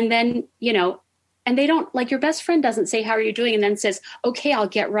 And then, and they don't, like, your best friend doesn't say, how are you doing? And then says, okay, I'll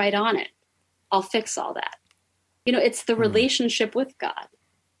get right on it. I'll fix all that. It's the relationship with God.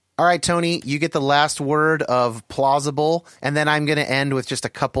 All right, Tony, you get the last word of plausible, and then I'm going to end with just a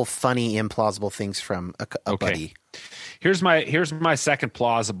couple funny, implausible things from a buddy. Here's my second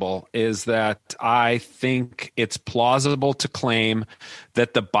plausible is that I think it's plausible to claim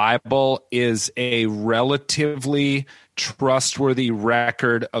that the Bible is a relatively trustworthy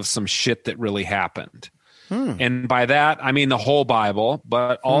record of some shit that really happened. And by that, I mean the whole Bible,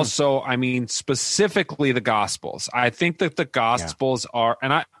 but also, I mean specifically the Gospels. I think that the Gospels are,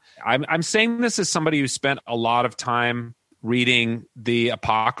 and I'm saying this as somebody who spent a lot of time reading the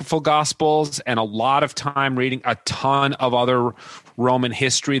apocryphal Gospels and a lot of time reading a ton of other Roman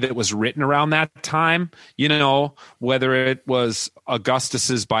history that was written around that time, whether it was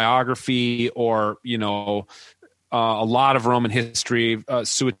Augustus's biography or, a lot of Roman history,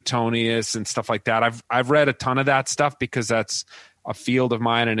 Suetonius and stuff like that. I've read a ton of that stuff because that's a field of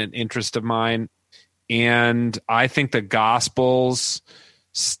mine and an interest of mine. And I think the Gospels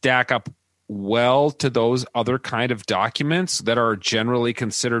stack up well to those other kind of documents that are generally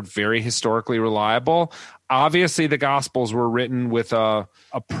considered very historically reliable. Obviously, the Gospels were written with a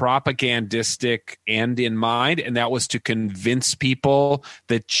propagandistic end in mind, and that was to convince people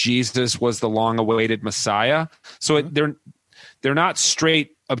that Jesus was the long-awaited Messiah. So they're not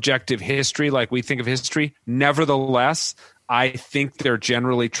straight objective history like we think of history. Nevertheless, I think they're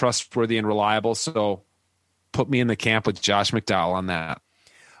generally trustworthy and reliable. So put me in the camp with Josh McDowell on that.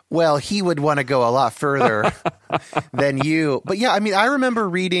 Well, he would want to go a lot further than you. But yeah, I mean, I remember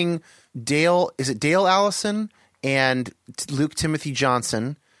reading Dale Allison and Luke Timothy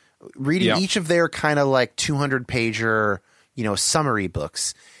Johnson, reading each of their kind of like 200-pager, summary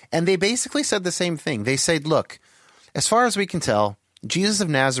books. And they basically said the same thing. They said, look, as far as we can tell, Jesus of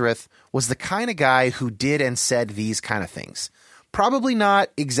Nazareth was the kind of guy who did and said these kind of things. Probably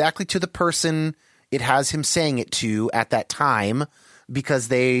not exactly to the person it has him saying it to at that time, because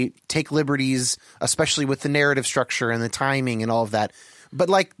they take liberties, especially with the narrative structure and the timing and all of that. But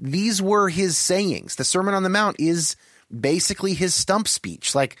like, these were his sayings. The Sermon on the Mount is basically his stump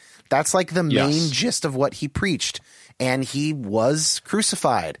speech. Like, that's like the main gist of what he preached. And he was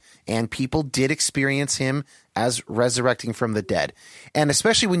crucified, and people did experience him as resurrecting from the dead. And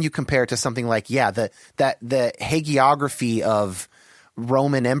especially when you compare it to something like, the hagiography of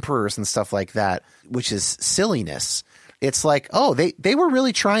Roman emperors and stuff like that, which is silliness. It's like, oh, they were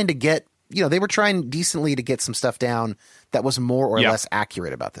really trying to get, they were trying decently to get some stuff down that was more or less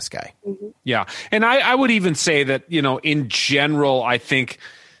accurate about this guy. Mm-hmm. Yeah. And I would even say that, in general, I think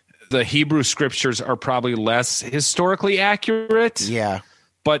the Hebrew scriptures are probably less historically accurate. Yeah.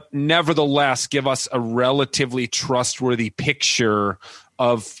 But nevertheless, give us a relatively trustworthy picture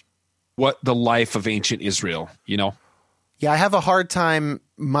of what the life of ancient Israel, Yeah, I have a hard time.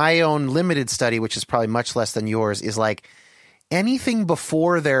 My own limited study, which is probably much less than yours, is like anything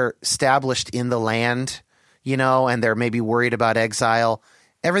before they're established in the land, and they're maybe worried about exile.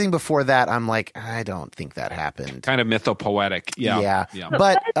 Everything before that, I'm like, I don't think that happened. Kind of mythopoetic. Yeah.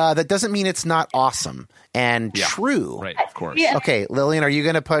 But that doesn't mean it's not awesome and true. Right, of course. Yeah. Okay, Lillian, are you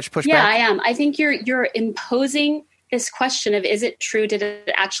going to push back? Yeah, I am. I think you're imposing this question of, is it true? Did it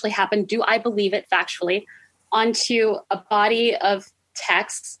actually happen? Do I believe it factually? Onto a body of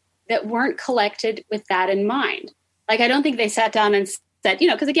texts that weren't collected with that in mind. Like, I don't think they sat down and said,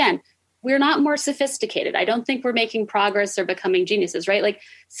 because again, we're not more sophisticated. I don't think we're making progress or becoming geniuses, right? Like,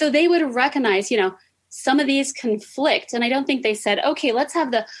 so they would have recognized, some of these conflict. And I don't think they said, okay, let's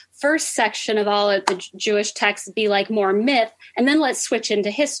have the first section of all of the Jewish texts be like more myth, and then let's switch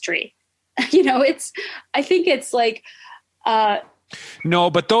into history. I think it's like, no,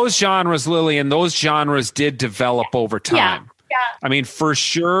 but those genres, Lillian, did develop over time. Yeah. I mean, for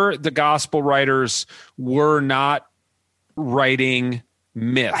sure, the gospel writers were not writing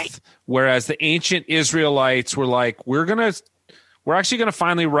myth, whereas the ancient Israelites were like, we're actually going to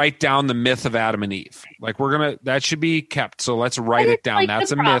finally write down the myth of Adam and Eve. Like, that should be kept. So let's write it down. Like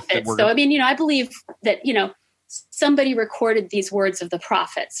that's a prophets, myth. I believe that, somebody recorded these words of the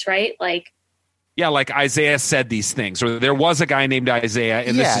prophets, right? Like, yeah, like Isaiah said these things, or there was a guy named Isaiah,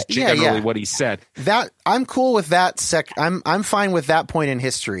 and this is generally what he said. That I'm cool with that. I'm fine with that point in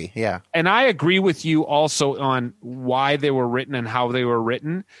history. Yeah, and I agree with you also on why they were written and how they were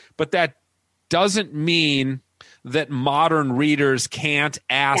written, but that doesn't mean that modern readers can't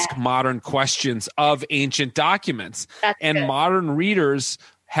ask modern questions of ancient documents. And modern readers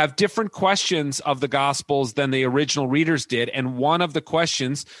have different questions of the Gospels than the original readers did. And one of the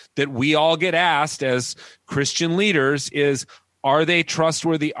questions that we all get asked as Christian leaders is, are they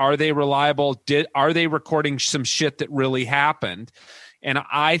trustworthy? Are they reliable? Are they recording some shit that really happened? And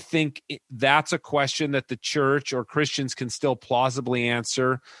I think that's a question that the church or Christians can still plausibly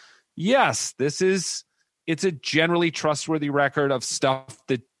answer. Yes, it's a generally trustworthy record of stuff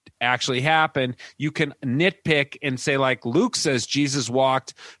that actually happened. You can nitpick and say, like, Luke says Jesus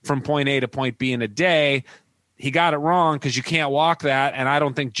walked from point A to point B in a day. He got it wrong because you can't walk that, and I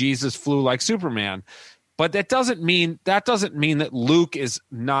don't think Jesus flew like Superman. But that doesn't mean that Luke is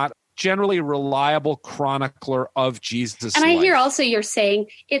not generally reliable chronicler of Jesus' And I life. hear also you're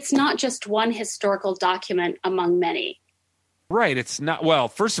saying it's not just one historical document among many. Right. It's not. Well,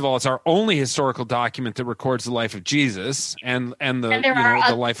 first of all, it's our only historical document that records the life of Jesus and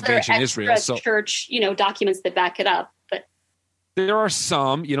the life of ancient Israel. So church, documents that back it up. But there are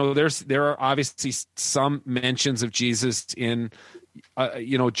some, there are obviously some mentions of Jesus in,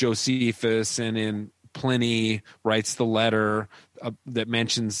 Josephus, and in Pliny writes the letter that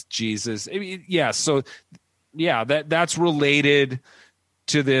mentions Jesus. So that's related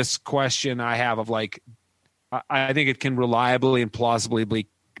to this question I have of like, I think it can reliably and plausibly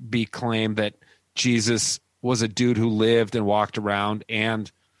be claimed that Jesus was a dude who lived and walked around,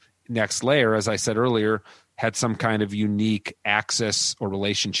 and next layer, as I said earlier, had some kind of unique access or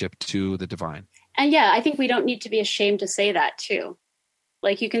relationship to the divine. And yeah, I think we don't need to be ashamed to say that too.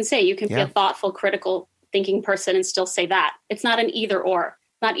 Like you can be a thoughtful, critical thinking person and still say that. It's not an either or.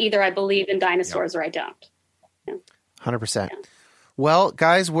 Not either I believe in dinosaurs or I don't. 100%. Well,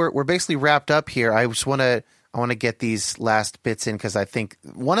 guys, we're basically wrapped up here. I want to get these last bits in because I think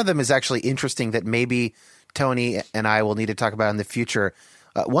one of them is actually interesting that maybe Tony and I will need to talk about in the future.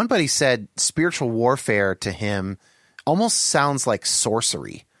 One buddy said spiritual warfare to him almost sounds like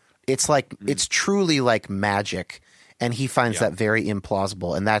sorcery. It's like it's truly like magic, and he finds that very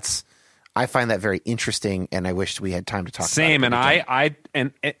implausible. And I find that very interesting, and I wish we had time to talk about it. Same,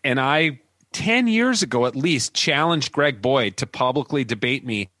 and I 10 years ago at least challenged Greg Boyd to publicly debate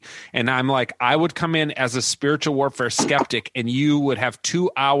me, and I'm like, I would come in as a spiritual warfare skeptic, and you would have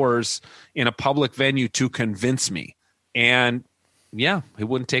 2 hours in a public venue to convince me. And yeah, he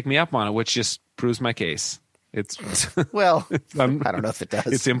wouldn't take me up on it, which just proves my case. It's well, I don't know if it does.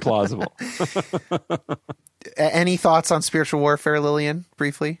 It's implausible. Any thoughts on spiritual warfare, Lillian,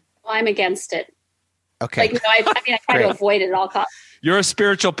 briefly? Well, I'm against it. Okay. Like, I try to avoid it at all costs. You're a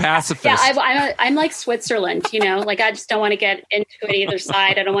spiritual pacifist. Yeah, I'm like Switzerland, like I just don't want to get into it either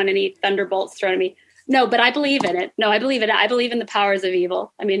side. I don't want any thunderbolts thrown at me. No, but I believe in it. No, I believe in it. I believe in the powers of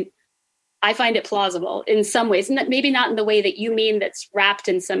evil. I mean, I find it plausible in some ways, maybe not in the way that you mean that's wrapped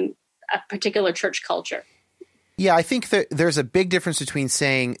in a particular church culture. Yeah, I think that there's a big difference between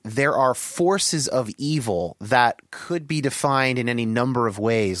saying there are forces of evil that could be defined in any number of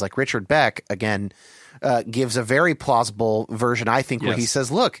ways. Like Richard Beck, again, gives a very plausible version, I think, where he says,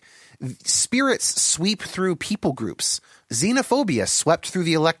 look, spirits sweep through people groups. Xenophobia swept through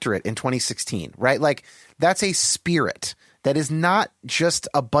the electorate in 2016, right? Like that's a spirit. That is not just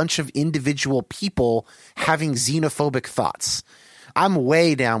a bunch of individual people having xenophobic thoughts. I'm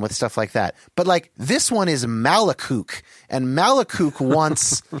way down with stuff like that. But like this one is Malakuk, and Malakuk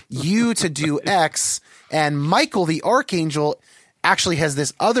wants you to do X, and Michael the Archangel actually has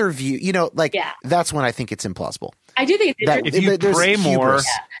this other view. That's when I think it's implausible. I do think that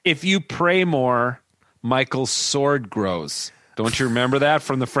if you pray more, Michael's sword grows. Don't you remember that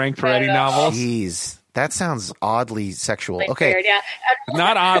from the Frank Peretti novels? Jeez. That sounds oddly sexual. Like okay. Weird, yeah.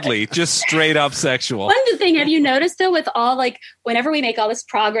 Not oddly, just straight up sexual. One thing, have you noticed though, with all like, whenever we make all this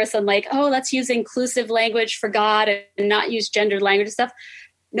progress on like, oh, let's use inclusive language for God and not use gendered language and stuff.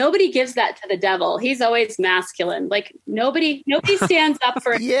 Nobody gives that to the devil. He's always masculine. Like nobody stands up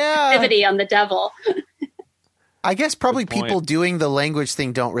for activity on the devil. I guess probably people doing the language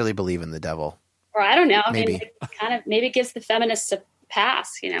thing don't really believe in the devil. Or I don't know. Maybe. I mean, it kind of maybe gives the feminists a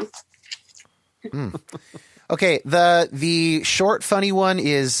pass, Okay, the short funny one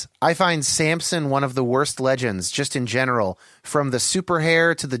is I find Samson one of the worst legends just in general, from the super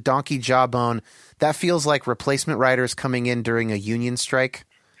hair to the donkey jawbone. That feels like replacement riders coming in during a union strike.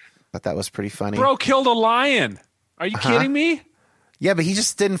 Thought that was pretty funny. Bro killed a lion. Are you kidding me? Yeah, but he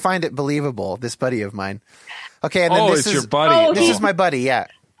just didn't find it believable, this buddy of mine. Okay, and then this is your buddy. This is my buddy, yeah.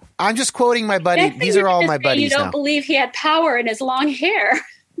 I'm just quoting my buddy. These are all my buddies now. You don't believe he had power in his long hair.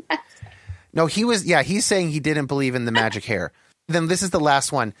 No, he's saying he didn't believe in the magic hair. Then this is the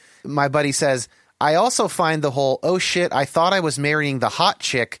last one. My buddy says, I also find the whole, oh shit, I thought I was marrying the hot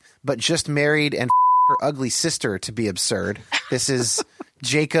chick, but just married and her ugly sister to be absurd. This is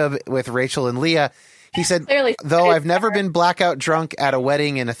Jacob with Rachel and Leah. He said, though I've never been blackout drunk at a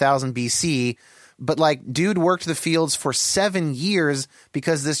wedding in 1000 BC, but like dude worked the fields for 7 years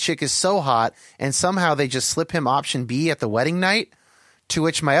because this chick is so hot, and somehow they just slip him option B at the wedding night. To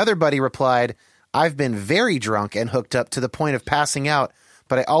which my other buddy replied, I've been very drunk and hooked up to the point of passing out,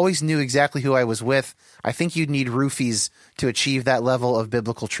 but I always knew exactly who I was with. I think you'd need roofies to achieve that level of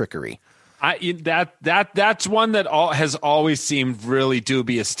biblical trickery. That's one that has always seemed really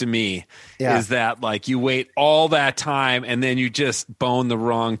dubious to me. Yeah. Is that like you wait all that time and then you just bone the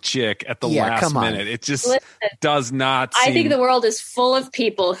wrong chick at the last minute? It just does not seem... I think the world is full of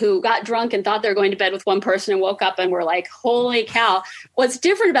people who got drunk and thought they were going to bed with one person and woke up and were like, holy cow. What's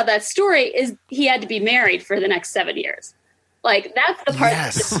different about that story is he had to be married for the next 7 years. Like that's the part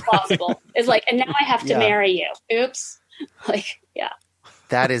that's impossible. Is like, and now I have to marry you. Oops. Like, yeah.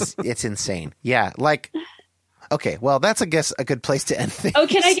 It's insane. Yeah. Like, okay, well, that's, I guess, a good place to end things. Oh,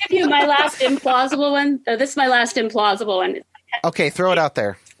 can I give you my last implausible one? Oh, this is my last implausible one. Okay, throw it out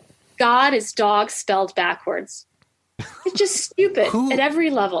there. God is dog spelled backwards. It's just stupid at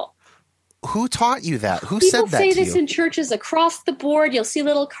every level. Who taught you that? Who People said that say to this you? in churches across the board. You'll see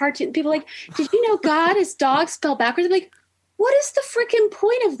little cartoons. People are like, did you know God is dog spelled backwards? I'm like, what is the freaking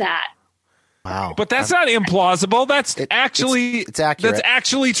point of that? Wow. But that's not implausible. That's it's accurate. That's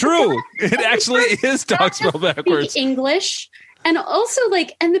actually true. It actually is dog spelled backwards. Speak English. And also,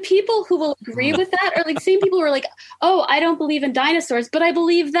 like, and the people who will agree with that are like the same people who are like, oh, I don't believe in dinosaurs, but I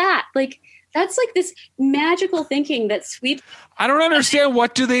believe that. Like, that's like this magical thinking that sweeps. I don't understand.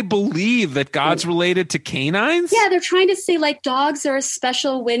 What do they believe? That God's related to canines? Yeah, they're trying to say like dogs are a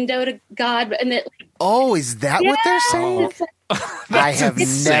special window to God, and that. Oh, is that what they're saying? It's like, I have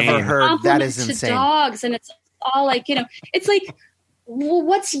insane. never heard. That is compliments insane. to dogs, and it's all like, it's like, well,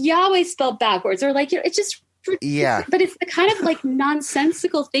 what's Yahweh spelled backwards, or like, it's just. Yeah. But it's the kind of like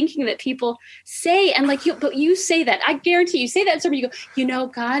nonsensical thinking that people say. And like, but you say that, I guarantee you say that in sermon, you go,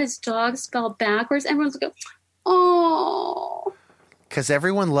 God is dog spelled backwards. Everyone's like, oh. Because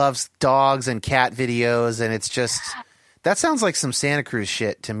everyone loves dogs and cat videos. And it's just, that sounds like some Santa Cruz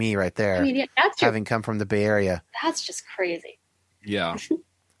shit to me right there. I mean, having come from the Bay Area. That's just crazy. Yeah.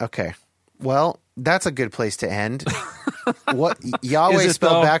 Okay. Well, that's a good place to end. What Yahweh Is it,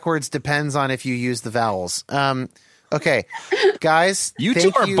 spelled though? backwards depends on if you use the vowels. Okay, guys, You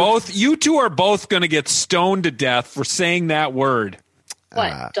two are both going to get stoned to death for saying that word.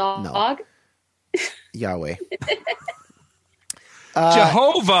 What, dog? No. Yahweh.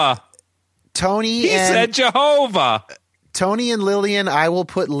 Jehovah. Tony He and said Jehovah. Tony and Lillian, I will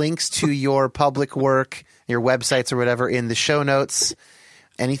put links to your public work, your websites or whatever in the show notes.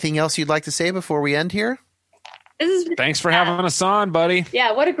 Anything else you'd like to say before we end here? Thanks for having us on, buddy.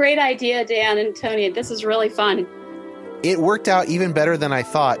 Yeah, what a great idea, Dan and Tony. This is really fun. It worked out even better than I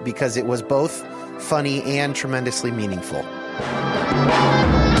thought because it was both funny and tremendously meaningful.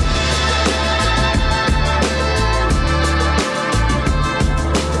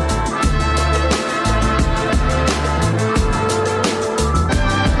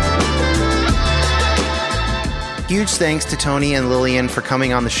 Huge thanks to Tony and Lillian for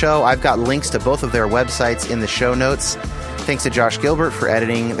coming on the show. I've got links to both of their websites in the show notes. Thanks to Josh Gilbert for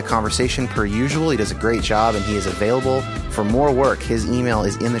editing the conversation per usual. He does a great job and he is available for more work. His email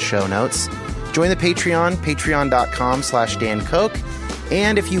is in the show notes. Join the Patreon, patreon.com/Dan Koch.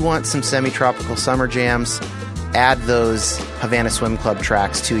 And if you want some semi-tropical summer jams, add those Havana Swim Club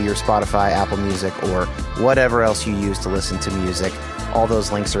tracks to your Spotify, Apple Music, or whatever else you use to listen to music. All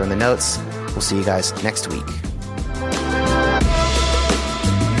those links are in the notes. We'll see you guys next week.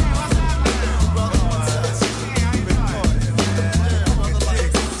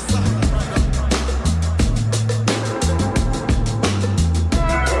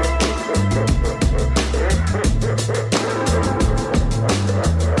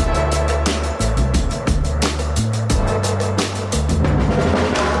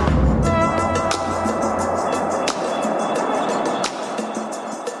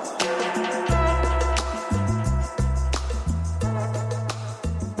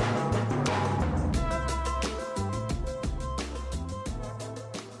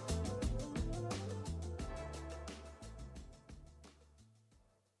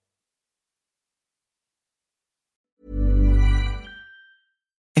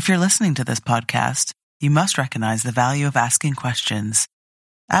 If you're listening to this podcast, you must recognize the value of asking questions.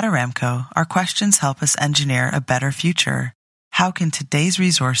 At Aramco, our questions help us engineer a better future. How can today's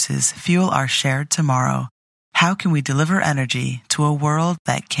resources fuel our shared tomorrow? How can we deliver energy to a world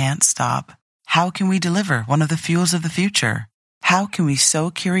that can't stop? How can we deliver one of the fuels of the future? How can we sow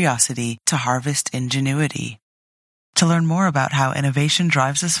curiosity to harvest ingenuity? To learn more about how innovation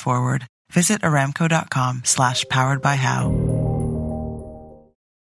drives us forward, visit Aramco.com/powered by how.